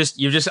you've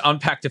just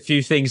unpacked a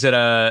few things that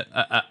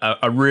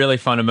are really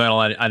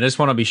fundamental, and I just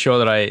want to be sure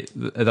that I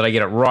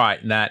get it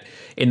right. And that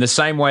in the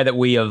same way that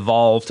we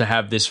evolved to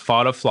have this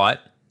fight or flight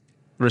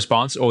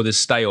response, or this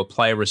stay or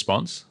play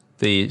response,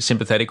 the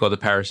sympathetic or the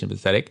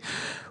parasympathetic,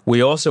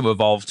 we also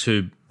evolved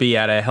to be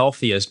at our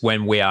healthiest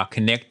when we are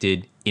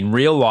connected in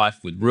real life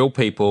with real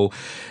people,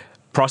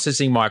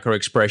 processing micro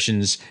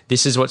expressions.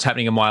 This is what's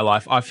happening in my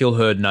life. I feel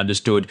heard and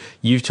understood.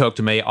 You've talked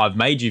to me. I've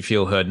made you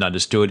feel heard and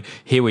understood.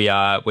 Here we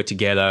are. We're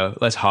together.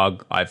 Let's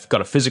hug. I've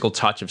got a physical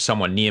touch of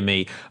someone near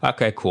me.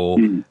 Okay,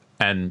 cool.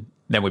 And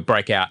then we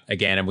break out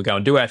again and we go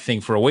and do our thing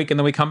for a week, and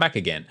then we come back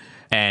again.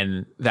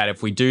 And that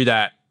if we do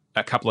that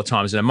a couple of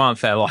times in a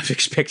month, our life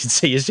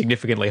expectancy is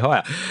significantly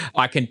higher.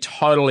 I can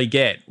totally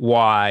get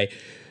why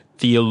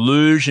the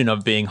illusion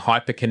of being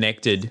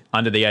hyper-connected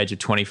under the age of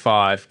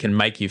 25 can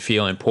make you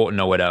feel important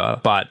or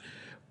whatever. But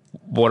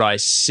what I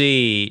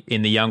see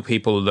in the young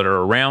people that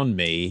are around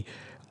me,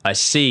 I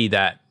see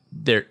that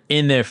they're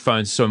in their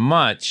phones so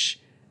much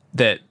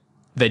that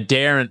they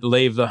daren't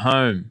leave the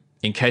home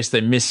in case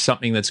they miss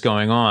something that's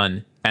going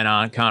on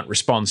and can't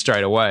respond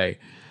straight away.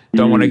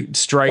 Don't want to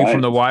stray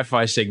from the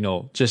Wi-Fi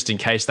signal just in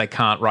case they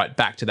can't write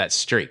back to that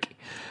streak.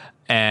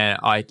 And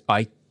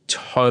I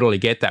totally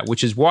get that,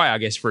 which is why I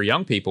guess for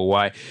young people,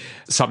 why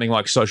something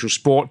like social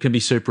sport can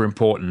be super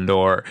important,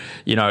 or,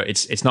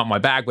 it's not my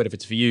bag, but if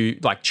it's for you,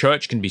 like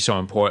church can be so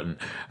important.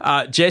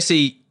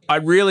 Jesse, I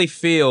really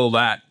feel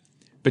that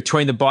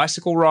between the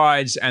bicycle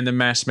rides and the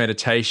mass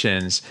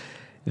meditations,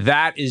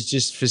 that is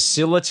just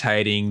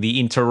facilitating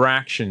the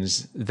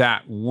interactions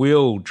that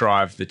will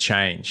drive the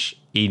change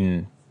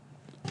in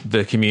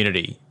the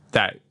community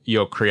that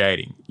you're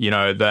creating.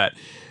 That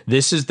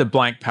this is the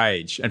blank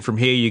page, and from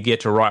here you get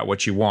to write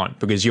what you want,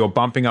 because you're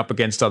bumping up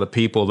against other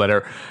people that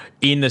are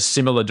in a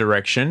similar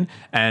direction,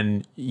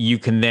 and you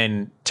can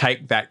then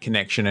take that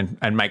connection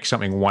and make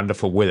something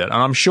wonderful with it. And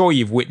I'm sure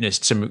you've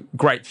witnessed some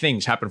great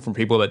things happen from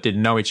people that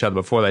didn't know each other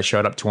before they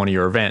showed up to one of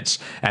your events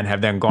and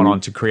have then gone on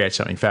to create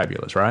something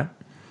fabulous, right?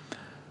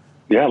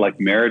 Yeah, like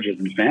marriages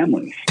and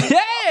families.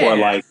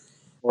 Yeah!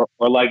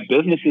 Or like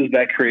businesses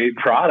that create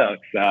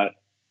products that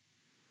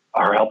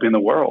are helping the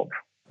world.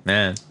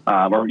 Man.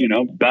 Or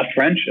best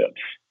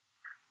friendships.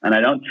 And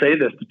I don't say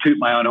this to toot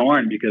my own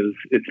horn, because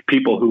it's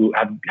people who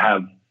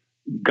have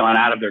gone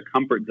out of their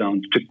comfort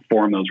zones to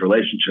form those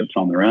relationships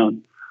on their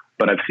own.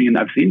 But I've seen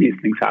these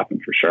things happen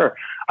for sure.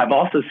 I've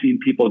also seen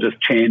people just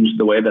change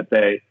the way that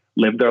they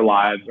live their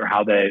lives or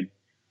how they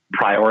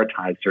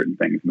prioritize certain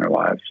things in their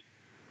lives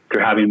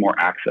through having more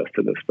access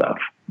to this stuff.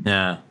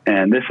 Yeah.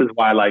 And this is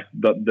why, like,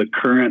 the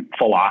current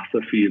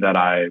philosophy that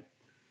I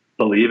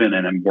believe in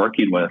and am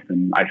working with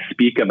and I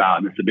speak about,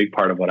 and it's a big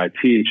part of what I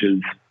teach,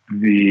 is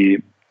the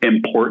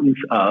importance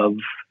of,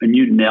 and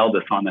you nailed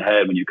this on the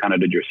head when you kind of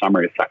did your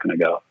summary a second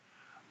ago,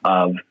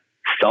 of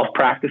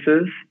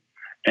self-practices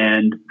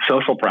and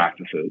social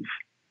practices.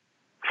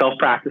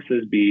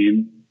 Self-practices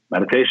being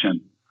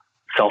meditation,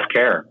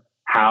 self-care,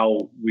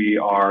 how we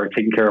are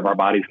taking care of our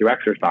bodies through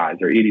exercise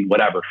or eating,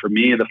 whatever. For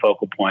me, the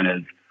focal point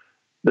is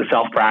the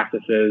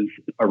self-practices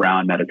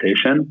around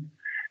meditation,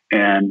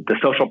 and the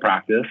social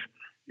practice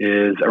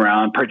is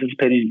around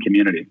participating in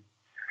community.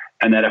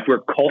 And that if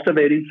we're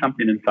cultivating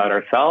something inside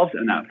ourselves,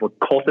 and that if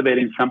we're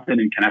cultivating something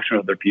in connection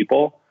with other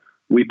people,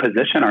 we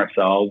position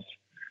ourselves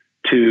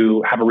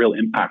to have a real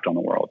impact on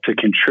the world, to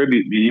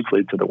contribute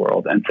meaningfully to the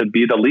world, and to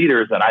be the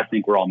leaders that I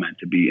think we're all meant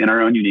to be in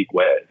our own unique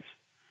ways.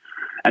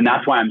 And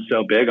that's why I'm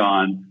so big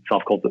on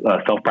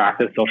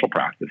self-practice, social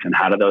practice, and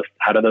how do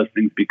those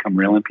things become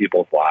real in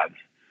people's lives?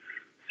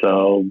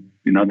 So,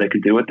 they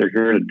can do what they're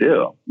here to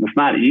do. It's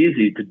not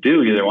easy to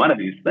do either one of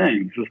these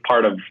things. This is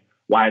part of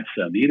why it's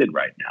so needed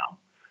right now,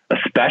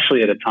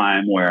 especially at a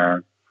time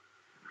where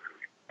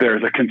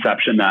there's a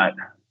conception that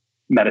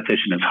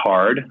meditation is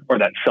hard, or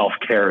that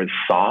self-care is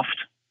soft,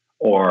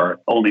 or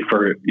only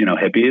for,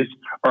 hippies,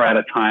 or at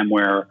a time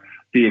where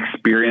the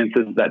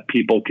experiences that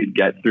people could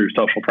get through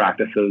social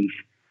practices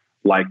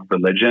like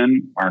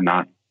religion are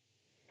not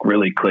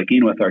really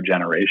clicking with our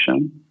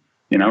generation.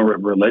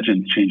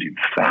 Religion's changing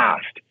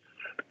fast.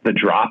 The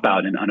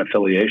dropout in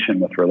unaffiliation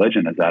with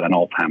religion is at an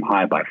all-time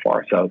high by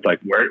far. So it's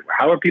like,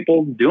 how are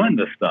people doing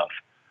this stuff?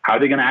 How are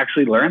they going to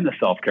actually learn the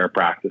self-care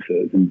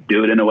practices and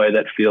do it in a way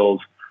that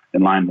feels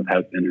in line with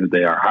who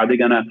they are? How are they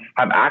going to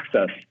have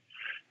access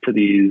to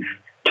these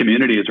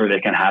communities where they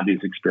can have these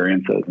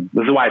experiences? And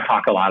this is why I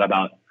talk a lot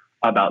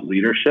about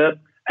leadership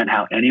and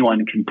how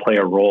anyone can play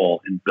a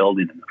role in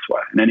building in this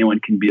way. And anyone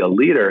can be a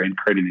leader in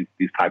creating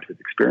these types of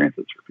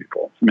experiences for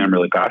people. Something I'm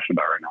really passionate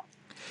about right now.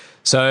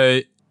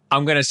 So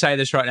I'm going to say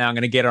this right now. I'm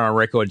going to get it on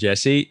record,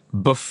 Jesse.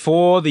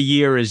 Before the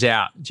year is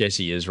out,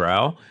 Jesse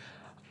Israel,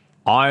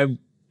 I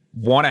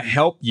want to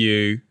help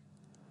you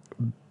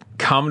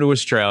come to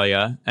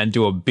Australia and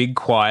do a big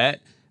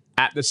quiet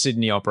at the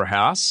Sydney Opera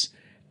House.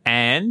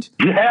 And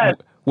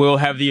we'll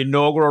have the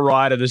inaugural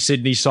ride of the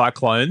Sydney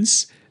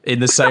Cyclones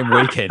in the same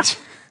weekend.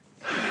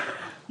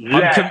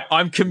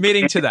 I'm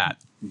committing to that.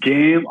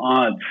 Game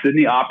on.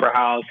 Sydney Opera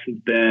House has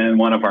been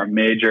one of our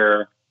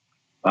major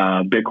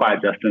big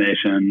quiet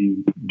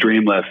destination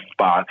dream list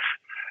spots.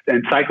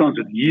 And Cyclones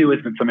with you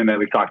has been something that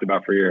we've talked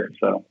about for years.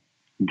 So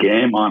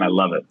game on. I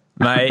love it.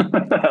 Mate,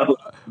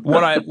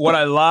 what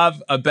I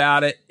love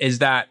about it is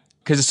that,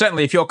 because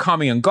certainly if you're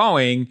coming and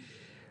going,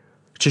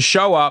 to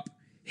show up,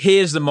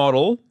 here's the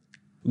model,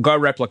 go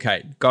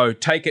replicate, go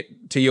take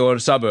it to your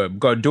suburb,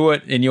 go do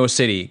it in your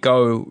city,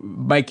 go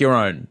make your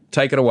own,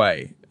 take it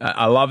away.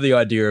 I love the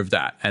idea of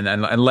that,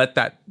 and let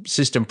that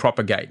system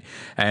propagate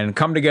and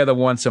come together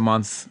once a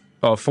month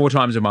or 4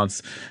 times a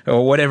month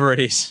or whatever it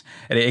is,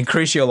 and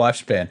increase your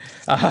lifespan.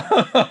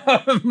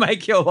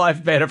 Make your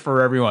life better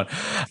for everyone.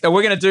 And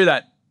we're going to do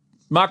that.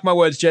 Mark my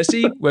words,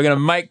 Jesse, we're going to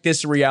make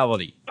this a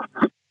reality.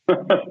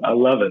 I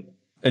love it.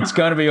 It's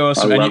going to be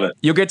awesome. I love it.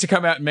 You'll get to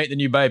come out and meet the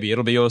new baby.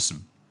 It'll be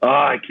awesome. Oh,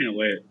 I can't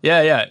wait.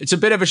 Yeah. It's a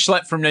bit of a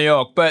schlep from New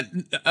York, but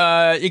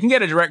you can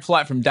get a direct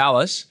flight from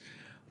Dallas.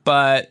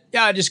 But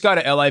yeah, just go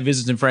to LA,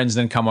 visit some friends,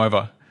 then come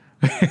over.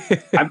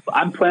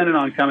 I'm planning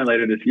on coming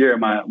later this year.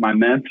 My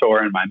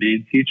mentor and my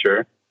main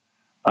teacher,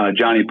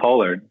 Johnny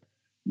Pollard,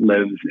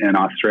 lives in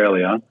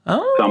Australia.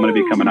 Oh. So I'm going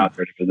to be coming out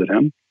there to visit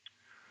him.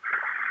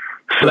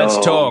 So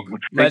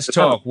Let's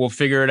talk. We'll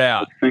figure it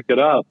out. Think it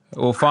up.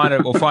 We'll find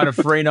a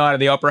free night at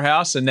the Opera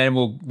House, and then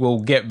we'll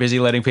get busy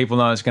letting people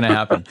know it's going to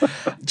happen.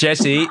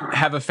 Jesse,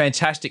 have a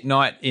fantastic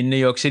night in New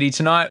York City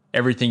tonight.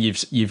 Everything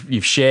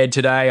you've shared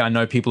today, I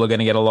know people are going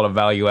to get a lot of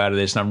value out of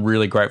this, and I'm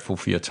really grateful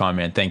for your time,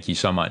 man. Thank you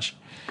so much.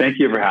 Thank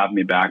you for having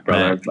me back,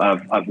 brother.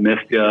 I've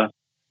missed you.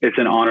 It's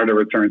an honor to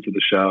return to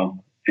the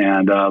show.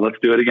 And let's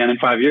do it again in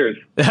 5 years.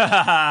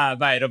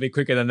 Mate, it'll be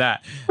quicker than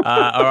that.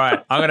 All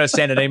right. I'm going to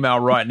send an email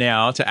right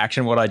now to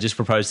action what I just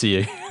proposed to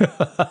you.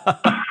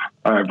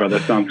 All right, brother.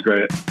 Sounds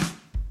great.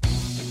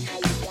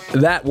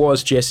 That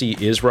was Jesse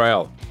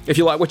Israel. If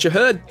you like what you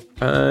heard,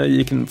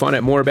 you can find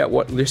out more about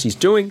what Jesse's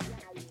doing.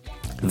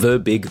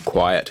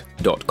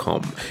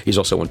 thebigquiet.com. He's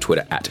also on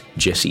Twitter at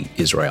Jesse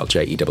Israel,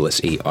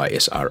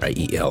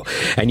 JESSEISRAEL.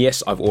 And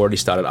yes, I've already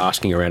started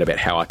asking around about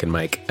how I can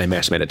make a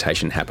mass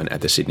meditation happen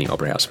at the Sydney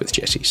Opera House with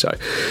Jesse. So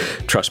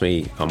trust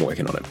me, I'm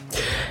working on it.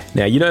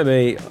 Now, you know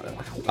me,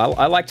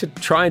 I like to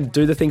try and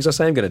do the things I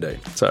say I'm going to do.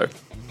 So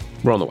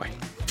we're on the way.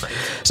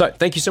 So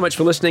thank you so much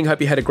for listening. Hope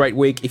you had a great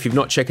week. If you've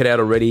not checked it out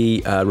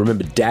already,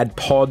 remember Dad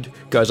Pod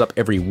goes up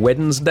every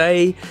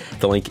Wednesday.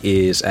 The link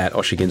is at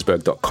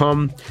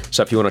osherginsberg.com.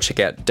 So if you want to check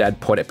out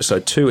Dad Pod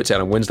episode 2, it's out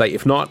on Wednesday.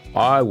 If not,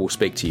 I will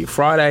speak to you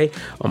Friday.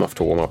 I'm off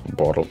to warm up a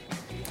bottle.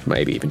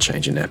 Maybe even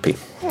change a nappy.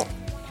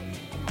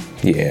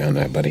 Yeah, I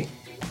know, buddy.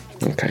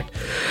 Okay.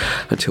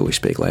 Until we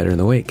speak later in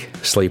the week.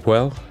 Sleep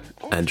well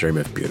and dream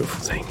of beautiful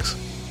things.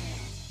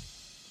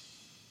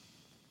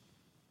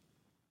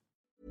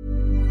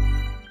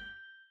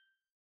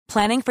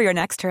 Planning for your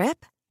next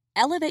trip?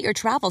 Elevate your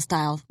travel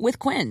style with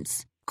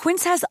Quince.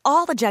 Quince has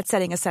all the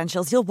jet-setting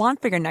essentials you'll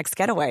want for your next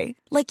getaway,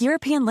 like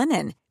European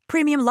linen,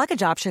 premium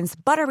luggage options,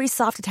 buttery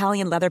soft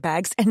Italian leather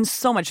bags, and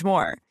so much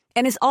more.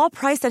 And is all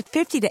priced at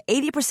 50 to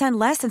 80%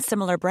 less than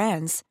similar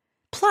brands.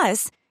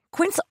 Plus,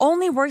 Quince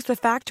only works with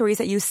factories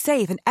that use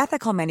safe and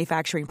ethical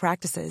manufacturing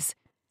practices.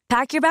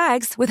 Pack your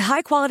bags with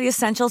high-quality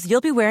essentials you'll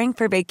be wearing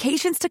for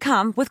vacations to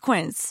come with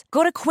Quince.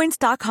 Go to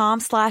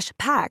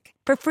quince.com/pack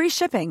for free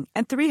shipping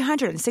and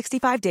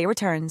 365-day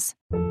returns.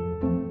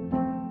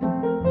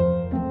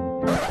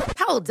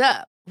 Hold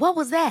up. What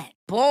was that?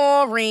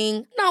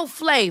 Boring. No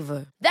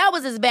flavor. That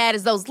was as bad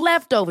as those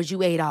leftovers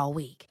you ate all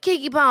week.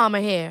 Keke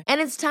Palmer here,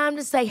 and it's time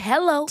to say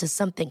hello to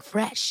something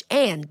fresh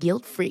and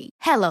guilt-free.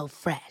 Hello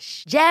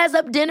Fresh. Jazz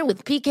up dinner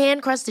with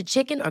pecan-crusted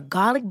chicken or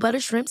garlic butter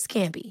shrimp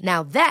scampi.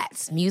 Now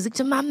that's music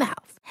to my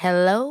mouth.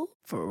 Hello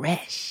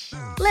Fresh.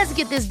 Let's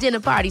get this dinner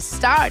party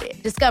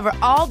started. Discover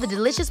all the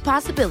delicious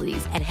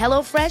possibilities at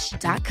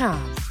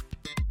hellofresh.com.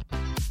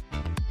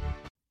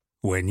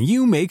 When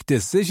you make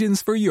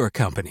decisions for your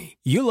company,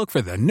 you look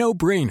for the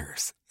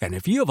no-brainers. And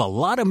if you have a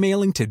lot of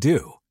mailing to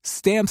do,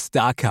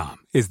 Stamps.com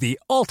is the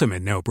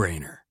ultimate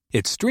no-brainer.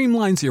 It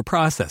streamlines your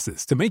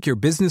processes to make your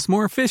business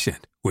more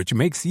efficient, which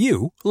makes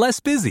you less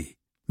busy.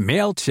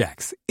 Mail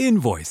checks,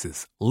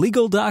 invoices,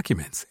 legal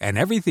documents, and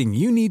everything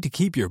you need to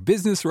keep your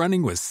business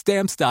running with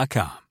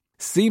Stamps.com.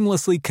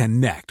 Seamlessly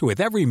connect with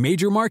every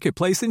major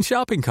marketplace and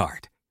shopping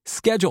cart.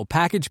 Schedule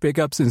package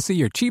pickups and see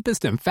your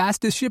cheapest and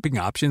fastest shipping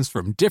options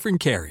from different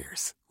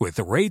carriers, with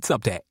rates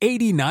up to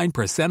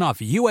 89% off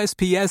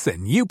USPS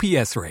and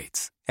UPS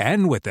rates.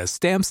 And with the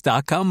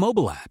Stamps.com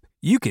mobile app,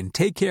 you can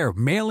take care of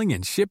mailing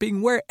and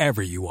shipping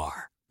wherever you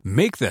are.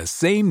 Make the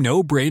same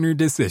no-brainer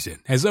decision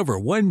as over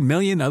 1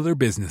 million other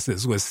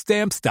businesses with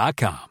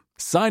Stamps.com.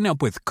 Sign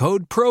up with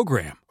code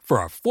PROGRAM for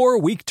a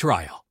 4-week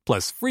trial,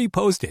 plus free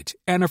postage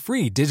and a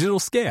free digital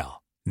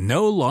scale.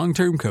 No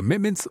long-term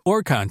commitments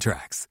or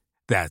contracts.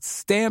 That's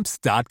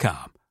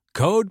Stamps.com.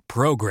 Code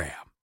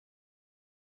PROGRAM.